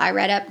thought, I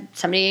read up,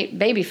 somebody ate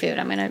baby food.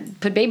 I'm going to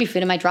put baby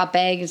food in my drop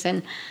bags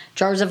and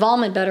jars of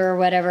almond butter or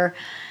whatever.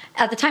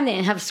 At the time they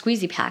didn't have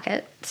squeezy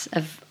packets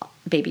of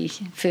baby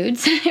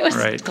foods. It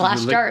was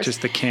glass jars.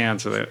 Just the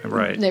cans of it,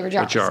 right. They were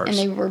jars. The jars. And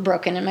they were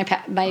broken in my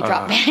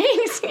drop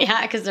bags.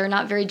 Yeah, because they're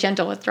not very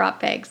gentle with drop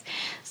bags.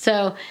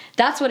 So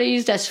that's what I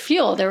used as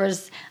fuel.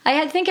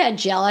 I think I had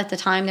gel at the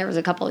time. There was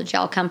a couple of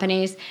gel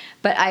companies,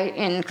 but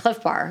in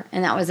Cliff Bar,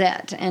 and that was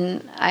it.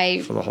 And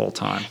for the whole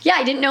time. Yeah,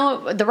 I didn't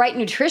know the right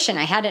nutrition.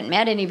 I hadn't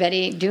met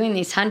anybody doing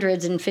these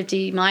 100s and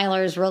 50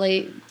 milers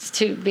really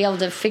to be able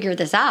to figure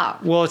this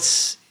out. Well,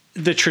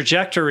 the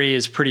trajectory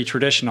is pretty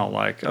traditional,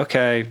 like,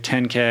 okay,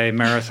 10K,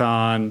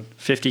 marathon,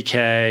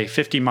 50K,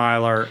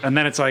 50-miler, and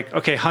then it's like,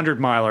 okay,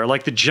 100-miler.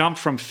 Like the jump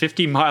from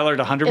 50-miler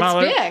to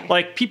 100-miler. It's big.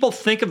 Like people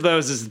think of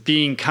those as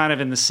being kind of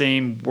in the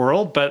same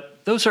world, but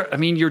those are,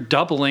 you're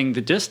doubling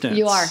the distance.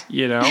 You are.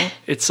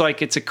 It's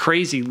like, it's a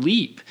crazy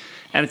leap.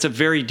 And it's a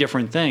very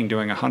different thing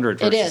doing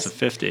 100 versus a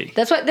 50.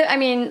 That's what,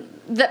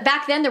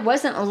 back then there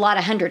wasn't a lot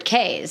of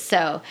 100Ks.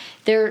 So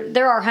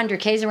there are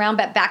 100Ks around,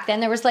 but back then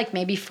there was like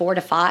maybe 4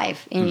 to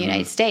 5 in the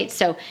United States.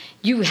 So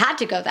you had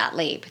to go that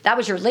leap. That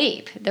was your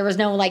leap. There was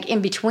no like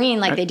in between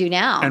like they do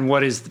now.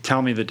 And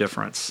tell me the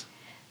difference.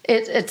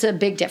 It's a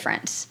big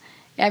difference.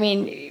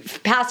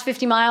 Past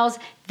 50 miles,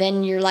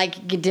 then you're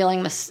like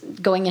dealing with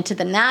going into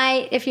the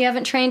night. If you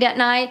haven't trained at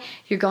night,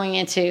 you're going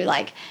into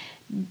like,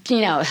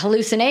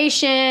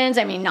 hallucinations,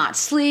 not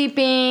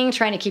sleeping,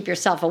 trying to keep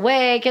yourself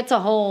awake. It's a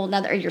whole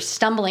nother, you're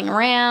stumbling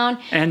around.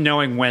 And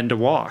knowing when to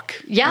walk.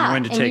 Yeah. And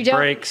when to take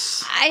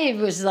breaks. I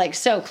was like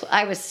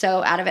I was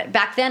so out of it.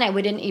 Back then I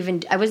wasn't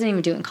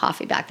even doing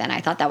coffee back then. I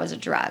thought that was a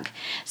drug.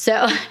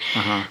 So,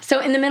 so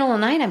in the middle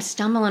of the night, I'm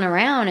stumbling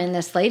around and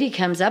this lady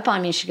comes up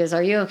on me. She goes,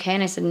 "Are you okay?"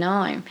 And I said, "No,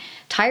 I'm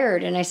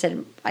tired." And I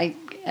said,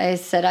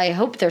 I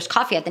hope there's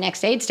coffee at the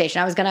next aid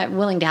station. I was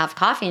willing to have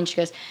coffee. And she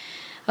goes,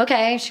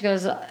 "Okay." She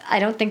goes, "I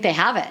don't think they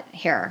have it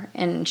here."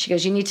 And she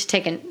goes, "You need to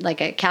take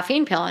a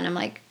caffeine pill." And I'm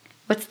like,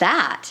 "What's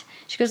that?"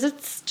 She goes,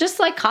 "It's just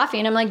like coffee."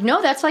 And I'm like,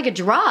 "No, that's like a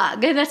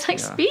drug. That's like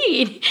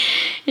speed."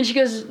 And she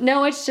goes,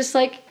 "No, it's just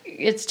like,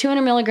 it's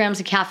 200 milligrams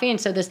of caffeine."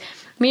 So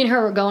me and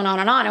her were going on,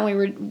 and we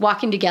were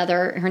walking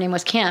together. Her name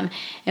was Kim.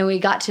 And we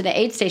got to the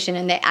aid station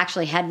and they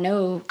actually had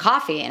no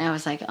coffee. And I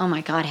was like, oh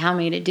my God, how am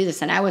I going to do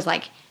this? And I was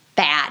like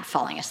bad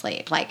falling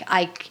asleep. Like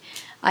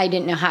I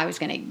didn't know how I was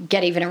going to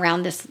get even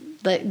around this.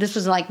 This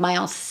was like I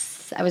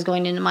was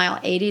going into mile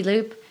 80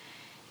 loop,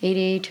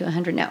 80 to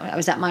 100. No, I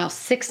was at mile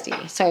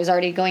 60. So I was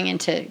already going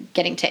into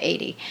getting to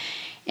 80.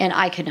 And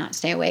I could not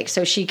stay awake.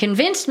 So she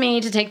convinced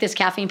me to take this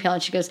caffeine pill.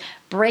 And she goes,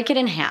 "Break it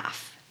in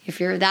half. If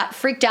you're that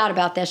freaked out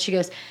about this," she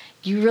goes,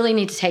 "you really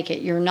need to take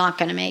it. You're not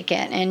going to make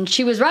it." And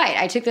she was right.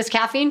 I took this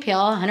caffeine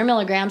pill, 100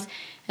 milligrams.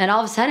 And all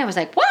of a sudden I was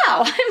like,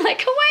 wow, I'm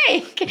like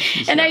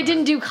awake. And I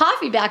didn't do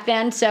coffee back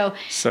then. So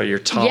your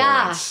tolerance.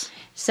 Yeah.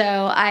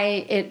 So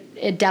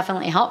it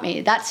definitely helped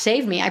me. That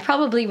saved me. I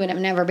probably would have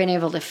never been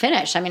able to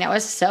finish. I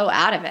was so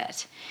out of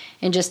it.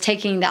 And just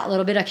taking that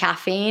little bit of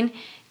caffeine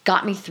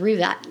got me through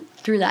that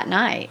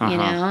night, you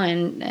know,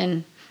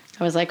 and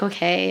I was like,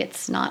 okay,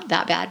 it's not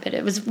that bad. But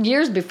it was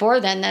years before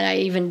then that I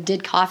even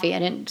did coffee. I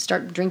didn't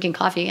start drinking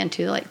coffee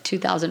until like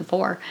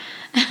 2004.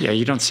 Yeah,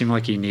 you don't seem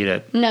like you need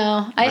it.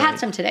 No, I had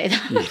some today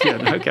though.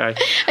 Yeah, okay.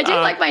 I do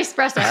like my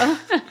espresso.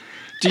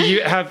 Do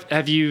you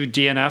have you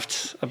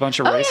DNF'd a bunch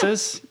of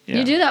races? Yeah.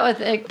 You do that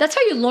with, that's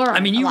how you learn. I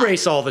mean, you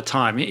race all the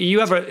time. You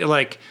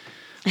have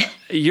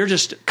you're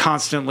just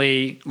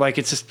constantly, like,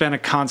 it's just been a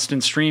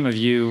constant stream of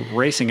you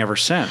racing ever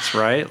since,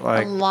 right?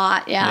 Like a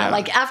lot, yeah.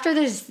 Like after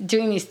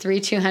doing these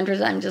 3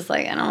 200s, I'm just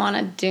like, I don't want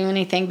to do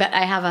anything, but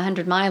I have a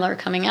 100-miler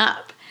coming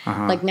up,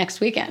 like next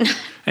weekend.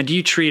 And do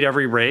you treat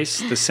every race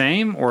the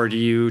same, or do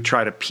you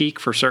try to peak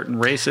for certain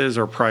races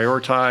or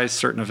prioritize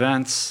certain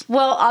events?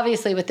 Well,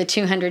 obviously with the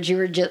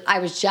 200s, I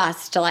was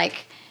just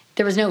like,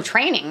 there was no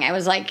training. I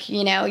was like,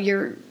 you know,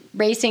 you're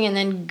racing and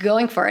then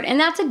going for it. And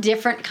that's a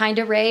different kind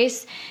of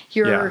race.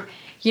 You're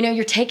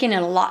taking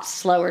it a lot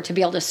slower to be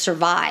able to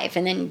survive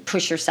and then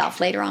push yourself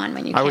later on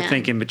when you can. I would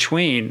think in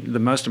between, the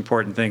most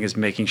important thing is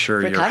making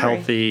sure you're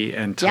healthy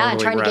and totally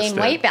rested. Yeah, trying to gain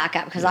weight back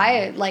up. Because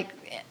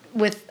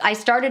I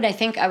started, I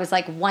think I was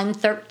like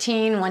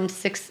 113,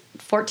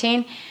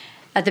 114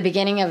 at the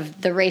beginning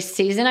of the race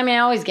season. I mean, I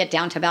always get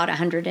down to about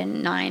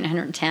 109,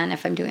 110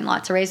 if I'm doing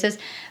lots of races.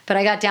 But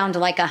I got down to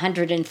like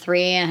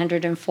 103,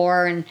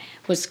 104 and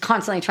was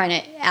constantly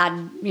trying to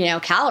add, you know,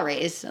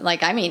 calories.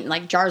 Like, I mean,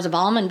 like jars of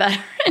almond butter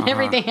and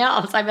everything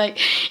else. I'm like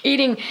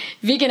eating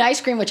vegan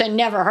ice cream, which I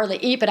never hardly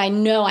eat, but I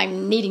know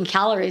I'm needing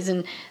calories.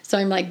 And so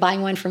I'm like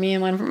buying one for me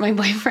and one for my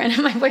boyfriend.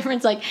 And my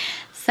boyfriend's like,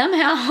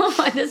 somehow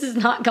this is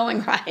not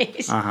going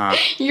right.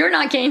 You're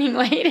not gaining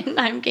weight and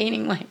I'm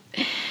gaining weight.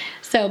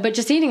 So, but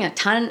just eating a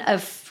ton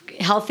of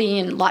healthy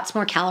and lots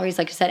more calories,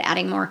 like I said,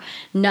 adding more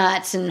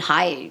nuts and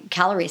high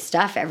calorie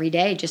stuff every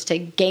day just to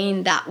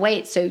gain that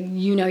weight. So,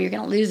 you know, you're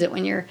going to lose it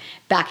when you're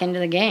back into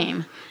the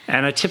game.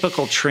 And a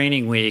typical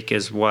training week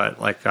is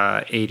what, like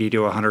 80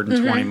 to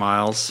 120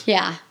 miles?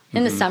 Yeah.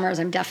 In the summers,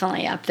 I'm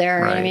definitely up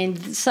there. Right. I mean,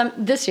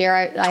 this year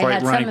I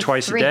had running some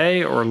twice a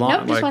day or long?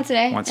 Nope, just once a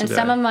day.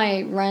 Some of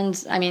my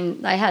runs, I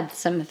mean, I had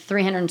some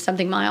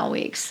 300-something mile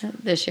weeks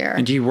this year.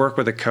 And do you work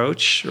with a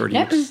coach, or do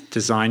you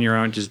design your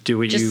own? Just do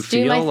what you feel? Just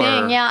do my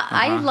thing. Yeah,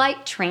 I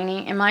like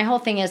training, and my whole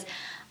thing is,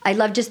 I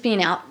love just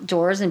being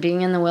outdoors and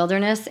being in the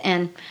wilderness.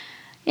 And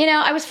you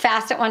know, I was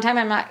fast at one time.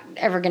 I'm not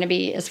ever going to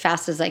be as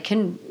fast as I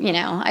can, you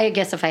know, I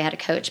guess if I had a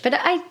coach. But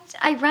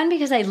I run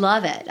because I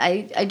love it.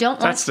 I don't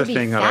want to be fast. That's the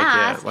thing that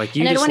I get. Like,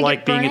 you just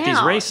like being at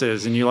these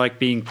races and you like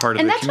being part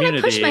of the community.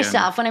 And that's when I push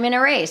myself when I'm in a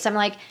race. I'm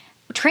like,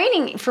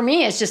 training for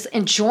me is just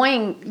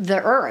enjoying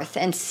the earth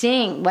and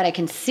seeing what I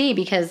can see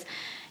because,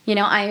 you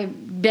know,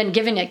 I've been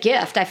given a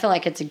gift. I feel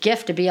like it's a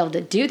gift to be able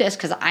to do this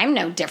because I'm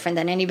no different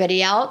than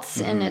anybody else.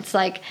 And it's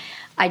like,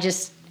 I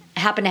just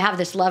happen to have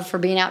this love for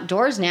being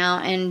outdoors now,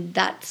 and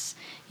that's,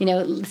 you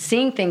know,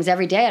 seeing things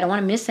every day. I don't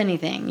want to miss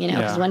anything, you know,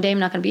 because one day I'm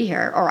not going to be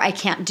here, or I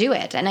can't do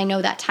it, and I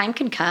know that time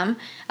can come.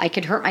 I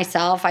could hurt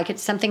myself.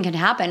 Something could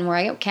happen where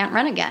I can't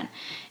run again,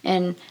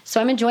 and so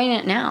I'm enjoying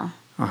it now.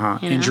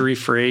 Injury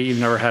free. You've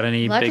never had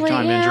any big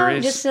time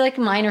injuries? Just like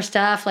minor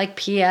stuff, like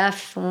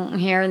PF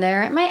here and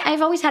there.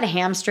 I've always had a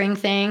hamstring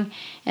thing,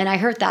 and I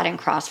hurt that in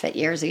CrossFit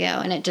years ago,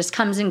 and it just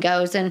comes and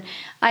goes, and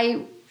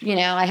I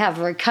have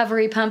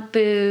recovery pump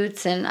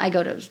boots, and I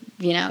go to,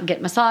 you know,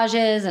 get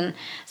massages, and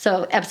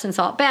so Epsom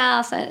salt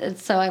baths.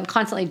 So I'm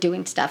constantly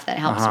doing stuff that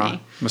helps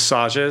me.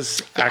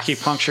 Massages,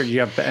 acupuncture. Do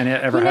you have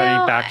ever had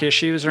any back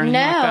issues or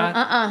anything like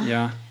that?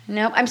 Yeah.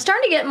 No, I'm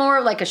starting to get more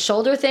of like a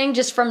shoulder thing,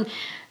 just from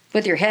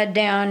with your head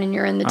down and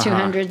you're in the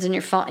 200s and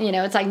you're, you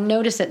know, it's like,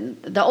 notice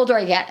it. The older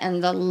I get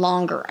and the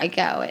longer I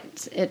go,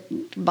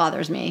 it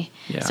bothers me.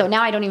 Yeah. So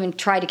now I don't even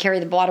try to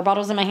carry the water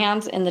bottles in my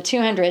hands in the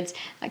 200s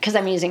because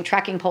I'm using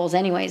trekking poles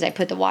anyways. I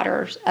put the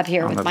water up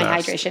here with my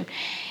hydration.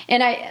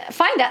 And I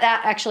find that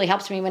actually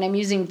helps me when I'm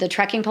using the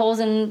trekking poles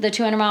in the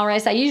 200-mile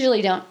race. I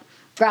usually don't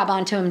grab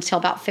onto them until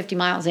about 50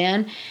 miles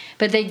in,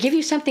 but they give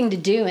you something to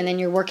do, and then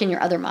you're working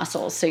your other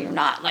muscles, so you're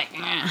not like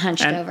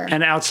hunched over.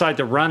 And outside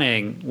the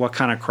running, what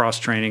kind of cross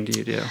training do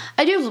you do?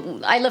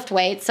 I lift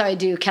weights, so I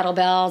do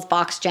kettlebells,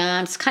 box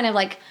jumps, kind of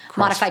like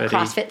modified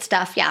CrossFit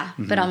stuff,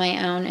 but on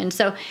my own. And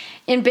so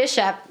in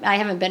Bishop, I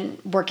haven't been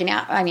working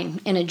out,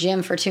 in a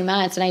gym for 2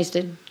 months, and I used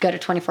to go to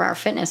 24-hour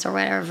fitness or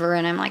whatever,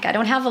 and I'm like, I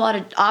don't have a lot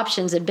of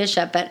options at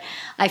Bishop, but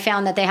I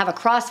found that they have a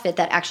CrossFit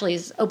that actually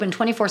is open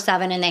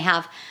 24/7, and they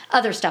have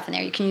other stuff in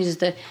there. You can use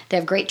they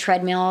have great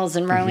treadmills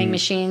and rowing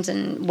machines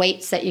and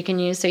weights that you can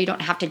use, so you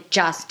don't have to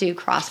just do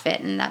CrossFit,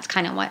 and that's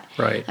kind of what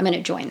I'm going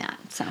to join that.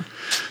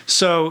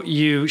 So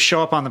you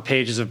show up on the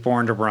pages of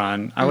Born to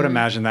Run. I would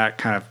imagine that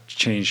kind of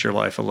changed your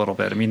life a little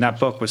bit. I mean, that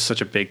book was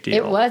such a big deal.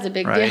 It was a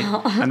big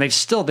deal. And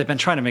they've been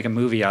trying to make a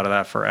movie out of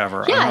that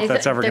forever. Yeah, I don't know if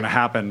that's ever going to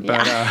happen,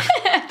 but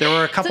there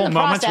were a couple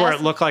moments where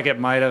it looked like it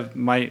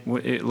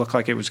it looked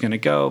like it was going to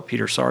go.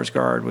 Peter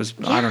Sarsgaard was,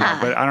 I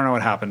don't know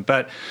what happened,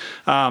 but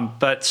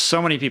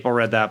so many people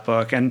read that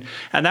book, and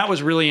that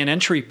was really an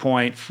entry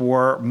point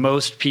for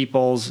most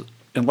people's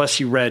unless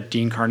you read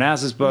Dean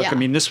Karnaz's book, Yeah. I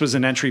mean, this was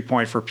an entry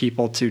point for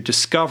people to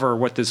discover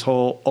what this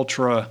whole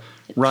ultra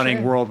running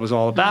True. world was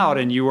all about.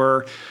 And you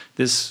were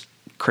this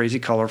crazy,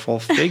 colorful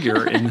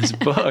figure in this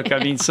book. I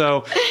mean,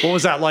 so what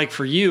was that like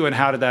for you, and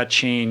how did that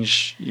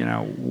change,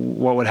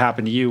 what would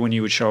happen to you when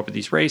you would show up at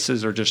these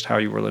races, or just how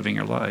you were living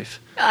your life?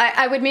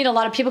 I would meet a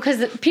lot of people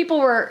because people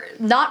were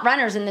not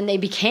runners, and then they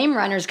became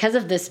runners because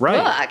of this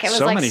Right. book. It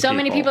was so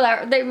many people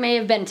that they may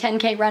have been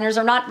 10K runners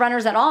or not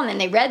runners at all, and then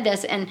they read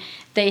this and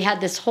they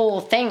had this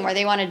whole thing where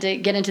they wanted to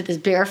get into this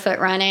barefoot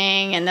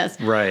running and this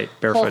Right,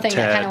 barefoot whole thing Ted.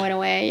 that kind of went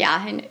away.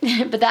 Yeah,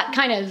 but that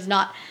kind of is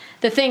not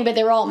the thing. But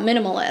they were all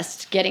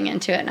minimalist getting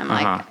into it, and I'm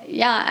like,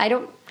 yeah, I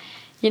don't.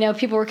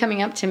 People were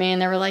coming up to me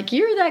and they were like,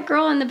 "You're that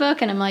girl in the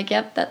book," and I'm like,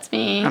 "Yep, that's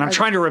me." And I'm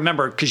trying to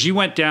remember, because you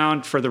went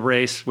down for the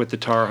race with the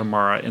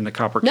Tarahumara in the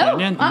Copper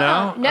Canyon.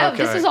 No. Okay.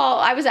 This is all.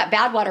 I was at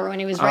Badwater when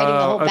he was writing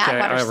the whole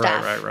Badwater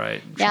stuff.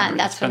 Right. Yeah, and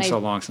that's it's when been so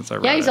long since I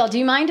read Yeah, he's it. all, "Do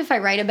you mind if I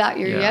write about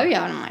your Yeah.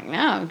 yo-yo?" And I'm like,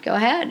 "No, go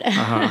ahead."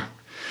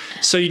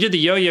 So you did the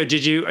yo-yo.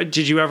 Did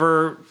you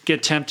ever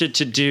get tempted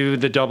to do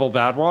the double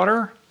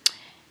Badwater?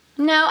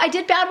 No, I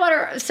did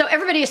Badwater. So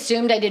everybody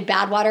assumed I did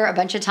Badwater a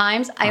bunch of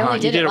times. I only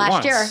did it last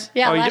once. year.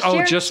 Yeah, last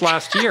year. Just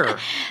last year.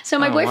 So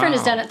my boyfriend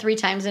has wow. done it 3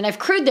 times, and I've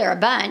crewed there a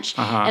bunch.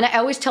 And I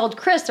always told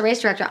Chris, the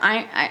race director,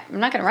 I'm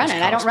not going to run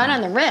it. I don't run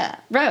on the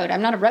road.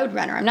 I'm not a road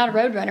runner.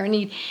 And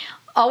he'd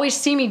always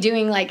see me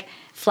doing like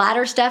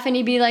flatter stuff, and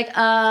he'd be like,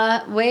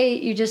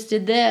 wait, you just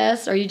did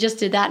this, or you just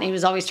did that. And he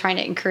was always trying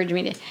to encourage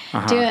me to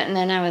do it. And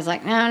then I was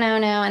like, no.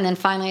 And then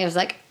finally I was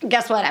like,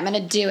 guess what? I'm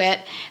going to do it.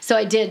 So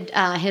I did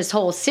his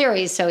whole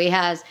series. So he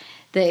has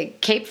the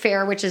Cape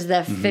Fair, which is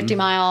the 50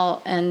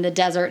 mile and the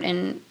desert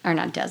on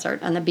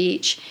the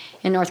beach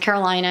in North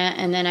Carolina.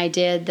 And then I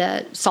did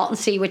the Salton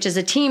Sea, which is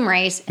a team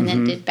race, and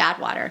then did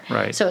Badwater.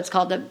 Right. So it's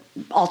called the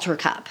Ultra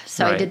Cup.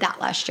 So I did that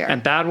last year.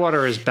 And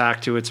Badwater is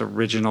back to its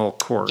original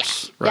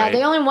course, Yeah. right? Yeah,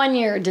 the only 1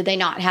 year did they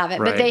not have it,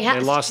 Right. but they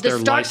lost the their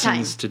start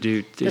license time. to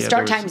do. The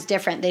start time's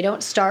different. They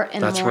don't start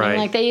in the That's morning right.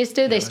 like they used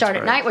to. They start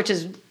at night, which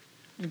is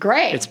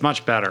great. It's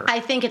much better. I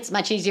think it's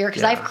much easier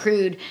because I've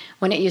crewed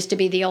when it used to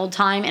be the old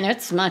time, and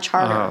it's much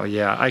harder. Oh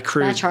yeah, I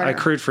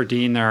crewed for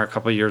Dean there a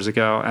couple of years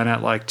ago, and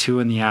at like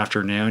 2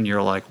 p.m,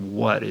 you're like,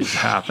 what is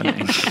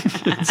happening?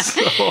 It's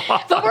so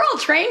hot. But we're all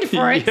trained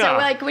for it. Yeah. So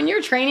like when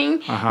you're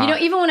training,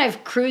 even when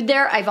I've crewed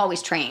there, I've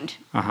always trained,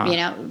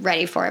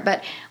 ready for it.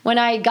 But when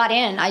I got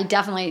in, I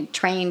definitely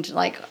trained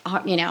like,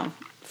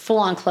 full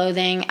on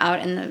clothing out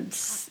in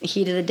the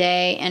heat of the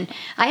day, and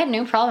I had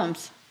no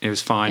problems. It was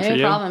fine for No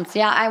you? problems.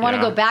 Yeah, I want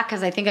to Yeah. go back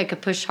because I think I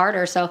could push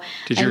harder. So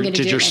Did I'm gonna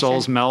do your it next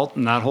soles year. melt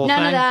in that whole None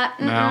thing? of that.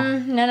 No.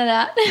 None of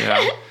that.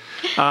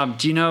 Yeah.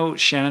 Do you know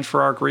Shannon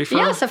Farrar-Griefer?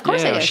 Yes, of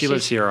course I do. She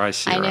lives here. I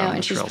see her. I know, on the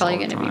and she's trails probably all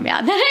the going to be time.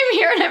 mad that I'm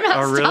here and I'm not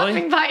Oh, really?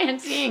 stopping by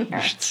and seeing her.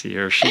 You should see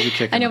her. She'd be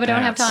kicking I know, the but I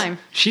don't have pants. time.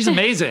 She's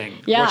amazing.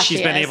 Yeah, what she's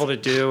she been is. able to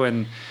do,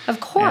 and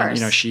Of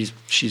course. and, she's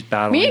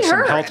battling Me and some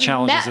her health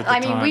challenges at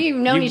the time. we've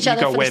known each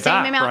other go for way the same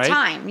back, amount right? of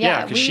time.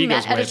 Yeah, 'cause we she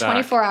met goes way at a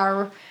back.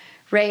 24-hour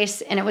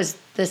race, and it was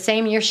the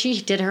same year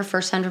she did her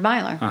first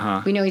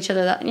 100-miler. We know each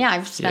other.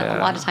 I've spent a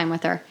lot of time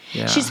with her.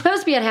 Yeah. She's supposed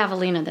to be at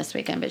Javelina this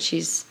weekend, but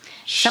she's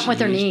something with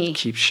her knee.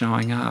 Keeps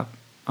showing up.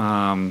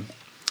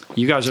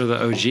 You guys are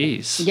the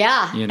OGs.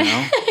 Yeah.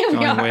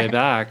 Going way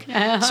back.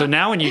 So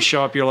now when you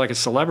show up, you're like a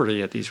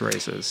celebrity at these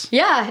races.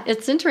 Yeah,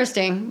 it's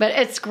interesting, but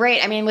it's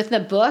great. I mean, with the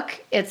book,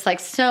 it's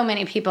like so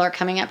many people are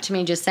coming up to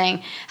me just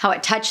saying how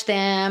it touched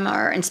them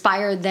or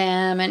inspired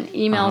them, and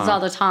emails all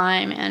the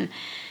time. And,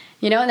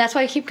 and that's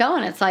why I keep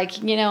going. It's like,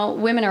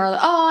 women are like,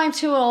 oh, I'm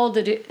too old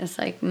to do. It's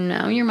like,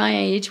 no, you're my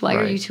age. Why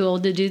are you too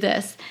old to do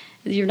this?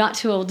 You're not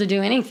too old to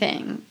do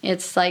anything.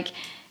 It's like,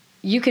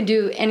 you can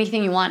do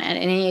anything you want at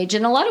any age.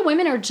 And a lot of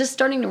women are just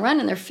starting to run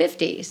in their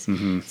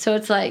 50s. So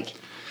it's like,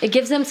 it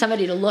gives them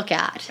somebody to look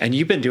at. And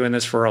you've been doing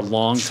this for a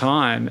long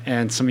time,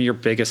 and some of your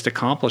biggest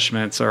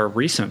accomplishments are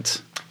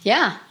recent.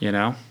 Yeah.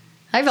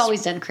 I've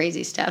always done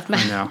crazy stuff.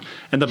 I know.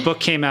 And the book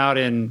came out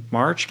in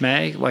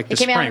May, like the It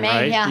came spring, out in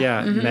May, right?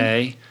 yeah.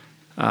 May.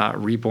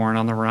 Reborn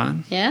on the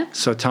Run. Yeah.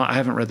 So I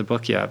haven't read the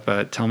book yet,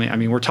 but tell me, I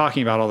mean, we're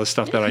talking about all the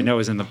stuff that I know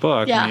is in the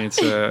book. Yeah. I mean, it's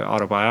an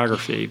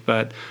autobiography,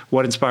 but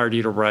what inspired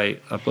you to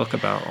write a book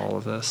about all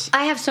of this?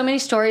 I have so many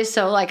stories.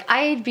 So like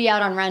I'd be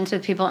out on runs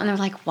with people and they're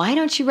like, why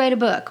don't you write a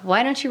book?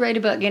 Why don't you write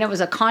a book? It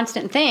was a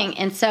constant thing.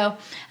 And so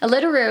a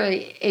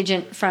literary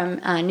agent from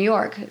New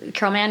York,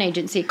 Carol Mann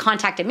Agency,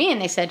 contacted me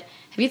and they said,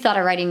 have you thought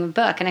of writing a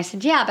book? And I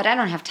said, yeah, but I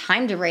don't have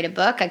time to write a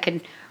book. I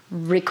could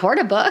record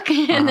a book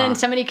and then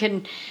somebody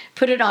can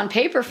put it on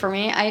paper for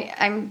me.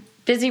 I'm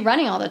busy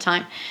running all the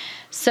time.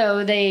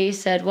 So they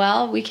said,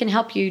 well, we can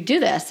help you do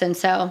this. And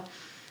so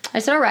I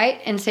said, all right.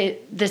 And so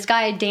this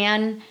guy,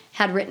 Dan,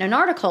 had written an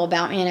article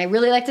about me and I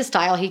really liked the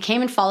style. He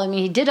came and followed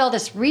me. He did all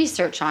this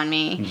research on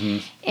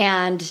me.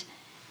 And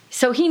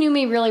so he knew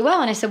me really well.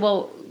 And I said,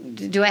 well,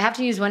 do I have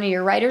to use one of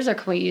your writers or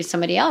can we use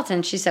somebody else?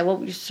 And she said,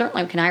 well,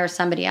 certainly we can hire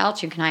somebody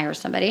else. You can hire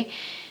somebody.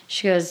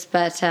 She goes,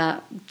 but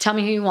tell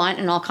me who you want,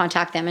 and I'll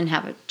contact them and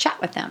have a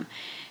chat with them.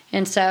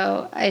 And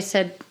so I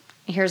said,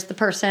 here's the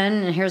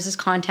person and here's his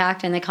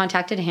contact. And they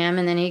contacted him,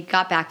 and then he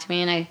got back to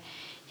me, and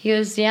he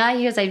goes,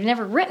 I've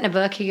never written a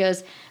book. He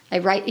goes,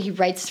 he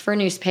writes for a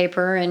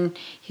newspaper, and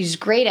he's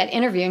great at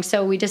interviewing.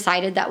 So we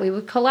decided that we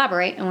would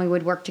collaborate and we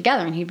would work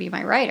together, and he'd be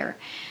my writer.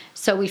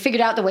 So we figured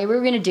out the way we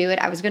were going to do it.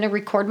 I was going to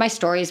record my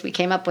stories. We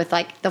came up with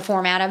like the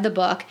format of the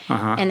book,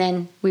 and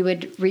then we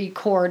would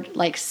record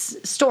like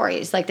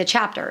stories, like the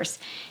chapters.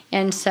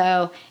 And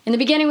so in the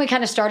beginning, we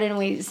kind of started and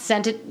we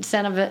sent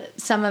some of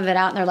it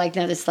out, and they're like,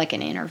 no, this is like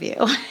an interview.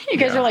 You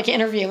guys are like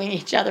interviewing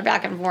each other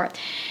back and forth.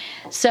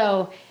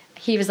 So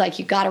he was like,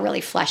 you got to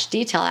really flesh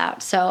detail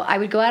out. So I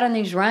would go out on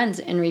these runs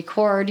and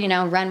record,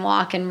 run,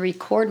 walk, and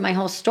record my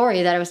whole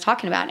story that I was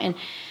talking about. And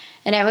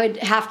I would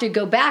have to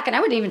go back, and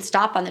I would even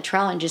stop on the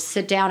trail and just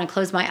sit down and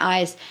close my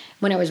eyes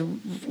when I was,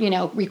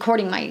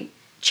 recording my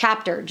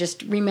chapter,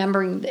 just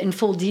remembering in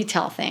full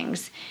detail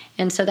things.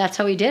 And so that's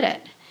how we did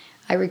it.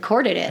 I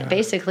recorded it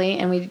basically,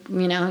 and we,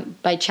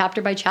 by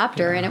chapter,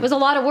 and it was a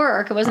lot of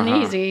work. It wasn't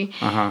easy.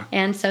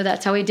 And so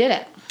that's how we did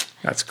it.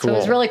 That's cool. So it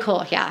was really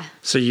cool. Yeah.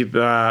 So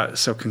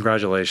so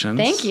congratulations.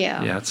 Thank you.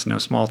 Yeah. It's no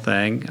small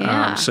thing.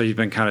 Yeah. So you've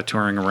been kind of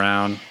touring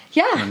around.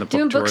 Yeah.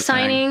 Doing book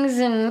signings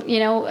thing.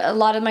 and, a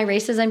lot of my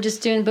races, I'm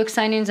just doing book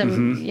signings.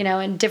 I'm,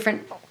 in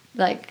different,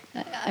 like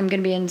I'm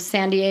going to be in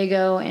San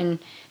Diego in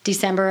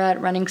December at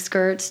Running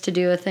Skirts to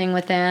do a thing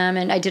with them.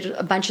 And I did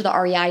a bunch of the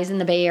REIs in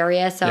the Bay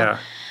Area. So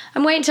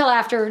I'm waiting until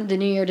after the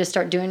new year to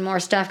start doing more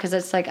stuff, because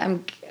it's like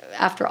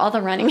after all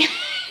the running,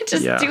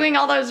 just doing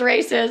all those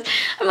races,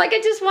 I'm like,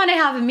 I just want to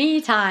have me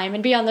time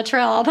and be on the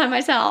trail all by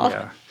myself.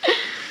 Yeah.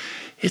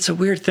 It's a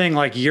weird thing.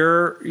 Like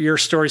your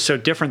story's so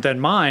different than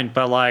mine,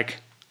 but like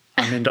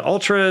I'm into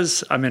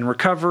ultras, I'm in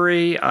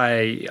recovery,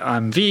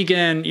 I'm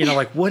vegan,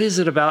 like what is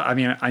it about? I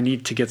mean, I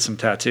need to get some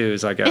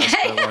tattoos, I guess.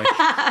 But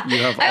like, you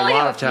have a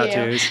lot of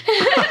tattoos.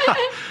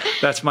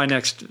 That's my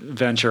next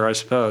venture, I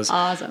suppose.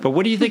 Awesome. But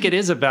what do you think it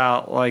is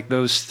about like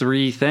those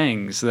three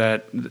things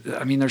that,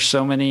 I mean, there's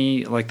so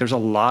many, like there's a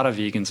lot of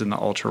vegans in the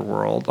ultra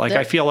world. Like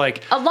I feel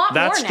like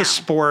that's the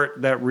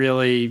sport that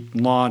really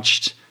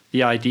launched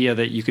the idea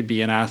that you could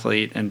be an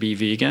athlete and be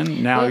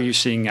vegan. Now you're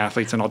seeing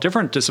athletes in all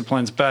different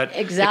disciplines, but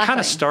it kind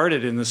of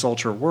started in this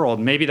ultra world.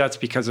 Maybe that's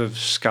because of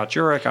Scott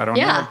Jurek. I don't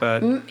know,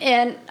 but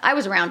and I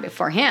was around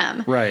before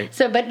him, right?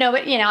 So, but no,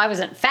 but I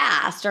wasn't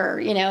fast, or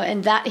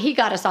and that he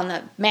got us on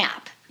the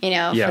map, for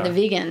the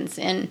vegans,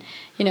 and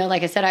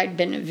like I said, I'd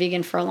been a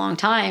vegan for a long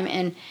time,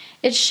 and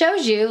it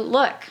shows you,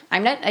 look,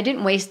 I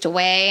didn't waste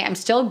away. I'm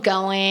still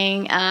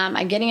going.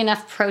 I'm getting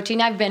enough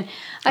protein.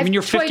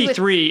 You're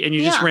 53 and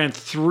you just ran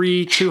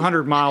 3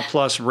 200-mile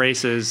plus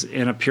races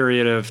in a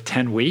period of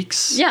 10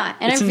 weeks. Yeah.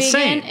 And it's I'm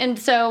insane. vegan. And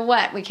so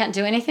what? We can't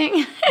do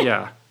anything?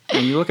 Yeah.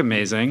 And you look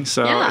amazing.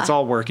 So it's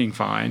all working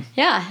fine.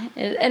 Yeah.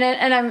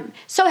 And I'm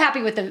so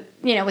happy with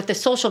the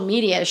social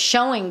media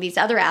showing these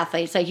other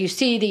athletes. Like you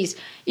see these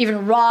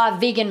even raw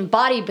vegan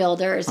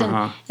bodybuilders,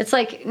 and it's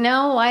like,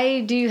 no,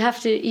 why do you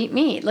have to eat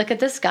meat? Look at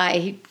this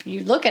guy.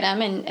 You look at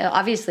him, and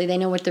obviously they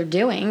know what they're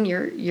doing.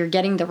 You're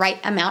getting the right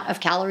amount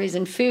of calories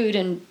in food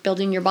and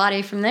building your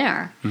body from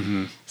there.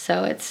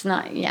 So it's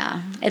not,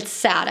 it's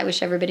sad. I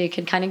wish everybody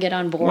could kind of get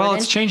on board. Well,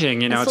 it's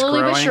changing, it's slowly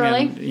growing, but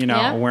surely, and,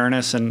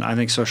 awareness, and I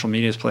think social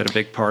media has played a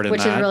big part in that.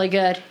 Which is really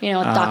good, with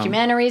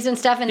documentaries and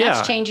stuff, and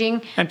that's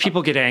changing. And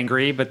people get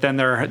angry, but then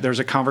there's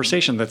a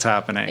conversation that's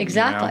happening.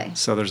 Exactly.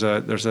 So there's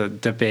a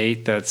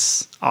debate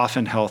that's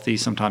often healthy,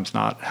 sometimes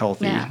not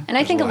healthy. Yeah, and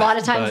I think a lot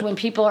of times when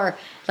people are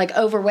like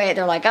overweight,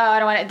 they're like, oh, I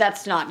don't want it.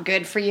 That's not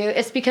good for you.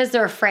 It's because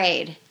they're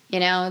afraid,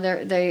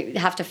 they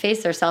have to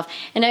face themselves.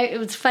 And it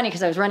was funny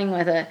because I was running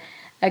with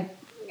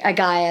a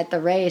guy at the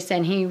race,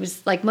 and he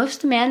was like,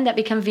 most men that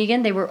become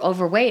vegan, they were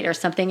overweight or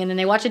something, and then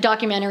they watch a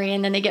documentary,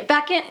 and then they get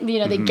back in,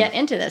 they get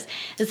into this.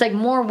 It's like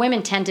more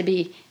women tend to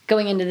be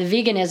going into the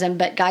veganism,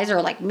 but guys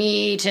are like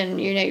meat,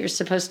 and you're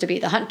supposed to be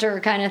the hunter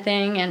kind of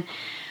thing,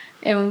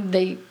 and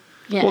they.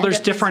 Yeah, well, there's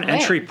different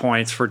entry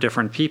points for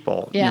different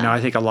people. Yeah. I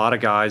think a lot of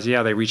guys,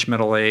 they reach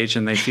middle age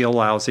and they feel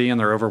lousy and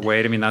they're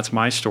overweight. I mean, that's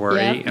my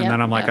story.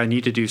 Then I'm like, I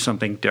need to do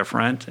something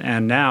different.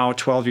 And now,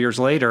 12 years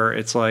later,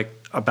 it's like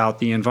about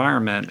the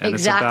environment, and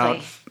it's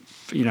about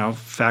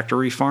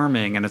factory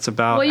farming, and it's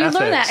about ethics,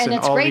 learn that, and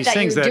it's all great these that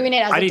things you're that doing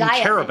it as I a didn't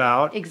diet. care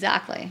about.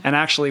 Exactly. And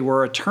actually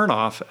were a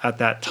turnoff at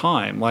that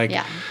time. Like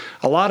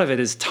a lot of it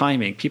is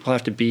timing. People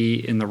have to be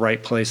in the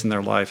right place in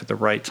their life at the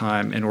right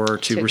time in order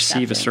to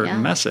receive a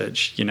certain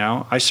message.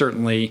 I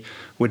certainly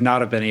would not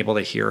have been able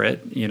to hear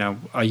it,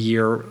 a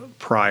year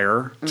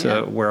prior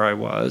to where I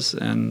was.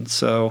 And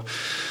so,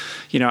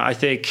 I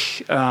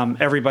think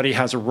everybody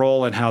has a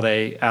role in how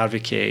they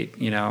advocate,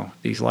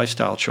 these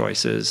lifestyle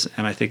choices.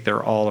 And I think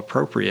they're all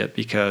appropriate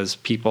because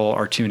people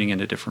are tuning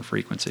into different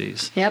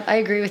frequencies. Yep, I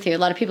agree with you. A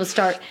lot of people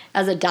start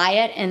as a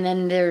diet, and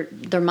then their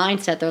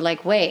mindset, they're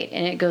like, wait,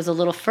 and it goes a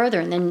little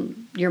further. And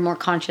then, you're more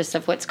conscious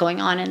of what's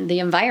going on in the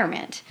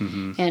environment.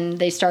 And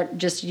they start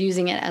just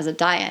using it as a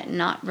diet,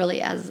 not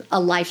really as a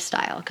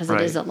lifestyle, because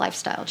it is a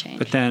lifestyle change.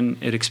 But then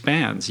it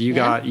expands. You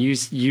got,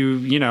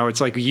 you know,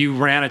 it's like you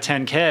ran a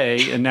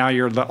 10K and now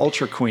you're the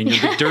ultra queen.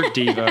 You're the Dirt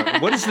Diva.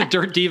 What does the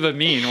Dirt Diva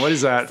mean? What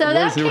is that? So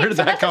Where did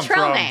that come a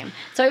trail from? name.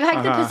 So I've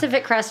hiked the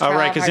Pacific Crest Trail. Oh,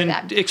 right, because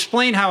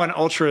explain how in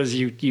ultras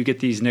you get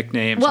these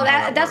nicknames. Well,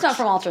 that's not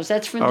from ultras.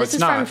 That's from this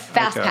is from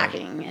fast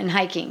packing and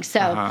hiking.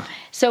 So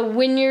so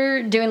when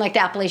you're doing like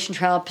the Appalachian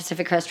Trail,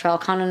 Pacific Crest Trail,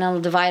 Continental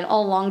Divide,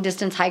 all long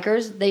distance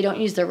hikers, they don't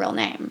use their real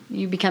name.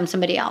 You become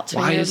somebody else.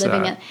 Why is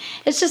that?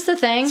 It's just the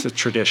thing. It's a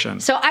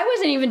tradition. So I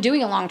wasn't even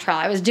doing a long trail.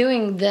 I was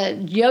doing the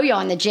yo-yo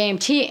and the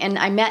JMT, and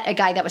I met a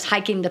guy that was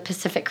hiking the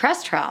Pacific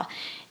Crest Trail.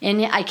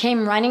 And I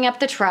came running up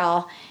the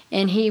trail,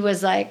 and he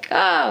was like,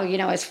 oh, you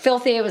know, it's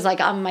filthy. It was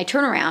like on my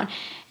turnaround.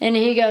 And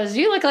he goes,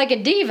 you look like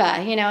a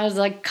diva. You know, it was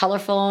like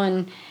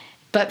colorful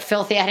but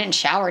filthy. I hadn't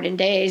showered in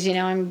days. You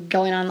know, I'm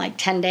going on like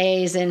 10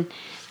 days. And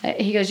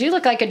he goes, you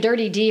look like a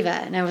dirty diva.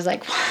 And I was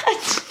like,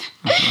 what?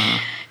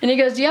 And he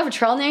goes, do you have a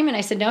trail name? And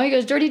I said, no. He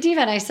goes, Dirty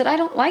Diva. And I said, I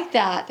don't like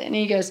that. And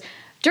he goes,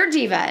 Dirt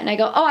Diva. And I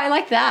go, oh, I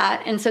like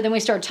that. And so then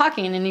we started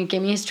talking, and then he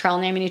gave me his trail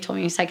name, and he told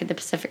me he's hiked the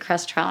Pacific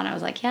Crest Trail. And I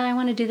was like, yeah, I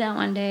want to do that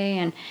one day.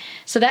 And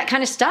so that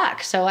kind of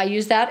stuck. So I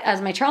used that as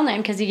my trail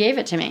name because he gave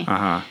it to me.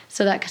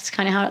 So that's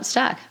kind of how it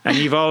stuck. And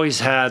you've always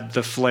had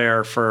the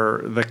flair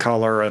for the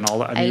color and all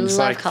that. I mean, it's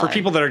like color. For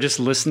people that are just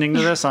listening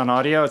to this on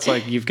audio, it's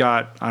like you've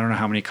got, I don't know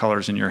how many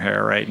colors in your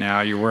hair right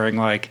now. You're wearing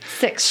like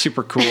 6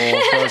 super cool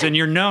clothes. And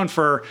you're known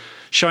for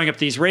showing up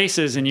these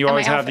races, and you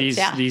always have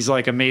these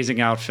like amazing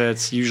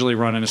outfits, usually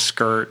run in a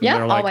skirt. Yeah,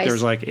 they're like, always.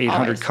 There's like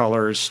 800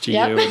 colors to you,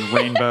 and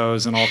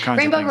rainbows and all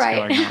kinds of things going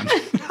on.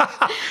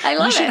 I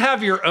love it. You should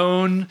have your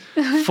own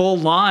full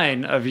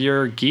line of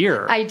your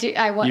gear. I do.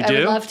 I would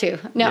love to.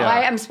 No,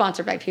 I am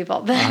sponsored by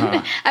people,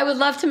 but I would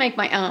love to make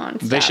my own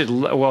stuff. They should.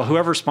 Well,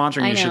 whoever's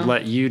sponsoring you should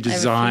let you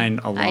design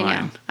a line.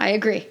 I know. I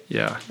agree.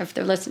 Yeah. If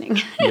they're listening.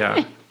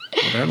 Yeah.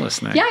 Well, they're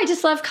listening. Yeah, I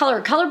just love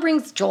color. Color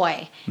brings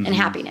joy and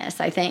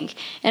happiness, I think.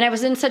 And I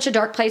was in such a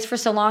dark place for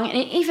so long. And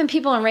even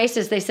people in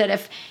races, they said,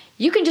 if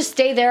you can just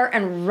stay there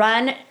and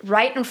run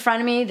right in front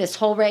of me this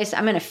whole race,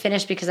 I'm going to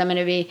finish because I'm going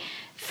to be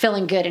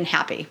feeling good and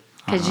happy.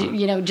 Because,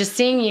 you know, just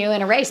seeing you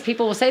in a race,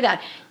 people will say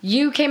that.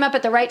 You came up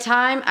at the right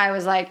time. I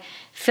was like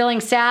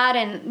feeling sad,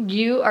 and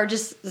you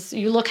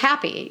look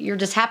happy. You're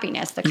just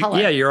happiness, the color.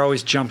 Yeah, you're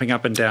always jumping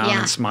up and down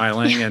and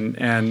smiling.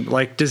 and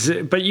like,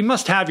 but you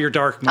must have your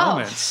dark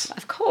moments. Oh,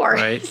 of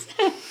course. Right?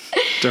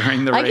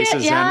 During the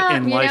races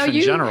and in life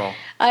in general.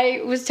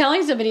 I was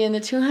telling somebody in the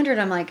 200,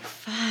 I'm like,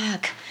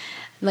 fuck.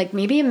 Like,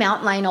 maybe a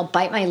mountain lion will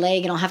bite my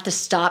leg and I'll have to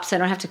stop so I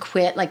don't have to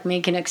quit, like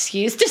make an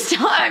excuse to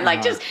stop. I'm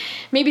like, just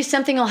maybe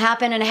something will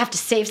happen and I have to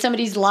save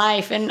somebody's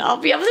life and I'll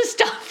be able to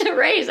stop the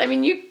race. I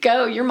mean,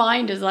 your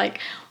mind is like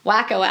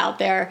wacko out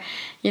there,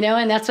 you know,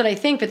 and that's what I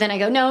think. But then I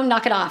go, no,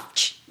 knock it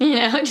off. You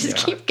know, just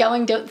keep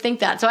going. Don't think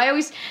that. So I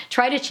always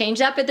try to change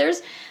that. But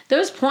there's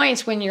those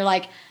points when you're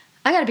like,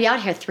 I got to be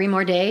out here 3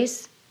 more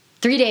days.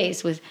 3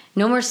 days with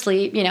no more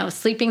sleep, you know,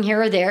 sleeping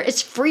here or there.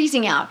 It's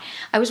freezing out.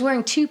 I was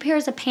wearing 2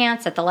 pairs of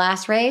pants at the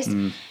last race,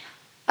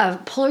 a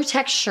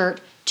Polartec shirt,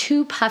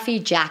 2 puffy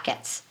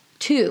jackets,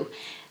 2,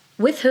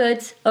 with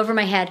hoods over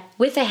my head,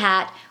 with a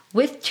hat,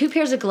 with 2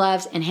 pairs of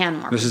gloves and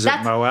hand warmers. This is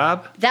at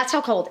Moab? That's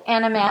how cold.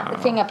 And a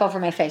thing up over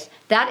my face.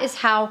 That is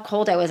how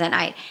cold I was at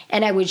night.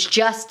 And I was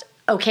just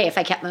okay if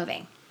I kept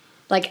moving.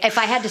 Like, if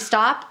I had to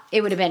stop,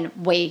 it would have been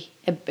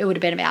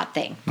a bad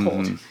thing,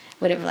 cold.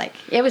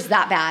 It was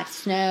that bad.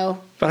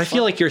 Snow. But I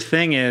feel like your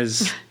thing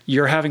is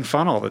you're having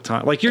fun all the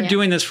time. Like, you're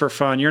doing this for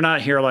fun. You're not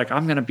here like,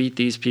 I'm going to beat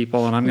these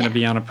people and I'm going to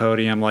be on a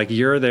podium. Like,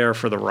 you're there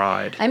for the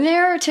ride. I'm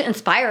there to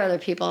inspire other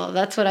people.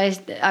 That's what I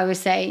always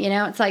say. You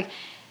know, it's like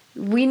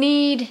we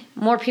need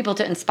more people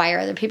to inspire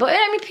other people. And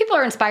I mean, people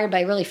are inspired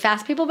by really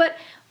fast people, but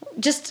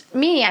just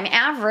me, I'm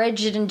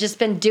average and just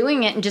been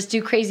doing it and just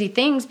do crazy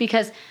things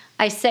because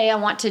I say I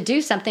want to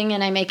do something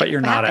and I make it happen. But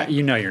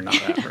you're not, you're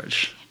not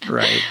average.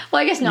 Right.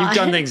 Well, I guess not. You've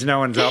done things no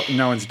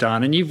one's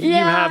done, and you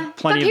have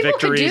plenty of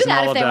victories and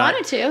all of that.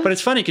 Wanted to. But it's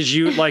funny because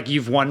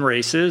you've won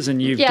races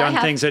and you've done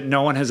things that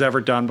no one has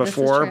ever done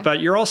before. But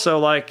you're also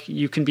like,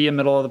 you can be a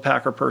middle of the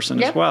packer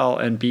person as well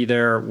and be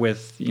there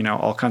with, you know,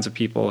 all kinds of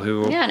people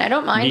who and I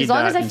don't mind as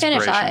long as I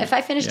finish. If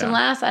I finished in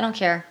last, I don't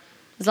care.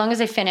 As long as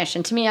I finish.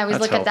 And to me, I always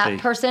look at that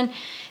person.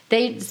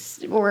 They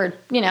were,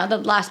 you know, the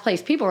last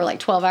place people were like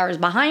 12 hours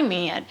behind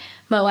me at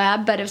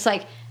Moab, but it was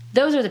like,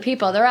 those are the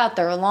people. They're out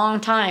there a long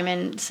time,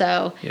 and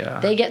so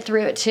they get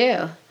through it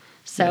too.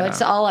 So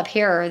it's all up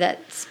here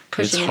that's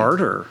pushing. It's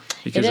harder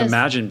because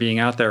imagine being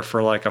out there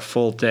for like a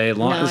full day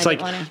long. No, it's like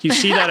you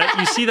see that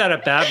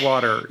at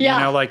Badwater. You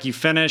know, like you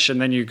finish and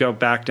then you go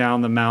back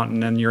down the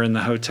mountain and you're in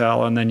the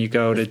hotel and then you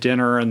go to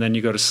dinner and then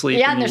you go to sleep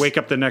and you wake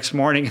up the next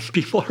morning and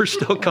people are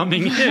still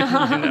coming in. You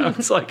know,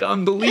 it's like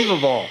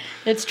unbelievable.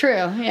 It's true.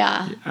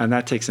 Yeah. And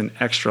that takes an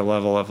extra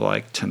level of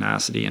like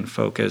tenacity and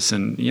focus.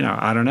 And,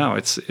 I don't know.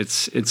 It's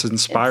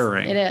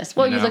inspiring. It is.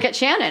 Well, you look at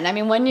Shannon. I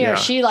mean, one year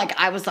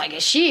I was like,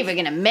 is she even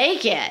going to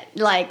make it?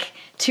 Like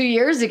 2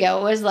 years ago,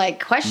 it was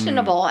like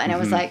questionable. And I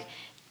was like,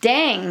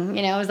 dang,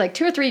 it was like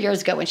 2 or 3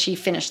 years ago when she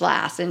finished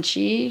last and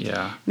she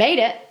made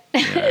it.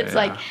 It's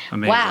like,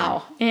 amazing.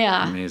 Wow.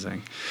 Yeah.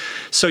 Amazing.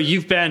 So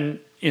you've been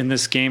in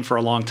this game for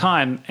a long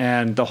time,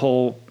 and the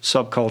whole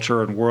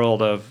subculture and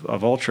world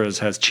of ultras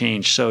has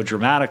changed so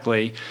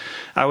dramatically.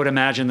 I would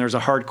imagine there's a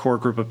hardcore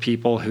group of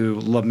people who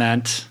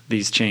lament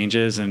these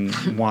changes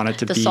and want it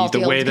to be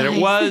the way that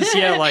it was.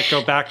 Yeah, like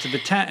go back to the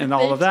tent and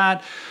all of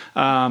that.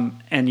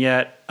 And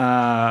yet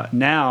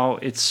now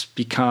it's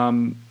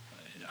become,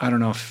 I don't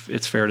know if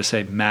it's fair to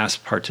say mass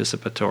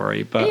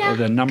participatory, but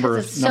the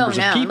numbers of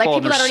people, like people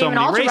and there's that are so even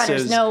many ultra races.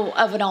 runners know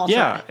of an ultra.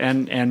 Yeah,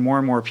 and more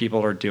and more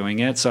people are doing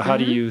it. So how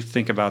do you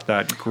think about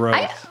that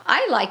growth?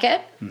 I like it.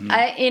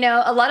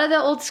 A lot of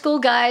the old school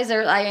guys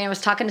are. I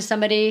was talking to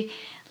somebody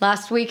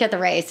last week at the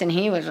race, and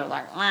he was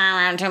like,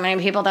 well, too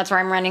many people. That's why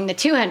I'm running the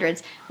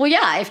 200s. Well,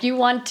 yeah, if you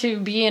want to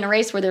be in a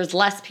race where there's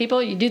less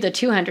people, you do the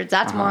 200s.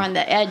 That's more on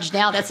the edge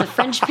now. That's the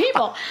fringe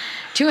people.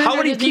 200 How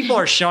many people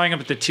are showing up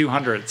at the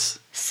 200s?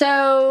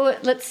 So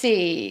let's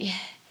see.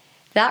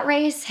 That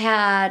race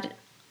had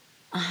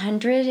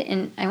 100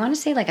 and I want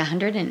to say like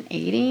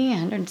 180.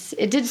 100.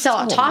 It did sell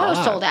out.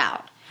 Tahoe sold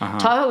out.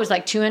 Tahoe was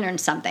like 200 and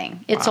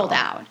something. It sold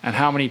out. And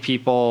how many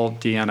people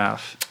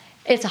DNF?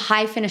 It's a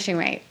high finishing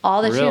rate.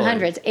 All the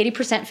 200s,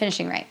 80%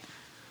 finishing rate.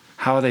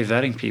 How are they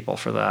vetting people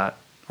for that?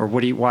 Or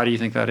why do you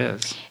think that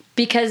is?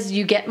 Because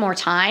you get more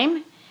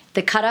time.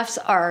 The cutoffs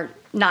are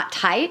not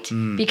tight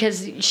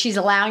because she's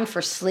allowing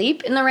for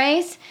sleep in the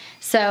race.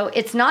 So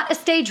it's not a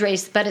stage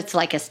race, but it's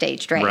like a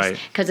staged race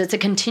because it's a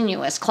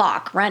continuous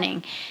clock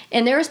running.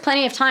 And there is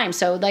plenty of time.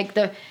 So like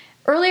the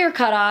earlier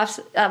cutoffs,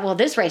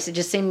 this race, it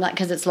just seemed like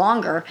because it's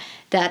longer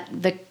that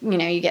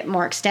you get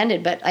more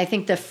extended. But I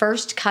think the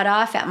first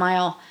cutoff at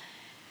mile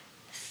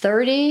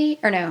 30,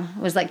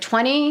 was like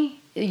 20.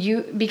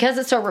 Because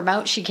it's so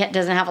remote, she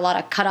doesn't have a lot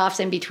of cutoffs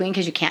in between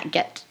because you can't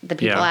get the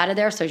people out of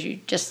there, so you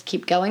just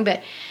keep going.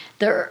 But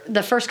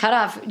the first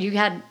cutoff, you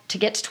had to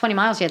get to 20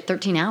 miles, you had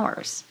 13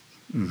 hours,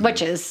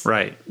 which is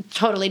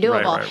totally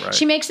doable. Right.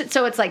 She makes it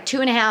so it's like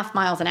 2.5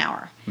 miles an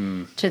hour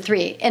to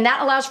 3, and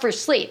that allows for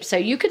sleep. So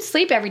you could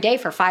sleep every day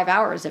for 5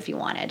 hours if you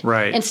wanted,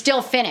 and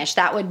still finish.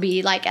 That would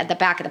be like at the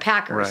back of the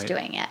packers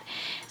doing it.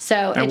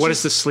 So, and what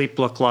does the sleep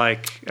look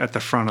like at the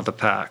front of the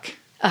pack?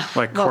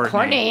 Like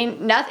Courtney,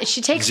 nothing. She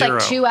takes 0.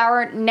 like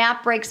 2-hour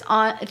nap breaks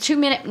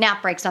 2-minute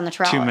nap breaks on the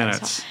trail. 2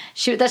 minutes.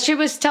 She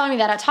was telling me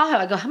that at Tahoe.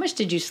 I go, how much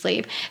did you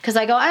sleep? Because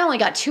I go, I only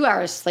got 2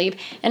 hours sleep,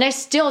 and I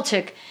still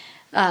took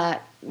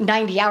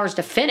 90 hours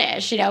to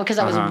finish. Because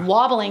I was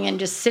wobbling and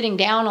just sitting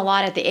down a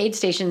lot at the aid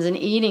stations and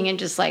eating and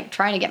just like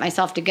trying to get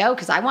myself to go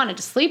because I wanted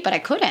to sleep, but I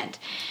couldn't.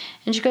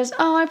 And she goes,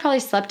 I probably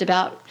slept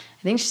about,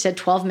 I think she said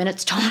 12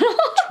 minutes total.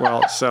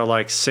 12, so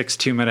like 6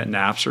 2-minute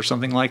naps or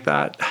something like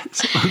that.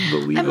 It's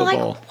unbelievable. I'm like,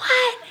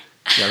 what?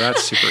 Yeah,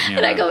 that's superhuman.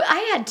 And I go, I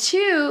had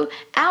 2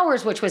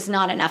 hours, which was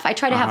not enough. I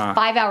tried to have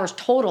 5 hours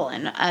total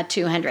in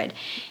 200.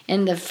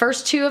 In the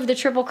first 2 of the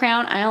Triple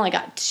Crown, I only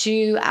got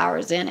 2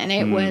 hours in, and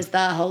it was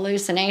the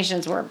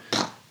hallucinations were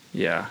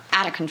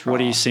out of control.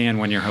 What are you seeing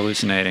when you're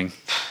hallucinating?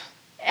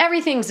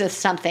 Everything's just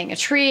something. A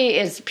tree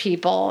is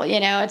people.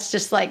 It's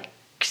just like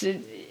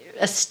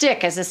a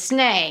stick as a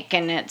snake,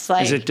 and it's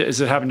like... Does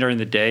it happen during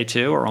the day,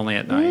 too, or only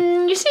at night?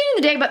 You see it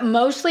in the day, but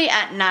mostly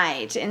at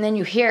night. And then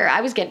you hear...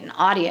 I was getting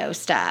audio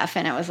stuff,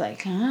 and I was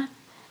like, huh?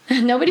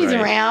 Nobody's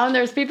around.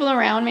 There's people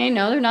around me.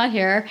 No, they're not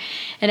here.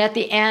 And at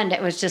the end,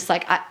 it was just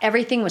like...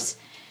 everything was...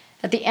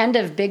 At the end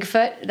of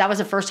Bigfoot, that was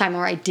the first time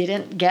where I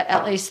didn't get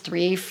at least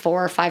 3,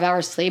 4, 5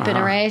 hours sleep in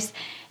a race.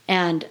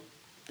 And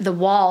the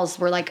walls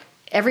were like...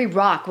 Every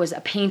rock was a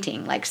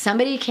painting. Like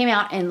somebody came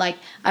out and like,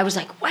 I was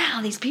like,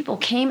 wow, these people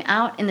came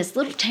out in this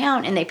little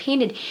town and they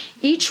painted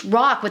each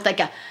rock with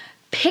like a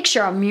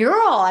picture, a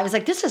mural. I was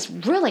like, this is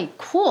really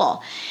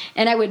cool.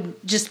 And I would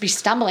just be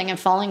stumbling and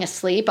falling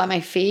asleep on my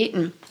feet.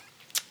 And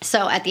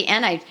so at the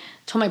end, I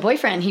told my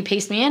boyfriend, he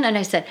paced me in and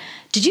I said,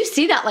 did you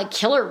see that like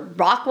killer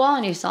rock wall?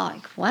 And he was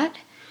like, what?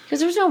 He goes,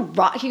 there was no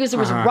rock. He goes, there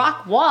was a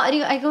rock wall.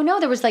 And I go, no,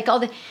 there was like all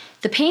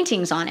the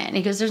paintings on it. And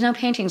he goes, there's no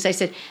paintings. I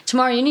said,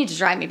 tomorrow you need to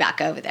drive me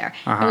back over there.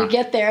 And we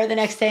get there the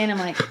next day and I'm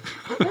like,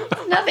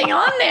 there's nothing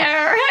on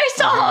there. I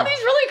saw all these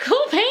really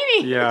cool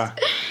paintings. Yeah.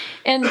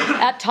 And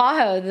at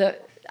Tahoe,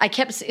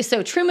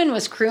 so TruMan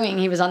was crewing.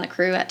 He was on the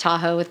crew at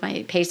Tahoe with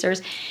my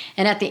pacers.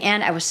 And at the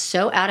end, I was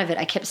so out of it.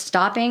 I kept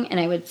stopping and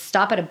I would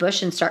stop at a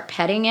bush and start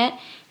petting it.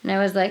 And I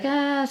was like,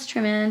 it's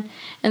TruMan.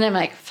 And then I'm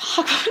like,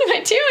 fuck, what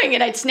am I doing?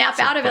 And I'd snap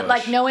out of it,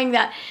 like knowing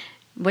that,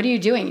 what are you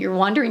doing? You're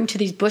wandering to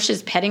these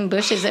bushes, petting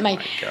bushes. And my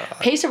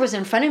pacer was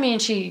in front of me, and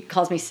she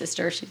calls me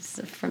sister. She's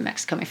from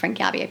Mexico. My friend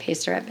Gabby, I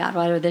paced her at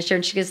Badwater this year.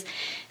 And she goes,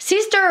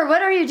 sister,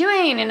 what are you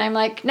doing? And I'm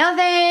like,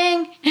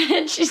 nothing.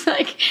 And she's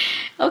like,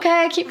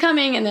 okay, keep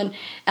coming. And then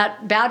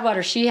at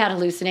Badwater, she had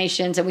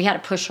hallucinations, and we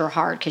had to push her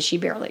hard because she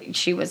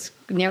was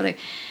nearly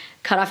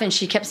cut off, and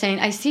she kept saying,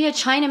 I see a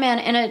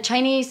Chinaman in a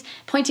Chinese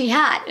pointy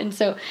hat. And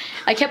so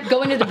I kept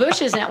going to the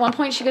bushes, and at one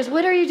point she goes,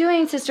 what are you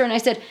doing, sister? And I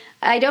said,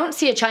 I don't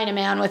see a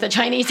Chinaman with a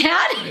Chinese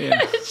hat. Yeah.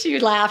 She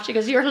laughed. She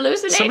goes, you're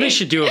hallucinating. Somebody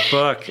should do a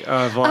book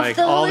of like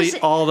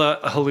all the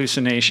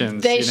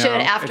hallucinations. They should,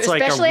 after,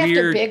 especially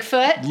after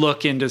Bigfoot.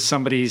 Look into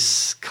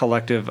somebody's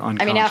collective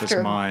unconscious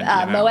mind.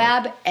 After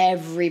Moab,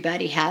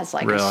 everybody has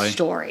like a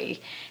story.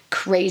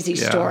 Crazy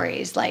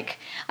stories. Like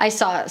I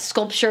saw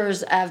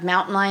sculptures of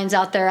mountain lions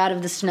out there out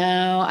of the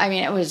snow. I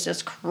mean, it was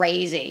just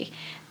crazy.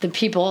 The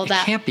people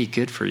that can't be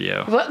good for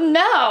you. Well,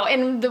 no.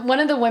 And one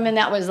of the women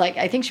that was like,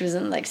 I think she was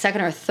in like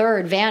second or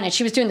third van, and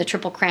she was doing the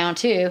Triple Crown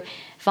too,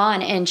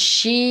 Vaughn, and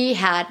she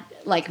had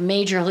like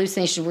major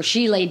hallucinations where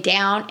she laid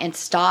down and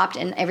stopped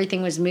and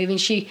everything was moving.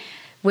 She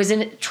was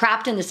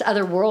trapped in this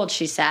other world,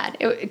 she said.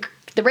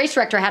 The race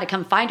director had to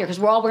come find her because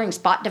we're all wearing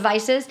spot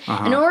devices.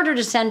 In order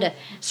to send a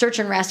search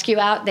and rescue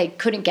out, they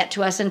couldn't get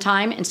to us in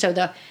time. And so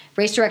the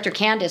race director,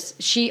 Candace,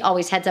 she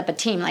always heads up a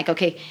team like,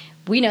 okay,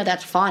 we know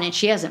that's Fawn, and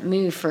she hasn't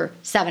moved for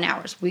 7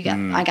 hours.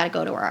 I got to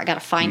go to her. I got to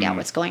find out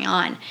what's going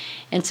on.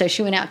 And so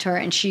she went out to her,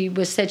 and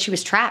said she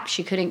was trapped.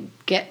 She couldn't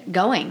get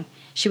going.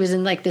 She was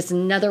in like this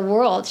another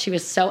world. She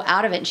was so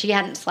out of it, and she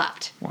hadn't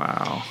slept.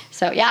 Wow.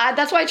 So yeah,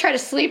 that's why I try to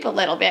sleep a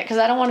little bit because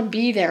I don't want to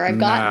be there. I've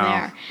gotten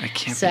there. It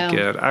can't be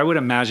good. I would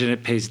imagine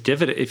it pays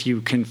dividend if you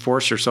can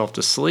force yourself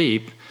to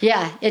sleep.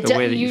 Yeah,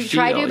 you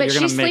try to, but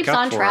she sleeps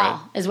on trail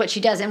it. Is what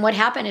she does. And what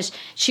happened is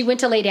she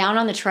went to lay down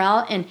on the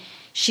trail, and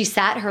she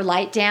sat her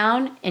light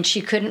down, and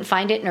she couldn't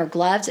find it in her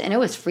gloves, and it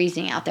was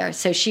freezing out there.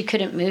 So she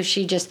couldn't move.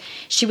 She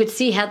would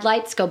see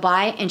headlights go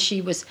by, and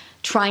she was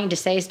trying to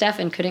say stuff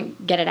and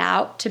couldn't get it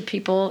out to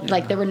people. Yeah.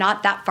 Like they were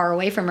not that far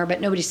away from her, but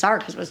nobody saw her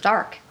because it was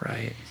dark.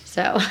 Right.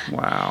 So.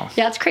 Wow.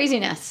 Yeah, it's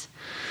craziness.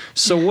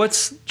 So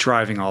what's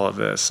driving all of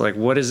this? Like,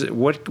 what is it?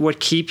 What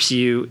keeps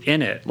you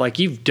in it? Like,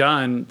 you've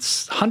done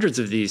hundreds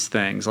of these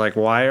things. Like,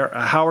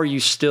 how are you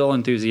still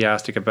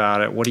enthusiastic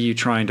about it? What are you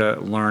trying to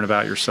learn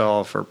about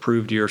yourself or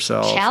prove to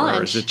yourself? Challenge.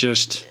 Or is it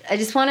just? I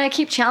just want to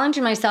keep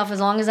challenging myself as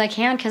long as I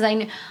can because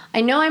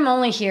I know I'm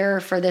only here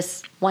for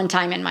this one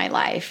time in my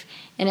life.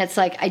 And it's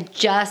like, I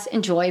just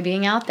enjoy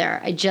being out there.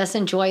 I just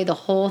enjoy the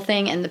whole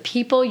thing and the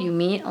people you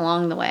meet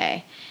along the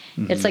way.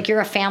 It's like you're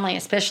a family,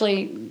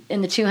 especially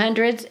in the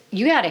 200s.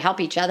 You got to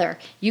help each other.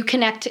 You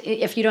connect.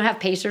 If you don't have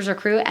pacers or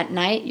crew at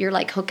night, you're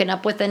like hooking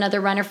up with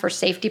another runner for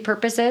safety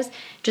purposes.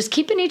 Just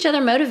keeping each other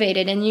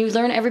motivated, and you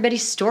learn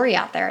everybody's story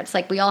out there. It's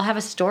like we all have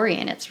a story,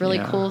 and it's really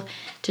cool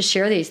to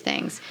share these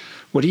things.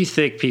 What do you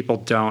think people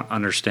don't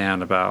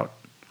understand about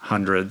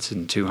hundreds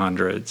and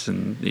 200s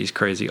and these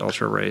crazy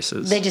ultra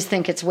races? They just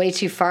think it's way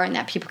too far and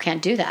that people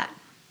can't do that.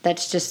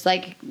 That's just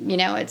like,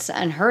 it's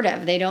unheard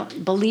of. They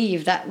don't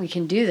believe that we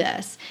can do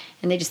this.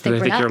 And they just think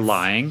we're nuts. They think you're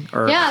lying?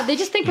 Or? Yeah, they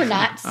just think we're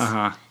nuts.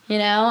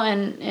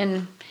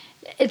 And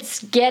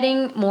it's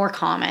getting more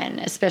common,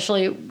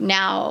 especially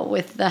now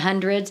with the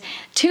hundreds.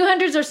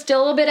 200s are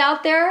still a bit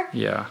out there.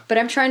 Yeah. But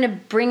I'm trying to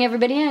bring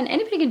everybody in.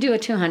 Anybody can do a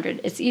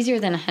 200. It's easier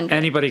than 100.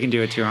 Anybody can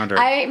do a 200.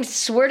 I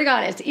swear to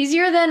God, it's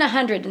easier than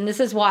 100, and this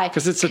is why.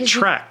 Because it's a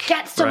trek. You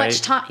get so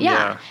much time.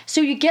 Yeah.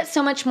 So you get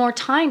so much more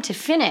time to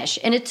finish,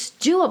 and it's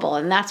doable,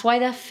 and that's why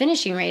the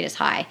finishing rate is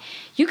high.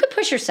 You could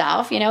push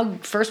yourself,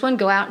 first one,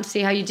 go out and see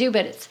how you do,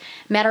 but it's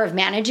a matter of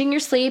managing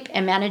your sleep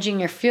and managing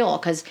your fuel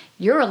because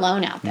you're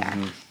alone out there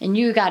and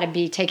you got to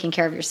be taking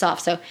care of yourself.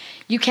 So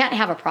you can't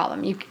have a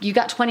problem. You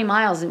got 20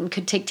 miles and it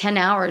could take 10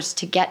 hours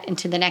to get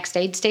into the next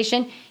aid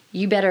station.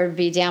 You better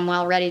be damn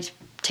well ready to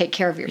take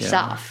care of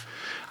yourself.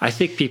 Yeah. I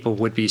think people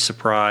would be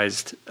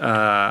surprised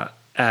at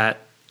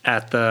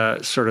the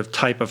sort of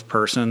type of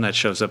person that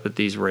shows up at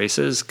these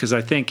races because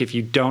I think if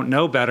you don't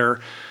know better,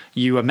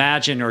 you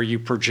imagine or you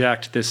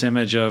project this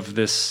image of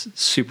this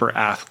super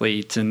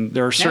athlete, and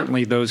there are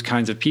certainly those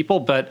kinds of people.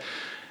 But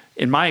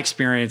in my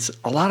experience,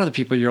 a lot of the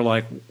people you're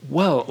like,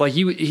 whoa, like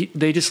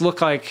they just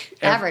look like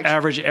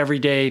average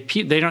everyday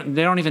people. They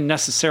don't even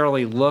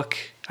necessarily look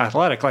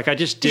athletic. Like I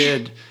just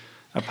did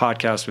a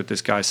podcast with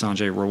this guy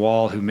Sanjay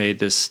Rawal who made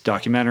this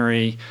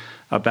documentary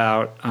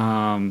about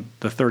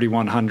the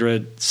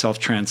 3100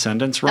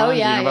 self-transcendence run.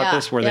 You know about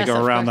this, where they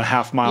go around the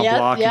half-mile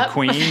block in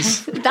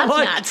Queens? That's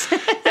nuts.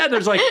 Yeah,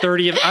 there's like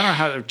 30 of, I don't know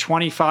how,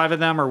 25 of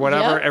them or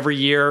whatever every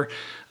year.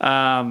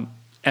 And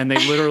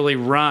they literally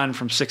run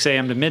from 6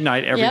 a.m. to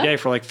midnight every day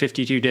for like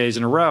 52 days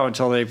in a row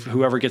until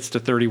whoever gets to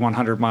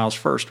 3,100 miles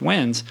first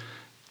wins.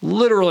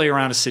 Literally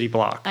around a city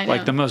block,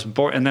 like the most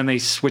and then they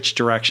switch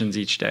directions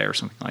each day or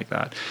something like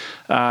that.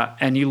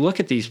 And you look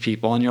at these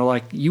people and you're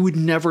like, you would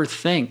never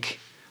think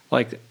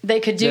like they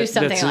could do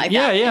something like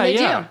that.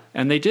 Yeah.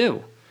 And they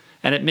do.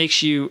 And it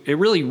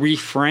really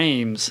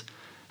reframes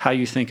how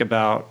you think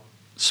about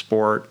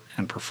sport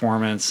and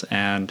performance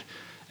and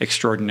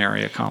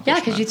extraordinary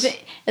accomplishments. Yeah,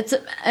 because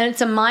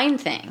it's a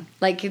mind thing.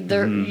 Like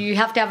you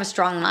have to have a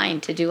strong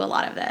mind to do a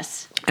lot of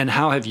this. And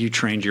how have you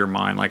trained your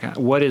mind? Like,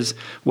 what is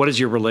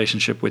your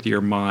relationship with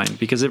your mind?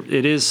 Because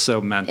it is so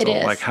mental. It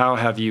is. Like, how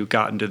have you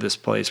gotten to this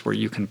place where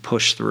you can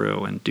push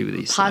through and do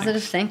these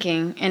Positive things?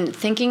 thinking and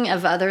thinking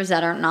of others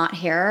that are not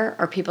here,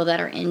 or people that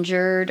are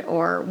injured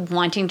or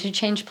wanting to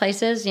change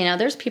places. You know,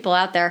 there's people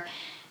out there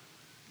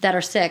that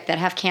are sick, that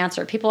have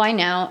cancer. People I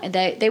know,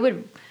 they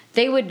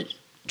would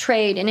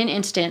trade in an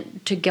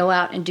instant to go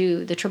out and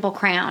do the Triple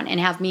Crown and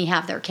have me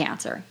have their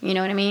cancer. You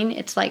know what I mean?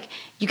 It's like,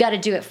 you got to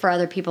do it for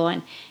other people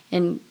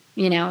and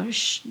you know,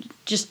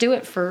 just do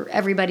it for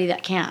everybody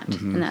that can't.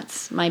 Mm-hmm. And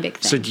that's my big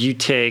thing. So do you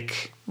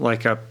take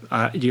like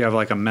do you have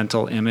like a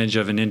mental image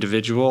of an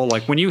individual?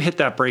 Like when you hit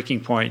that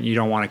breaking point and you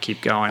don't want to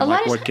keep going,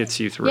 like what gets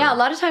you through? Yeah, a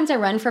lot of times I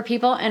run for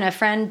people, and a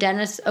friend,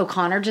 Dennis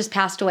O'Connor, just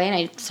passed away, and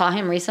I saw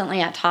him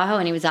recently at Tahoe,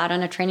 and he was out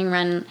on a training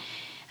run.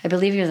 I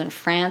believe he was in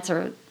France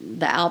or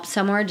the Alps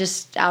somewhere,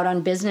 just out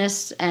on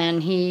business,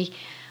 and he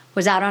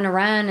was out on a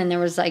run, and there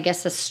was, I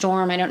guess, a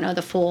storm. I don't know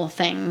the full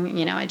thing,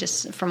 you know, I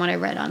just, from what I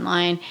read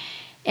online.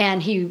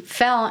 And he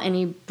fell and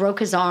he broke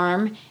his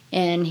arm,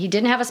 and he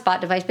didn't have a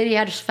spot device, but he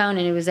had his phone,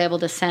 and he was able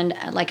to send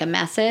like a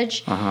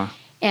message. Uh-huh.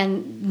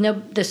 And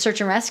the search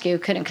and rescue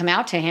couldn't come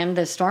out to him.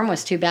 The storm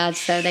was too bad,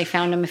 so they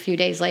found him a few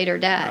days later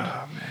dead.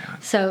 Oh,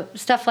 man. So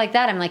stuff like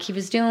that. I'm like, he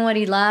was doing what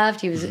he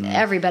loved. He was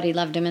everybody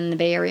loved him in the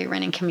Bay Area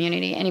running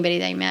community. Anybody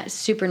they met,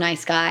 super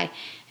nice guy.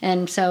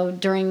 And so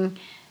during,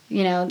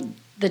 you know,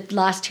 the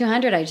last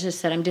 200, I just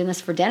said, I'm doing this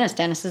for Dennis.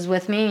 Dennis is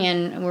with me,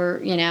 and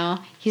we're, you know,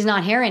 he's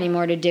not here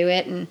anymore to do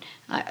it, and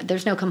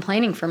there's no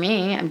complaining for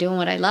me. I'm doing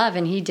what I love,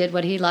 and he did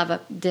what he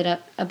did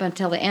up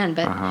until the end.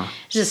 But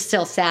it's just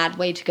still sad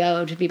way to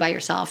go to be by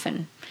yourself,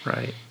 and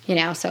you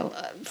know, so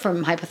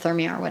from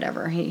hypothermia or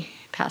whatever, he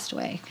passed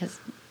away because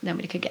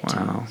nobody could get to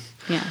him.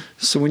 Yeah.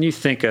 So when you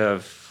think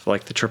of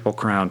like the Triple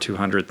Crown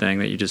 200 thing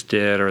that you just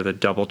did, or the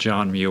double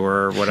John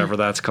Muir, or whatever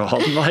that's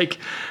called, like,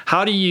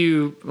 how do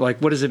you, like,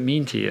 what does it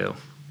mean to you?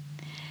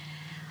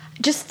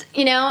 Just,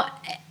 you know,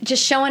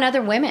 just showing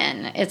other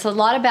women. It's a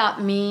lot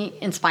about me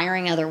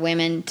inspiring other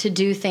women to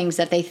do things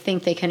that they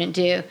think they couldn't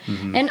do.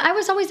 Mm-hmm. And I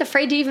was always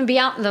afraid to even be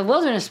out in the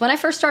wilderness. When I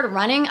first started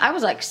running, I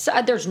was like,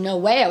 there's no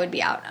way I would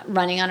be out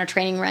running on a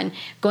training run,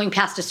 going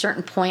past a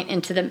certain point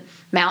into the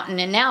mountain.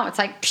 And now it's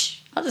like,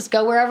 I'll just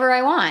go wherever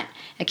I want.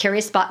 I carry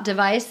a spot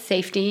device,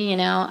 safety, you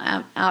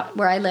know, out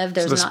where I live.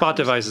 There's so the spot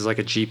device is like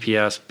a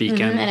GPS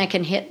beacon. And I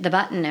can hit the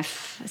button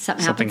if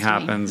something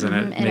happens and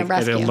it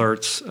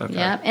alerts. Okay.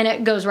 Yeah, and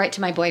it goes right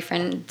to my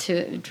boyfriend,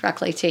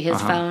 directly to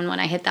his phone when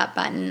I hit that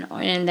button,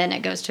 and then it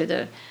goes to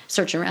the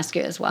search and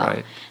rescue as well.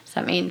 Right. So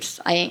that means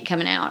I ain't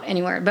coming out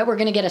anywhere. But we're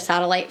going to get a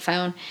satellite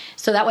phone,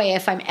 so that way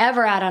if I'm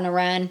ever out on a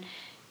run,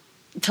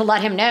 to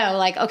let him know,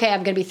 like, okay,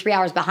 I'm going to be 3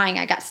 hours behind.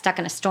 I got stuck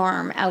in a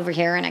storm over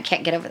here, and I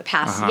can't get over the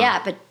pass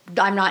yet, but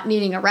I'm not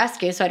needing a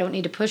rescue, so I don't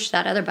need to push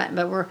that other button.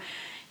 But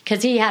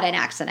because he had an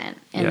accident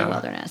in the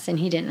wilderness, and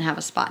he didn't have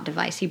a spot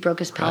device. He broke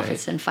his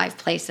pelvis in 5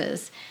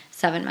 places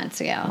 7 months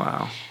ago.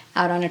 Wow.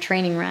 Out on a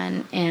training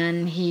run,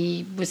 and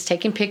he was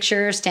taking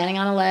pictures, standing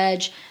on a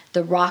ledge.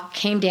 The rock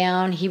came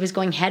down. He was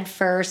going head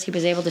first. He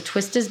was able to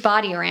twist his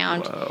body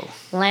around,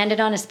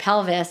 landed on his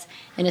pelvis,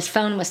 and his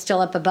phone was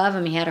still up above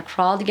him. He had to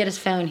crawl to get his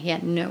phone. He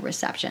had no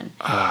reception.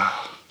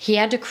 He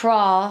had to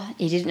crawl.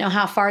 He didn't know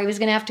how far he was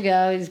going to have to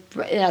go.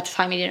 At the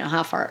time, he didn't know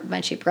how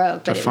much he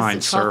broke. But it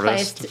was a 12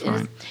 place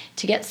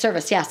to get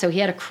service. Yeah, so he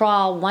had to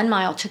crawl 1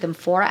 mile. It took him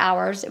 4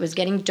 hours. It was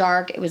getting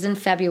dark. It was in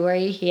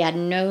February. He had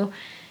no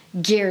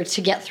gear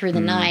to get through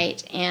the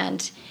night.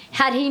 And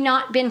had he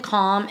not been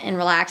calm and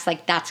relaxed,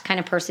 like that's the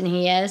kind of person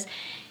he is,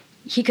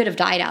 he could have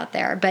died out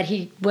there. But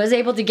he was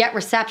able to get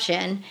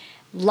reception.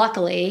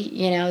 Luckily,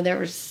 you know, there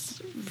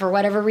was, for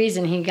whatever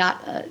reason, he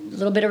got a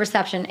little bit of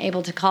reception,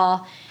 able to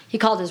call. He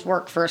called his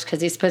work first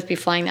because he's supposed to be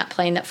flying that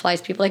plane that flies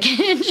people like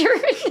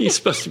injured. He's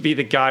supposed to be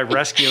the guy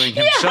rescuing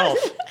himself.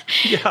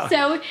 Yeah.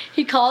 So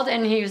he called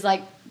and he was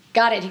like,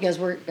 got it. He goes,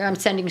 I'm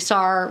sending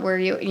SAR where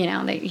you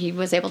know, he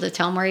was able to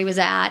tell him where he was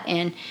at.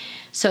 And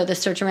so the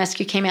search and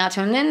rescue came out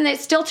to him. Then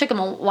it still took him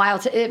a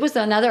while. It was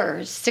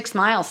another 6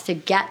 miles to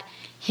get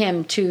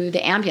him to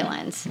the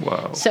ambulance.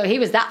 Whoa. So he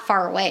was that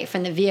far away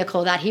from the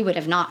vehicle that he would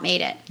have not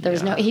made it. There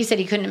was he said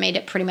he couldn't have made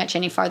it pretty much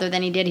any farther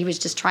than he did. He was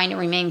just trying to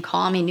remain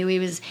calm. He knew he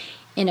was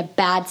in a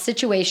bad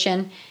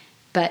situation,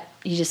 but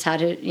he just had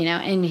to, you know,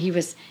 and he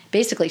was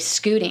basically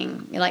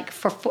scooting like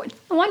for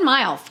 1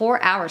 mile,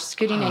 4 hours,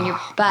 scooting on your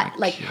butt,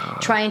 like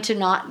trying to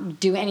not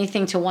do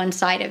anything to one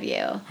side of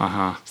you.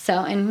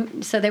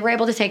 So they were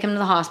able to take him to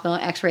the hospital,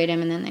 x-rayed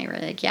him, and then they were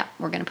like, yeah,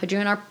 we're going to put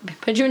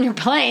you in your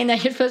plane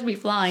that you're supposed to be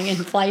flying and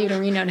fly you to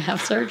Reno to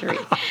have surgery.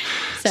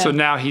 So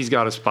now he's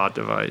got a spot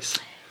device.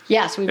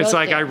 Yes, we both It's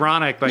like did.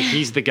 ironic, like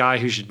he's the guy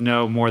who should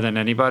know more than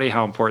anybody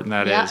how important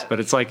that is. But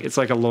it's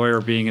like a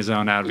lawyer being his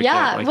own advocate.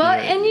 Yeah, like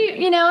and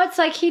you know, it's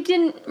like he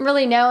didn't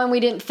really know, and we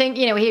didn't think,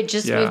 you know, he had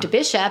just moved to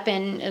Bishop,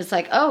 and it's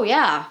like, oh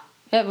yeah,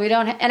 we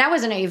don't. And I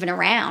wasn't even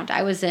around.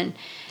 I was in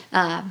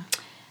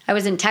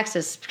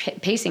Texas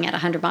pacing at a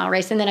 100-mile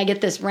race, and then I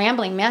get this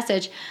rambling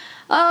message.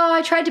 Oh,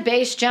 I tried to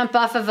base jump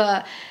off of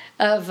a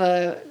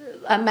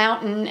a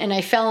mountain and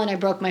I fell and I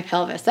broke my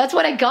pelvis. That's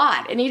what I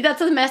got. And that's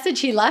the message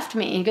he left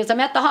me. He goes, I'm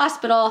at the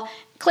hospital.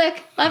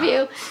 Click, love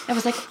you. I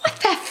was like, what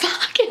the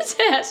fuck is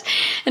this?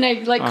 And I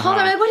called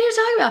him, like, what are you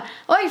talking about?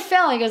 Oh, I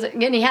fell. He goes,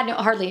 and he had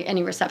hardly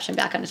any reception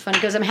back on his phone.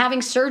 He goes, I'm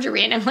having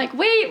surgery. And I'm like,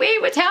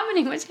 wait, what's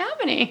happening? What's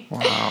happening?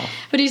 Wow.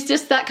 But he's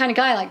just that kind of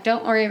guy, like,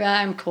 don't worry about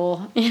it, I'm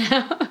cool, you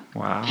know?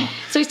 Wow.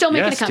 So he's still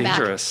making a comeback.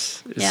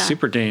 It's dangerous. It's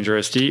super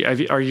dangerous.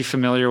 Are you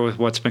familiar with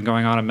what's been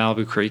going on in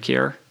Malibu Creek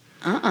here?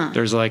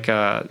 There's like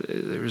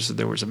there was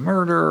a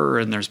murder,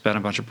 and there's been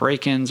a bunch of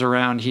break-ins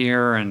around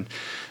here, and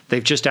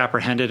they've just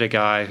apprehended a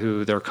guy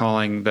who they're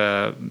calling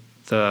the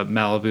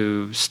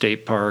Malibu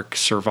State Park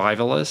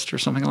survivalist or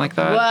something like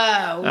that.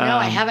 Whoa, no,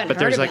 I haven't heard But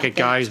there's about like a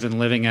guy who's been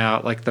living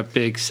out like the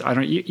big,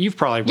 you've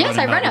probably run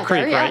in Malibu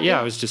Creek, there, right? Yeah,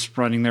 I was just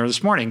running there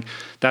this morning.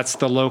 That's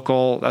the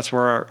local, that's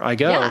where I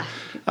go.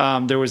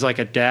 Yeah. There was like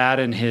a dad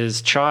and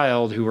his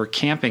child wwho were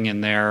camping in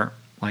there,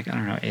 like, I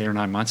don't know, 8 or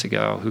 9 months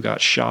ago, who got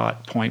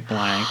shot point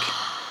blank.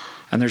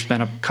 And there's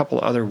been a couple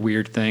other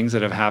weird things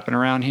that have happened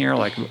around here,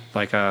 like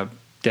a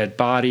dead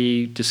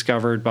body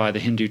discovered by the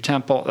Hindu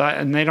temple.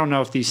 And they don't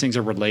know if these things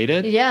are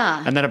related.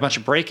 Yeah. And then a bunch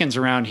of break-ins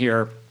around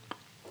here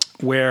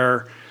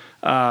where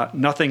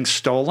nothing's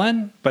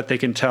stolen, but they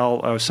can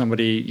tell,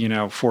 somebody,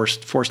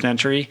 forced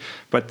entry,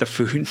 but the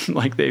food,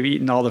 like they've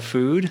eaten all the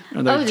food.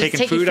 Or they're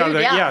taking food out of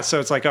there. Yeah. So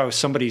it's like,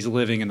 somebody's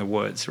living in the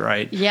woods,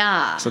 right?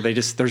 Yeah. So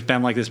there's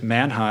been like this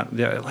manhunt,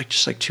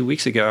 just 2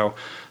 weeks ago,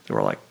 there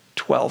were like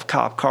 12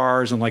 cop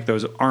cars and like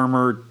those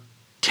armored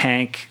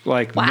tank,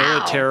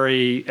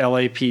 military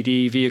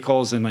LAPD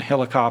vehicles and the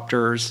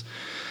helicopters.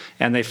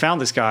 And they found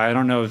this guy. I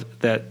don't know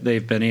that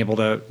they've been able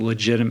to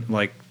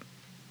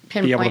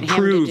be able to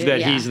prove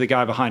that he's the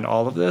guy behind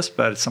all of this,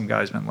 but some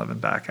guy's been living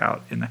back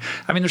out in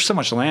there's so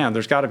much land.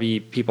 There's got to be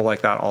people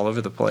like that all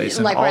over the place.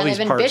 Like and all where I these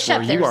live in parts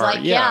Bishop, where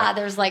you are.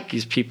 there's like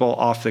these people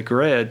off the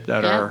grid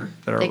that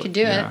they could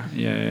do it.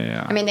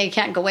 Yeah. I mean, they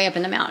can't go way up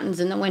in the mountains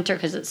in the winter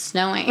because it's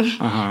snowing,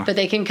 but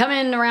they can come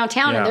in around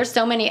town, and there's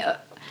so many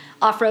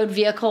off-road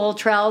vehicle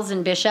trails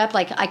in Bishop.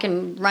 Like, I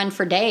can run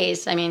for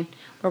days. I mean,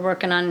 we're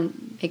working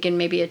on making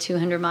maybe a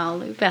 200-mile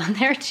loop out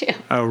there, too.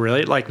 Oh,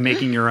 really? Like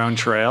making your own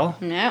trail?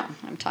 No.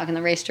 I'm talking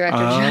the race director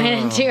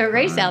trying to do a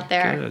race out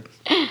there.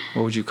 Good.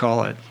 What would you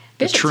call it?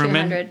 Bishop the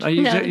TruMan?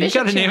 200. You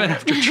got to name it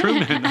after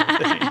TruMan,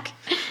 I think.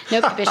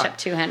 Nope, Bishop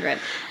 200.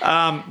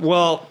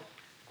 Well,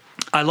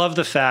 I love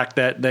the fact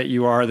that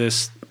you are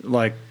this,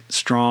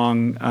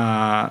 strong,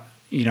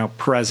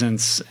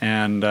 presence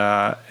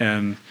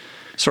and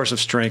source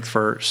of strength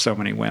for so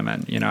many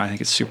women. I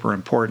think it's super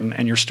important.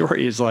 And your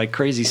story is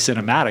crazy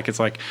cinematic. It's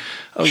like,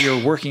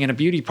 you're working in a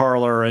beauty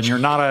parlor and you're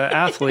not an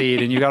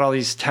athlete and you got all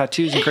these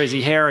tattoos and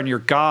crazy hair and you're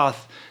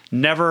goth,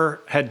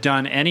 never had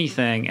done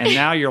anything. And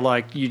now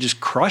you're you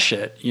just crush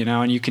it,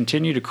 and you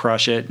continue to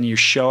crush it and you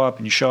show up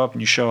and you show up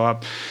and you show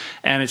up.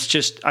 And it's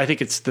just, I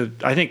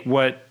think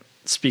what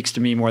speaks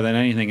to me more than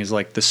anything is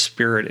the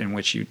spirit in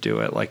which you do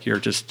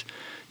it.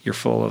 You're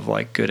full of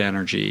good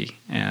energy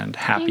and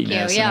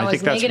happiness. Yeah, and I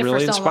think that's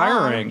really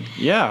inspiring.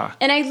 Yeah.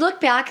 And I look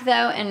back though,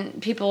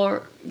 and people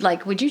are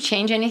like, would you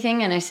change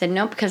anything? And I said,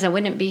 no, because I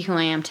wouldn't be who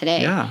I am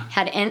today. Yeah.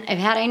 Had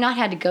I not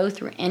had to go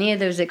through any of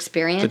those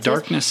experiences. The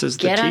darkness is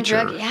the teacher. On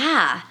drug,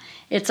 yeah.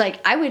 It's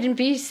I wouldn't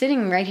be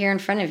sitting right here in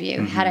front of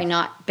you had I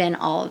not been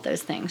all of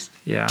those things.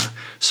 Yeah.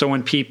 So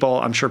when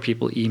I'm sure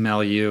people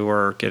email you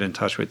or get in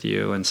touch with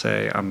you and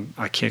say,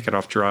 I can't get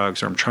off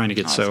drugs, or I'm trying to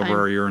get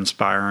sober, or you're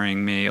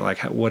inspiring me.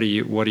 What do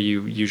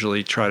you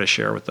usually try to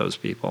share with those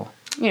people?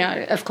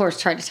 Of course,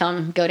 try to tell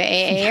them go to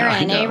AA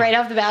or NA right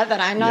off the bat, that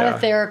I'm not a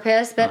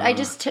therapist. But I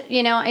just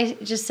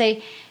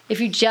say, if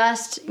you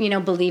just,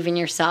 believe in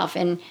yourself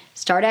and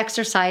start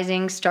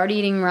exercising, start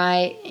eating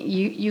right,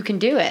 you can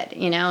do it,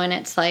 and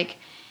it's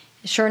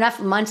sure enough,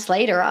 months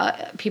later,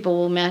 people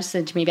will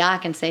message me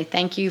back and say,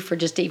 thank you for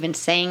just even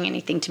saying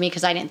anything to me,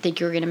 because I didn't think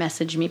you were going to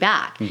message me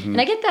back. Mm-hmm.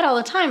 And I get that all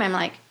the time. I'm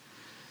like,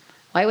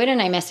 why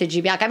wouldn't I message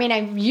you back? I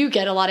mean, you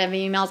get a lot of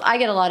emails. I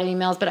get a lot of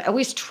emails, but I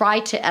always try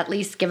to at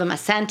least give them a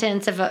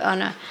sentence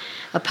on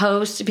a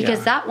post,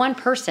 because that one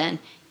person,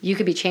 you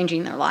could be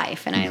changing their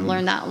life. And I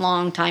learned that a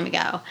long time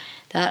ago,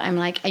 that I'm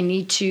I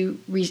need to,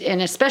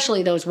 and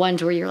especially those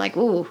ones where you're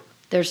ooh,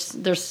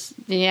 there's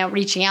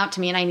reaching out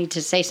to me, and I need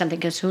to say something,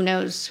 because who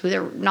knows who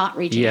they're not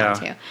reaching out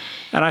to.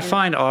 And I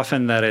find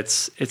often that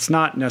it's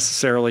not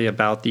necessarily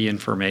about the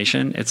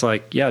information. It's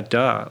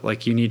duh.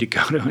 You need to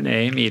go to an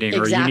AA meeting,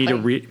 or you need to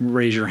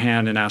raise your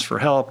hand and ask for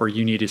help, or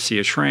you need to see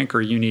a shrink,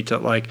 or you need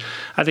to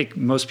I think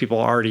most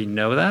people already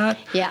know that.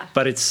 Yeah.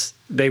 But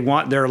they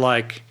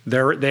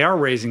are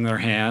raising their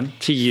hand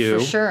to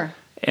you. For sure.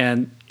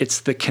 And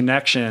it's the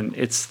connection,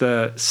 it's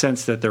the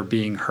sense that they're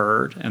being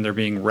heard and they're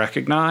being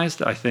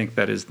recognized. I think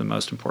that is the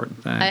most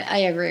important thing. I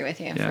agree with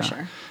you, for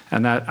sure.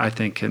 And that, I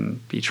think, can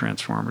be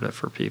transformative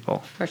for people.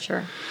 For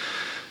sure.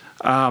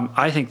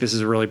 I think this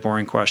is a really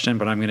boring question,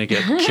 but I'm going to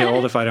get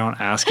killed if I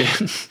don't ask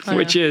it,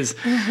 which is,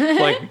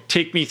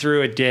 take me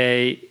through a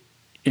day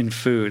in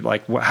food.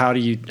 How do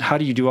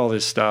you do all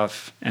this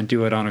stuff and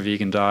do it on a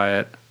vegan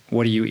diet?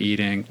 What are you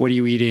eating? What are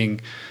you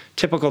eating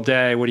typical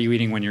day, what are you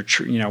eating when you're,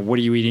 what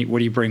are you eating? What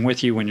do you bring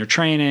with you when you're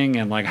training?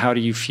 And like, how do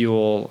you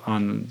fuel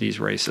on these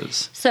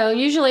races? So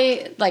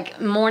usually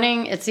like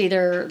morning, it's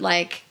either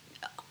like,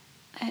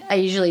 I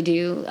usually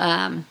do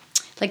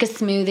like a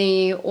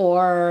smoothie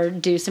or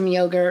do some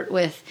yogurt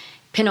with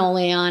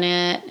pinoli on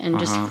it and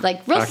just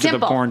like real Back simple.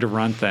 to the Born to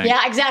Run thing.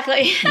 Yeah,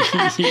 exactly.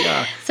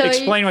 Yeah. So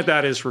explain what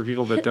that is for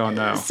people that don't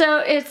know. So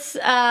it's,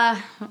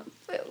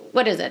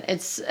 what is it?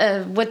 It's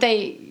what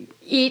they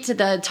eat,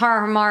 the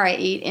tarahumara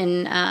eat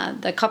in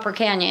the Copper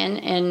Canyon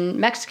in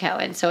Mexico.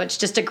 And so it's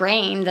just a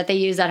grain that they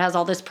use that has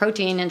all this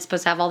protein and it's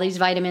supposed to have all these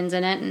vitamins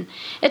in it. And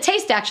it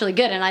tastes actually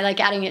good. And I like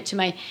adding it to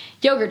my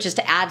yogurt just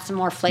to add some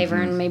more flavor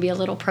and maybe a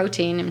little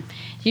protein. And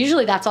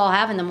usually that's all I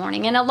have in the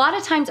morning. And a lot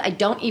of times I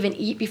don't even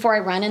eat before I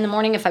run in the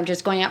morning if I'm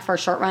just going out for a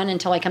short run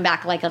until I come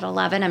back like at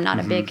 11. I'm not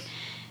a big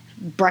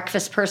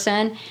breakfast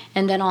person.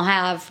 And then I'll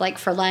have like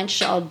for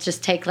lunch, I'll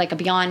just take like a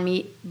Beyond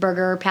Meat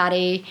burger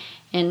patty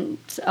and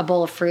a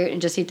bowl of fruit and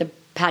just eat the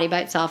patty by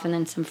itself and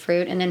then some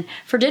fruit. And then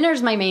for dinner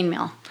is my main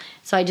meal.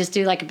 So I just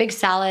do like a big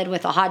salad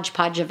with a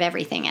hodgepodge of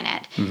everything in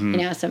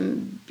it.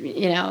 Some,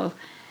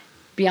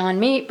 Beyond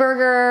Meat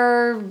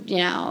burger,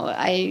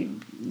 I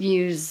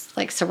use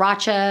like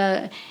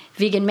sriracha,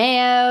 vegan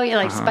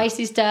mayo,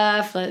 spicy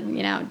stuff,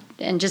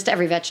 and just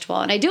every vegetable.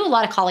 And I do a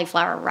lot of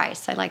cauliflower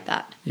rice. I like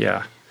that.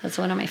 Yeah. That's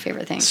one of my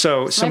favorite things.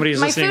 So somebody's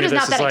listening to this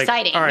my food is not that like,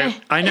 exciting. all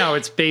right, I know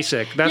it's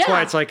basic. That's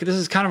why it's like, this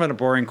is kind of a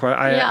boring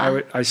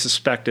question. I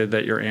suspected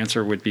that your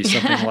answer would be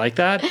something like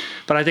that.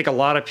 But I think a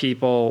lot of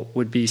people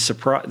would be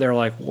surprised. They're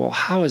like, well,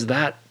 how is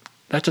that?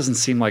 That doesn't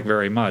seem like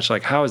very much.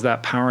 Like, how is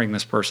that powering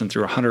this person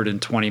through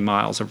 120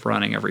 miles of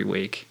running every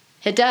week?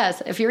 It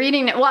does. If you're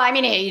eating, I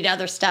eat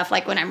other stuff.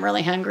 Like when I'm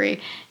really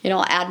hungry,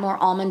 I'll add more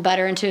almond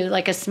butter into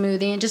like a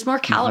smoothie and just more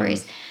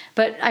calories.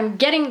 But I'm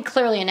getting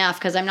clearly enough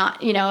because I'm not,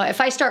 if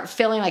I start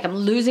feeling like I'm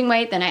losing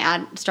weight, then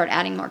I start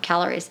adding more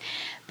calories.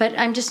 But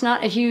I'm just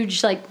not a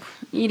huge,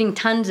 eating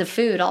tons of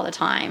food all the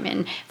time.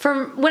 And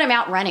from when I'm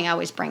out running, I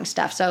always bring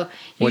stuff. So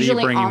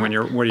usually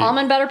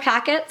almond butter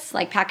packets,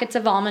 like packets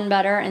of almond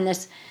butter. And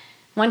this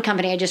one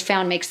company I just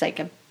found makes like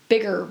a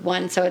bigger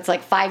one, so it's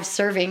like 5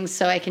 servings,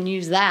 so I can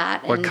use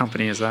that. What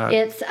company is that?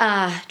 It's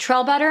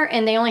Trail Butter,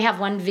 and they only have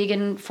one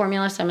vegan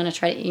formula, so I'm going to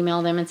try to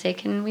email them and say,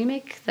 can we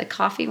make the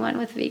coffee one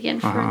with vegan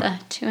for the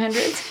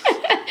 200s?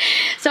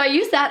 So I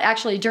used that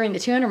actually during the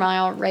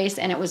 200-mile race,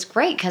 and it was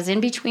great, because in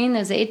between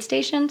those aid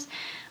stations,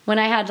 when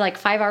I had like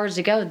 5 hours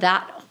to go,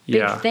 that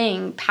big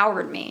thing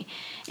powered me.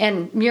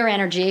 And Muir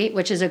Energy,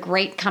 which is a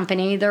great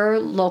company, they're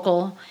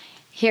local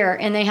here,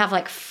 and they have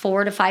like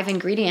 4 to 5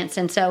 ingredients,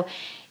 and so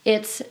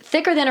it's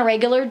thicker than a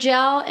regular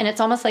gel, and it's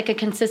almost like a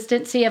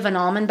consistency of an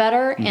almond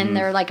butter, and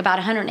they're like about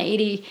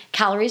 180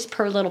 calories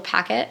per little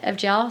packet of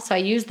gel. So I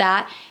use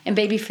that and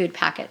baby food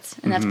packets,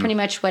 and that's pretty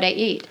much what I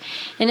eat.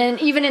 And then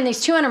even in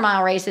these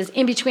 200-mile races,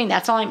 in between,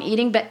 that's all I'm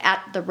eating. But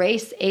at the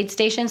race aid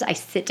stations, I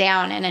sit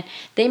down, and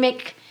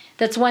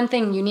that's one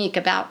thing unique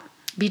about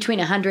between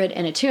 100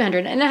 and a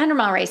 200. And a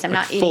 100-mile race, I'm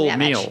not eating that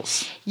much. Full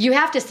meals. You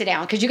have to sit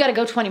down because you got to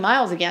go 20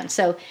 miles again.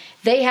 So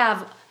they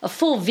have a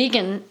full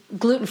vegan,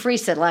 gluten-free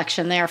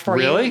selection there for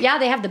you. Really? Yeah,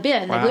 they have the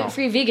bin, the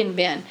gluten-free vegan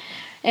bin.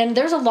 And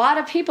there's a lot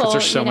of people.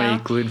 There's so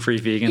many gluten-free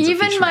vegans.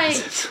 Even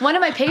one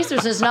of my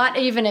pacers is not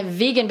even a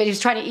vegan, but he was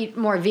trying to eat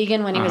more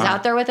vegan when he was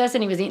out there with us,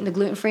 and he was eating the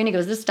gluten-free, and he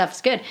goes, this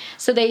stuff's good.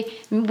 So they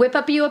whip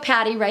up you a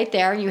patty right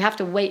there. You have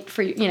to wait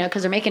for,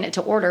 because they're making it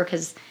to order,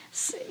 because,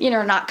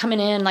 not coming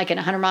in like in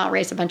a 100-mile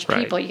race, a bunch of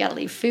people, you got to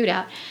leave food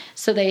out.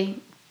 So they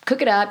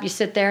cook it up, you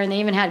sit there, and they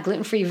even had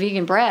gluten-free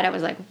vegan bread. I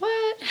was like, what?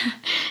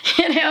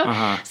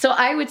 So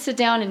I would sit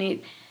down and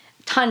eat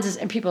tons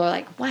and people are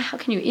like, wow, how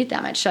can you eat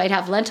that much? So I'd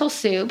have lentil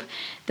soup,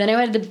 then I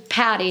would have the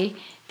patty,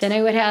 then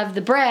I would have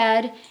the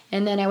bread,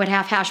 and then I would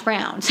have hash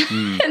browns.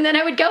 And then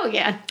I would go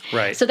again.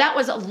 Right. So that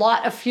was a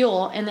lot of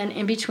fuel. And then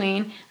in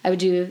between, I would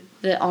do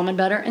the almond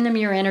butter and the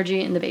Muir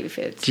Energy and the baby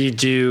foods. Do you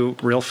do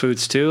real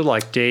foods too,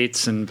 like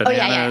dates and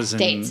bananas?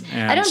 Dates.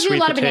 And I don't do a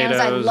lot of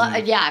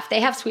bananas. Yeah, if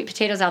they have sweet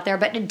potatoes out there.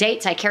 But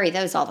dates, I carry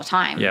those all the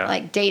time. Yeah.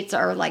 Like dates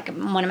are like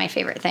one of my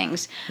favorite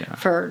things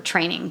for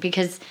training,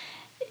 because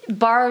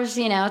bars,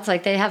 it's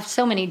like they have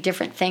so many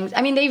different things.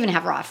 I mean, they even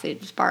have raw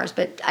foods bars,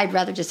 but I'd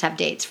rather just have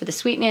dates for the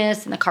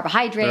sweetness and the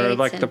carbohydrates. They're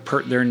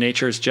like they're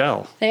nature's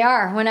gel. They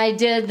are. When I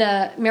did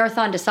the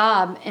Marathon des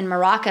Sables in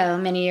Morocco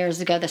many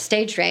years ago, the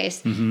stage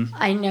race,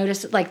 I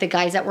noticed like the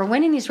guys that were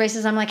winning these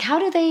races, I'm like, how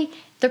do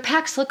their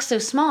packs look so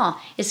small?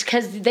 It's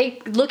because they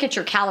look at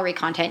your calorie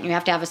content and you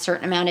have to have a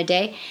certain amount a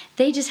day.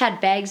 They just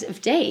had bags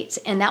of dates,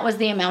 and that was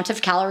the amount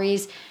of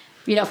calories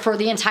for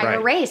the entire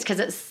race, because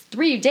it's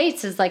 3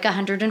 dates is like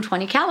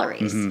 120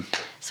 calories.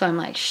 So I'm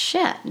like,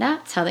 shit,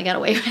 that's how they got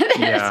away with it.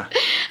 Yeah.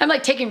 I'm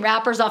like taking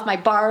wrappers off my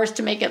bars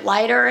to make it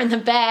lighter in the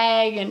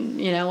bag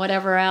and,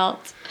 whatever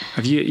else.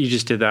 You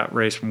just did that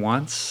race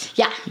once?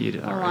 Yeah. You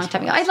did that a long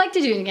time ago. I'd like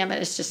to do it again, but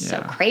it's just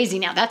so crazy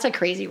now. That's a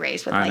crazy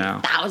race with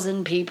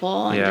 1,000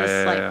 people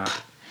and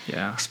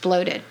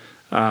exploded.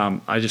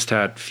 I just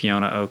had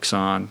Fiona Oakes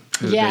on.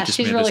 They just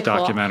she's made really this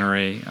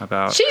documentary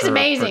about. She's her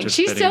amazing.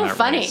 She's so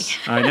funny. Race.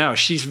 I know.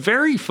 She's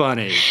very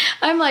funny.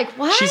 I'm like,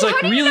 what? She's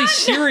like really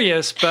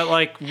serious, but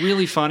like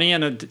really funny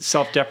in a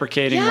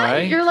self-deprecating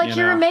way. You're like,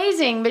 you're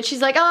amazing. But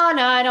she's like, oh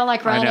no, I don't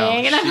like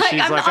running. And I'm like, she's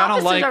I'm like, I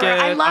don't like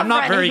it. I'm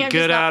not very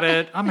good at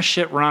it. I'm a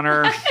shit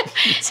runner. And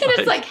it's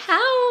like,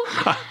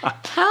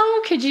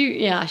 how could you?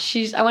 Yeah,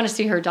 I want to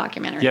see her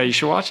documentary. Yeah, you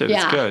should watch it.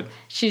 It's good.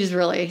 She's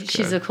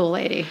a cool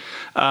lady.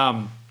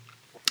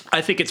 I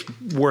think it's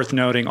worth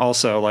noting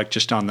also, like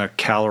just on the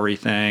calorie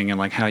thing and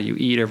like how you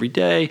eat every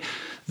day,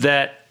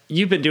 that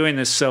you've been doing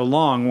this so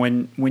long.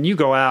 When you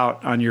go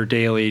out on your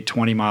daily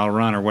 20-mile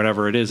run or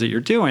whatever it is that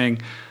you're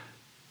doing,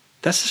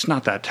 that's just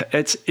not that.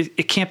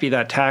 It can't be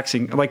that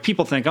taxing. Like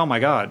people think, oh my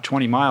God,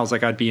 20 miles,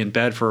 like I'd be in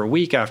bed for a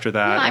week after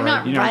that. No, I'm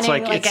not running it's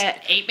like an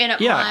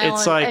 8-minute mile. Yeah,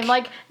 it's like I'm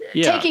like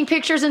taking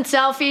pictures and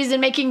selfies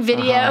and making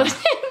videos.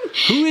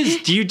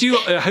 Who's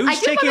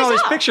taking all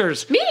these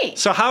pictures? Me.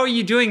 So how are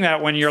you doing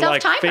that when you're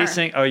like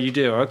facing? Oh, you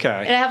do. Okay.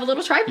 And I have a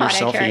little tripod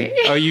I carry.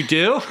 Oh, you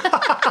do?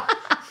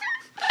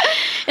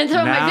 And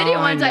so my video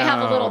ones, I have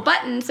a little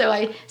button, so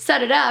I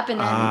set it up and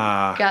then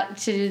got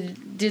to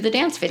do the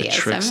dance videos. The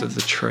tricks of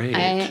the trade.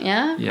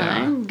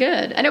 I'm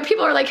good. I know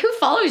people are like, who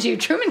follows you?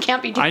 TruMan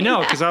can't be doing that. I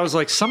know, because I was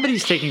like,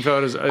 somebody's taking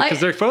photos,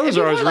 because their photos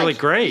are always really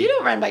great. You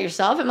don't run by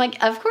yourself. I'm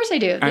like, of course I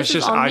do. And it's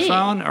just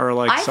iPhone or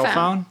like cell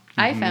phone?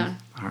 iPhone.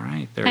 All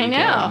right, there you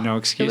go. No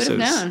excuses. Who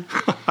would have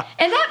known?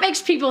 And that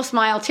makes people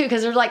smile too,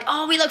 because they're like,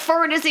 "Oh, we look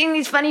forward to seeing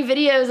these funny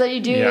videos that you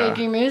do, like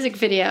your music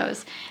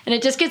videos," and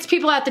it just gets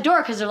people out the door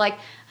because they're like,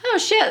 "Oh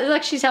shit!"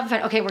 Like she's having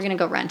fun. Okay, we're gonna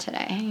go run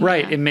today.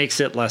 Right. It makes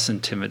it less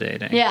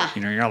intimidating. Yeah.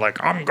 You're like,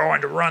 I'm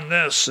going to run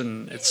this,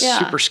 and it's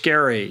super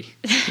scary.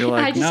 You're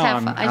like, no,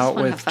 I'm out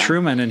with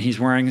TruMan, and he's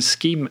wearing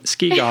ski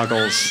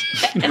goggles.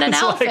 And an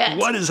outfit. Like,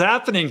 what is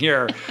happening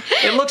here?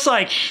 It looks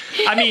like.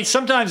 I mean,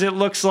 sometimes it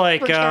looks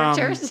like.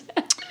 Characters.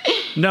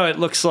 No, it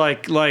looks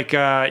like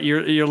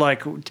you're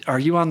like, are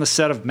you on the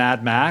set of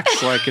Mad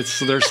Max? Like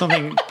there's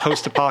something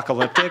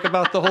post-apocalyptic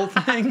about the whole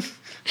thing.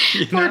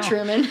 Poor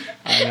TruMan.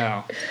 I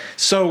know.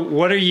 So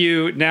what are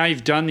you now?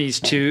 You've done these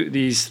 3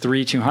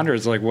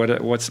 200s. Like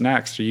what's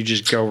next? Do you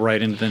just go right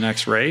into the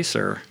next race,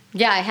 or?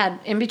 Yeah, I had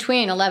in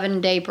between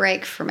 11-day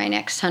break for my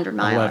next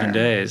 100-mile. 11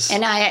 days.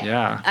 And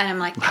I'm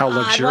like, how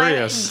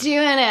luxurious.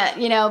 Doing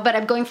it, but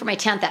I'm going for my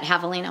 10th at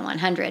Javelina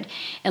 100.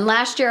 And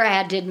last year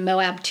I did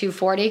Moab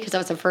 240 because that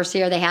was the first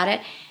year they had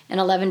it. And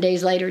 11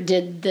 days later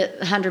did the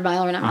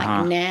 100-miler, and I'm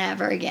like,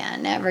 never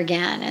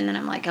again. And then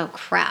I'm like, oh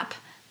crap,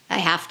 I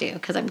have to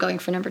because I'm going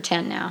for number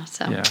 10 now.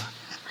 So yeah.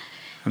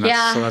 And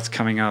so that's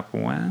coming up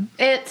when?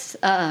 It's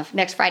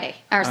next Friday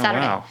or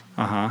Saturday.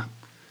 Wow.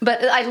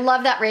 But I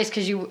love that race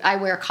because I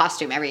wear a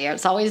costume every year.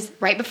 It's always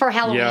right before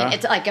Halloween. Yeah.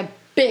 It's like a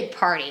big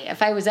party.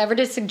 If I was ever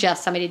to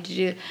suggest somebody to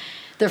do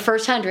their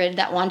first 100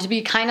 that wanted to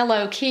be kind of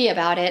low key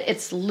about it,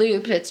 it's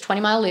looped. It's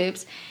 20-mile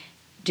loops.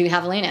 Do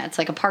Javelina. It's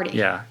like a party.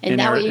 Yeah. And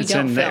that way you it's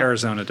don't in feel. the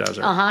Arizona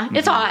desert. Mm-hmm.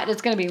 It's hot.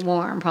 It's going to be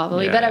warm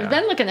probably. But I've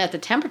been looking at the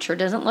temperature. It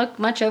doesn't look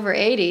much over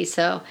 80.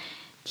 So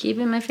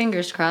keeping my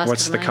fingers crossed.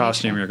 What's the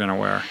costume you're going to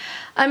wear?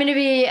 I'm going to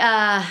be...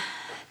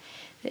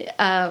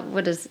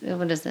 what is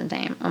the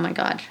name? Oh my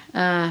God.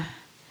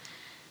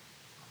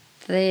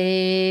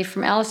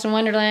 From Alice in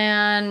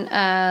Wonderland,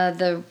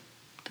 the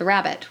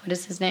rabbit. What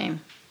is his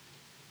name?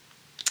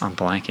 I'm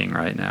blanking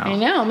right now. I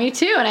know, me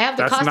too. And I have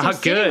the costume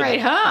sitting right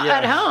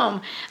at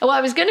home. Well,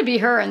 I was going to be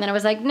her, and then I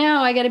was like, no,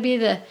 I got to be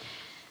the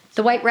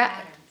white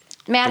rat.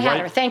 Mad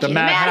Hatter. Thank you. The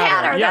Mad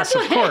Hatter. Yes,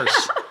 of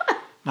course.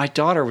 My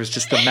daughter was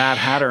just the Mad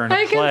Hatter in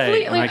a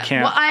play, and I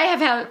can't. Well, I have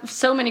had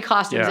so many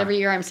costumes every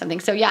year. I'm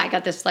something. So I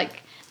got this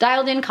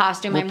dialed in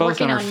costume. We're I'm both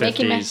working in our on 50s.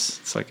 making my...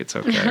 It's like it's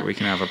okay. We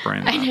can have a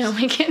brain. I know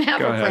we can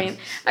have a brain.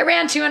 I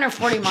ran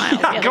 240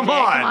 miles. The other day. Come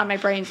on, my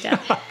brain's dead.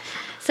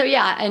 So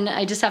and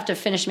I just have to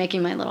finish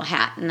making my little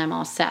hat, and I'm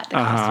all set. The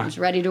costume's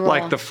ready to roll.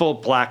 Like the full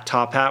black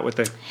top hat with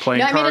the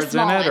playing cards in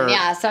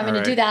it? So I'm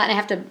going to do that, and I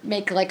have to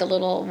make like a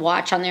little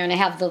watch on there, and I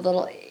have the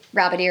little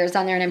rabbit ears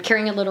on there, and I'm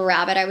carrying a little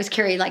rabbit. I always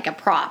carry like a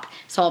prop,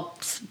 so I'll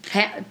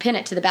pin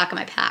it to the back of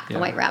my pack, the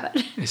white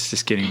rabbit. It's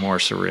just getting more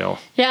surreal.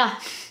 Yeah.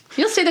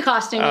 You'll see the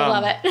costume. You'll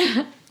love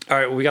it. All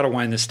right, we got to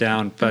wind this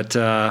down, but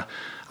I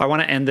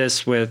want to end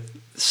this with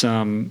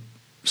some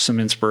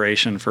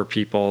inspiration for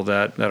people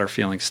that are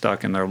feeling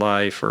stuck in their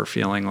life or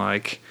feeling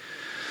like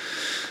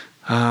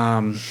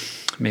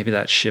maybe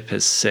that ship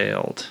has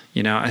sailed.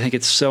 I think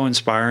it's so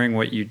inspiring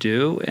what you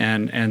do,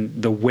 and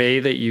the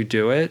way that you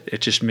do it. It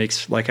just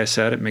makes, like I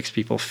said, it makes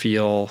people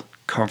feel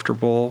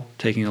comfortable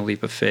taking a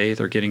leap of faith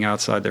or getting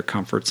outside their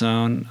comfort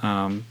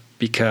zone.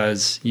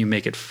 Because you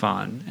make it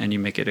fun and you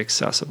make it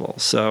accessible.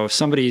 So if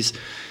somebody's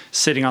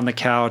sitting on the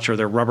couch or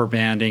they're rubber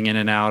banding in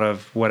and out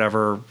of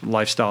whatever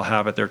lifestyle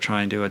habit they're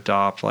trying to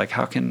adopt, like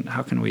how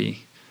can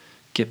we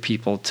get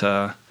people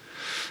to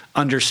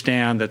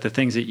understand that the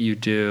things that you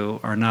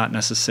do are not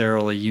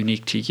necessarily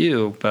unique to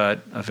you,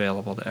 but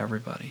available to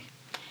everybody?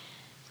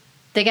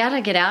 They got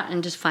to get out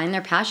and just find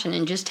their passion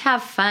and just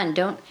have fun.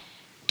 Don't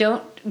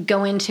don't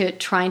go into it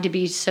trying to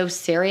be so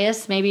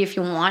serious. Maybe if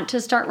you want to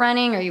start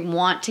running or you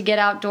want to get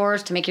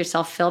outdoors to make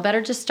yourself feel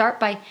better, just start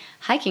by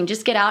hiking.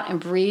 Just get out and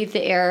breathe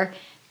the air.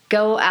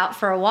 Go out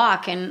for a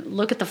walk and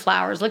look at the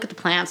flowers, look at the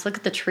plants, look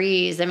at the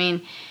trees. I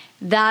mean,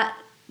 that,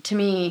 to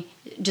me,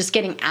 just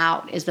getting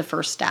out is the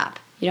first step.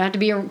 You don't have to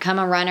become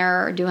a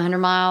runner or do 100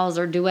 miles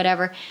or do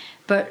whatever,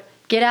 but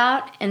get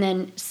out and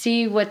then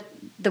see what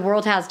the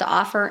world has to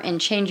offer and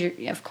change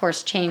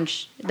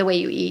the way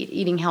you eat.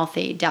 Eating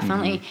healthy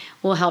definitely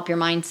will help your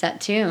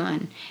mindset too.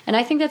 And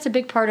I think that's a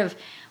big part of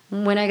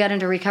when I got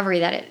into recovery,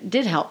 that it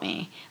did help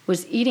me,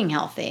 was eating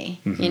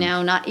healthy,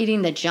 not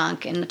eating the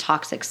junk and the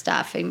toxic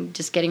stuff and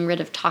just getting rid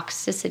of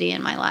toxicity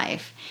in my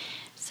life.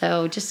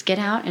 So just get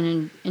out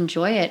and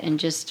enjoy it and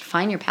just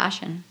find your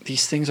passion.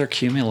 These things are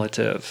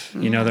cumulative.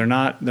 They're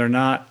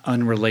not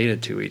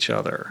unrelated to each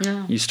other.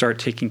 No. You start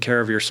taking care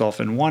of yourself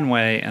in one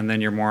way, and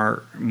then you're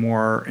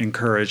more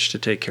encouraged to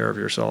take care of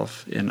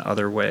yourself in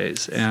other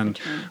ways. And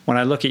when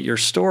I look at your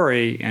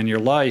story and your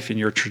life and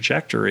your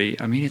trajectory,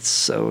 I mean, it's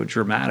so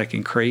dramatic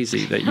and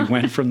crazy that you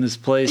went from this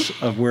place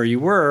of where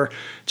you were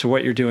to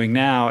what you're doing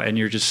now, and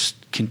you're just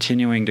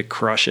continuing to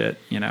crush it.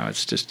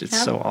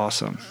 It's so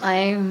awesome.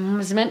 I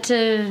was meant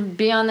to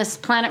be on this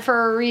planet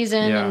for a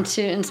reason and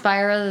to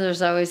inspire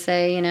others. I always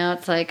say,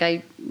 it's like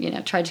I,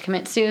 tried to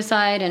commit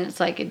suicide, and it's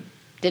like it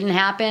didn't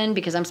happen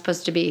because I'm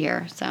supposed to be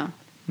here. So.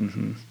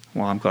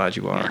 Well, I'm glad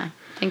you are. Yeah,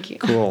 thank you.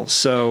 Cool.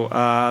 So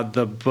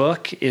the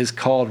book is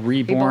called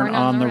Reborn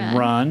on the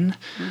Run.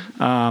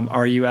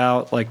 Are you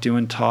out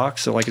doing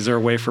talks? So is there a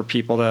way for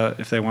people to,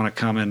 if they want to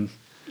come and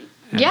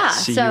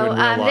see you in real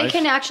life? They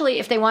can actually,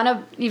 if they want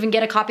to even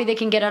get a copy, they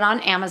can get it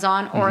on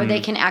Amazon, or they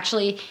can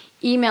actually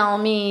email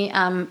me.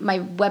 My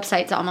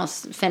website's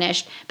almost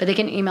finished, but they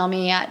can email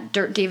me at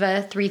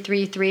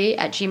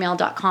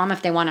dirtdiva333@gmail.com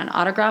if they want an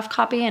autographed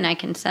copy, and I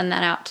can send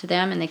that out to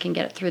them, and they can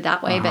get it through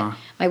that way. But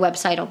my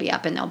website will be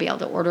up, and they'll be able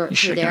to order it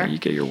through there. You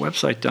get your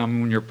website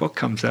done when your book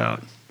comes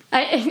out.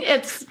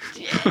 It's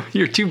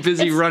you're too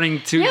busy running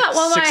to 600,000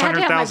 miles. I had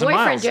to have my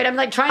boyfriend do it.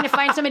 I'm trying to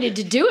find somebody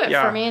to do it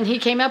for me, and he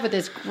came up with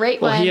this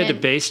great one. Well, he had to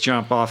base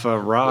jump off a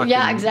rock.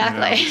 Yeah,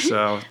 exactly.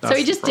 So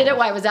he just did it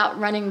while I was out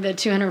running the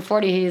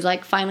 240. He's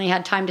finally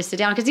had time to sit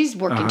down because he's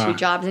working 2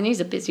 jobs, and he's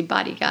a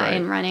busybody guy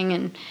and running,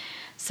 and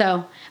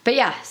so. But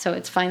so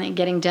it's finally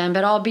getting done.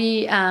 But I'll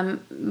be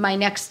my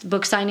next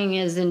book signing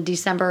is in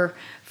December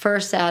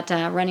 1st at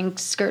Running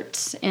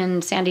Skirts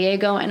in San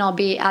Diego, and I'll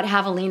be at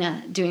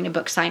Javelina doing a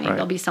book signing.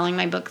 They'll be selling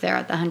my book there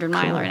at the 100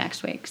 Miler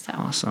next week. So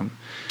awesome.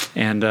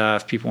 And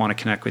if people want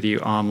to connect with you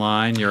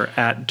online, you're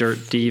at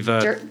Dirt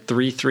Diva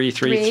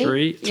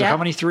 3333. So how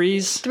many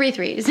threes? 3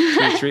 threes.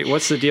 3 3.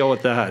 What's the deal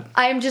with that?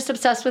 I'm just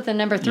obsessed with the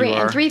number 3,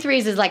 and 3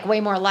 threes is way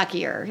more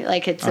luckier.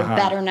 It's a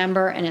better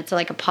number, and it's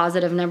a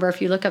positive number.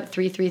 If you look up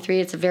 333,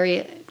 it's a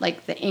very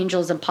the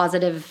angels and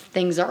positive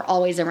things are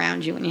always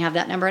around you when you have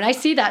that number. And I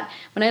see that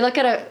when I look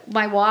at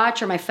my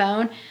watch or my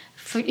phone,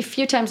 a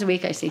few times a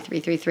week I see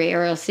 333,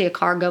 or I'll see a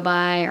car go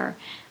by, or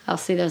I'll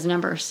see those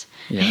numbers.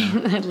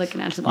 Yeah.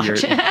 Looking at his watch.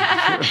 It's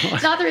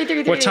not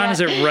 333. What time is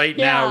it right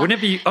now? Wouldn't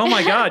it be, oh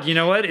my God, you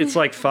know what? It's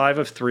 5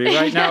 of 3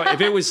 right now.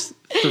 If it was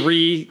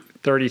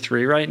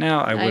 3:33 right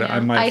now, I might have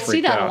freaked out. I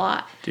see that a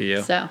lot. Do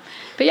you? So,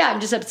 but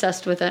I'm just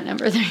obsessed with that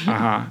number 3.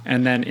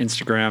 And then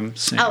Instagram,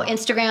 same. Oh,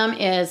 Instagram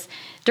is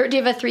Dirt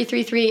Diva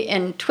 333,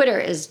 and Twitter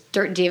is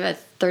Dirt Diva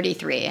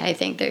 33. I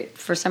think that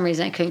for some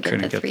reason I couldn't get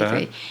the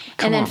 33.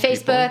 And then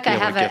Facebook, I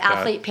have an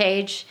athlete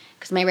page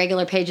because my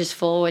regular page is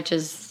full, which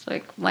is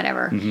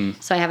whatever.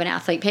 So I have an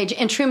athlete page,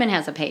 and TruMan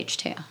has a page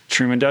too.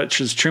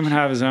 Does TruMan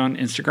have his own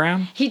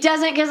Instagram? He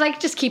doesn't, because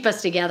just keep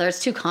us together.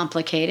 It's too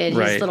complicated.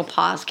 His little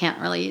paws can't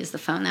really use the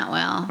phone that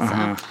well.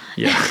 So.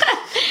 Yeah.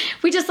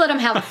 We just let him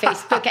have a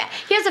Facebook.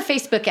 He has a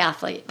Facebook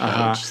athlete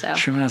page. So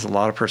TruMan has a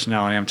lot of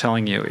personality. I'm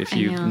telling you, if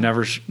you've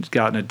never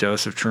gotten a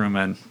dose of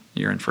TruMan,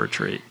 you're in for a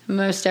treat.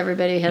 Most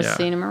everybody has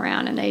seen him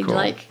around, and they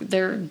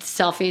their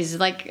selfies.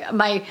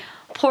 My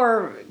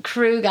poor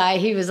crew guy,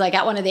 he was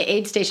at one of the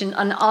aid stations,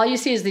 and all you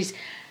see is these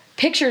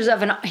pictures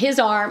of his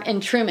arm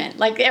and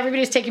TruMan.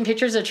 Everybody's taking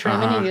pictures of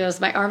TruMan, and he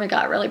goes, "My arm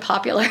got really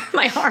popular."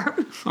 My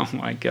arm. Oh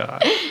my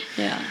God.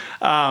 Yeah.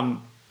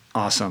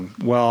 Awesome.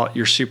 Well,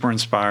 you're super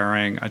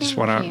inspiring. I just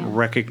want to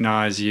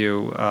recognize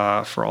you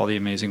for all the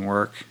amazing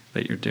work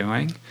that you're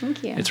doing.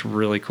 Thank you. It's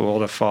really cool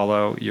to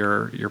follow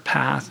your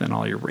path and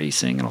all your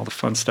racing and all the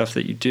fun stuff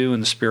that you do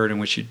and the spirit in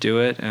which you do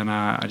it. And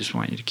I just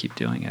want you to keep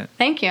doing it.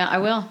 Thank you. I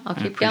will. I'll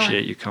keep going. I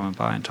appreciate you coming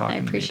by and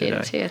talking to me today. I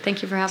appreciate it too.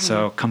 Thank you for having me.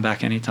 So come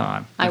back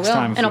anytime. I will.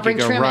 Time, and I'll bring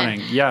TruMan.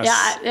 Running. Yes.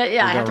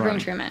 Yeah, I have to bring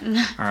TruMan.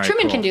 All right,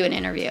 TruMan can do an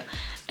interview.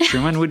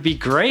 TruMan would be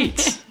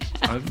great.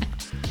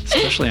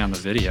 Especially on the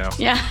video.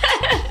 Yeah.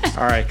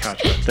 All right,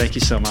 Catra. Thank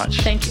you so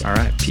much. Thank you. All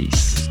right.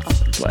 Peace.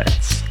 Awesome.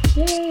 Let's.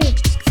 Yay.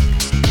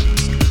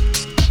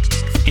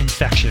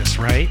 Infectious,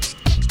 right?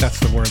 That's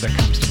the word that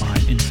comes to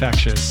mind,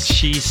 infectious.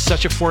 She's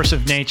such a force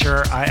of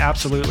nature. I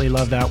absolutely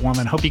love that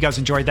woman. Hope you guys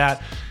enjoyed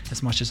that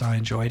as much as I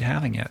enjoyed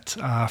having it.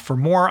 For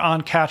more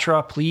on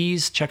Catra,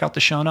 please check out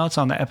the show notes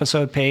on the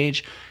episode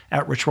page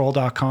at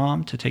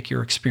richroll.com to take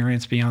your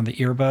experience beyond the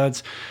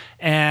earbuds.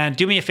 And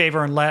do me a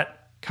favor and let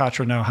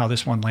Catra know how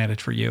this one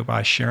landed for you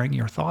by sharing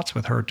your thoughts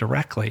with her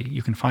directly.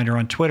 You can find her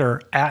on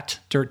Twitter at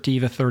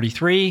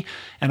DirtDiva33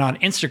 and on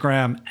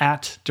Instagram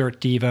at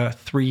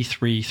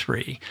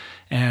DirtDiva333.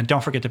 And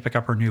don't forget to pick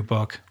up her new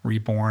book,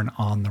 Reborn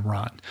on the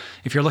Run.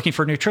 If you're looking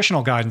for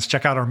nutritional guidance,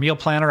 check out our meal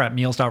planner at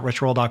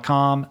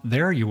meals.richroll.com.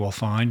 There you will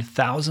find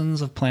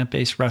thousands of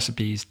plant-based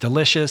recipes,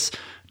 delicious,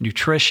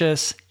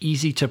 nutritious,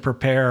 easy to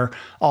prepare,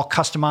 all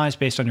customized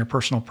based on your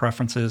personal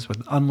preferences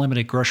with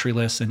unlimited grocery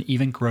lists and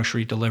even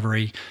grocery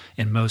delivery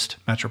in most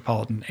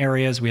metropolitan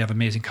areas. We have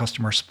amazing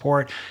customer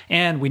support,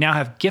 and we now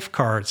have gift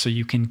cards so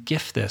you can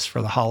gift this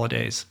for the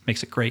holidays.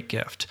 Makes a great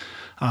gift.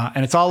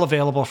 And it's all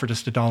available for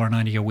just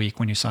 $1.90 a week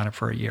when you sign up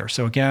for a year.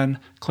 So again,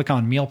 click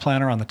on Meal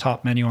Planner on the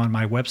top menu on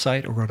my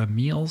website or go to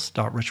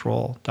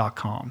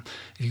meals.richroll.com.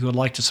 If you would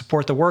like to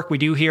support the work we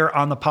do here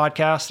on the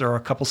podcast, there are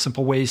a couple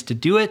simple ways to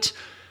do it.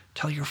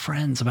 Tell your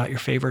friends about your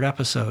favorite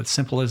episodes.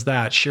 Simple as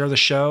that. Share the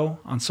show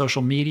on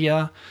social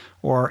media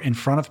or in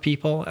front of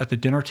people at the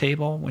dinner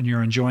table when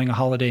you're enjoying a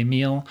holiday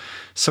meal.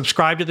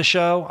 Subscribe to the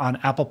show on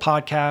Apple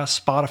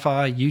Podcasts,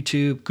 Spotify,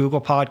 YouTube,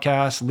 Google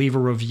Podcasts. Leave a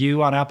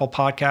review on Apple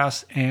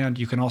Podcasts. And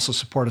you can also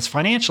support us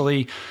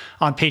financially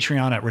on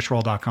Patreon at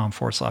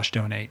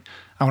richroll.com/donate.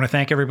 I want to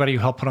thank everybody who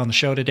helped put on the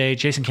show today.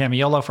 Jason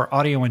Camiolo for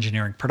audio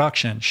engineering,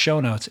 production,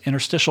 show notes,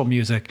 interstitial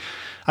music.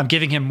 I'm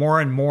giving him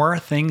more and more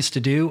things to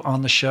do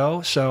on the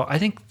show. So I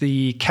think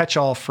the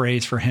catch-all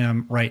phrase for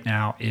him right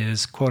now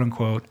is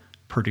quote-unquote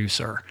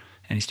producer.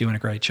 And he's doing a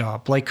great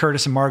job. Blake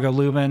Curtis and Margot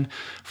Lubin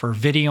for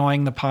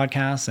videoing the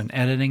podcast and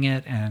editing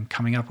it and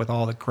coming up with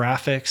all the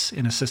graphics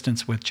in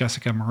assistance with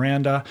Jessica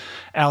Miranda.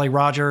 Allie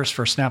Rogers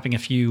for snapping a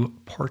few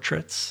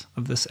portraits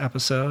of this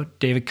episode.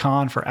 David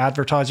Kahn for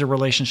advertiser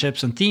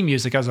relationships and theme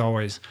music, as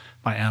always,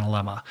 by Anna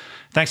Lemma.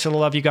 Thanks for the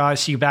love, you guys.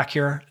 See you back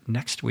here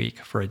next week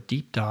for a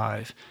deep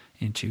dive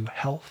into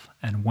health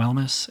and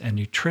wellness and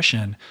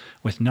nutrition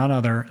with none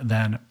other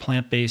than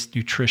plant-based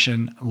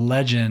nutrition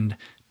legend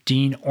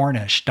Dean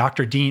Ornish,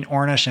 Dr. Dean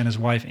Ornish and his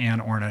wife,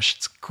 Ann Ornish.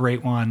 It's a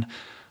great one.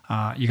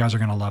 You guys are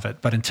going to love it.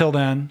 But until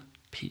then,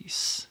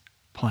 peace,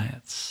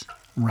 plants,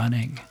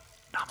 running.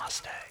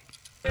 Namaste.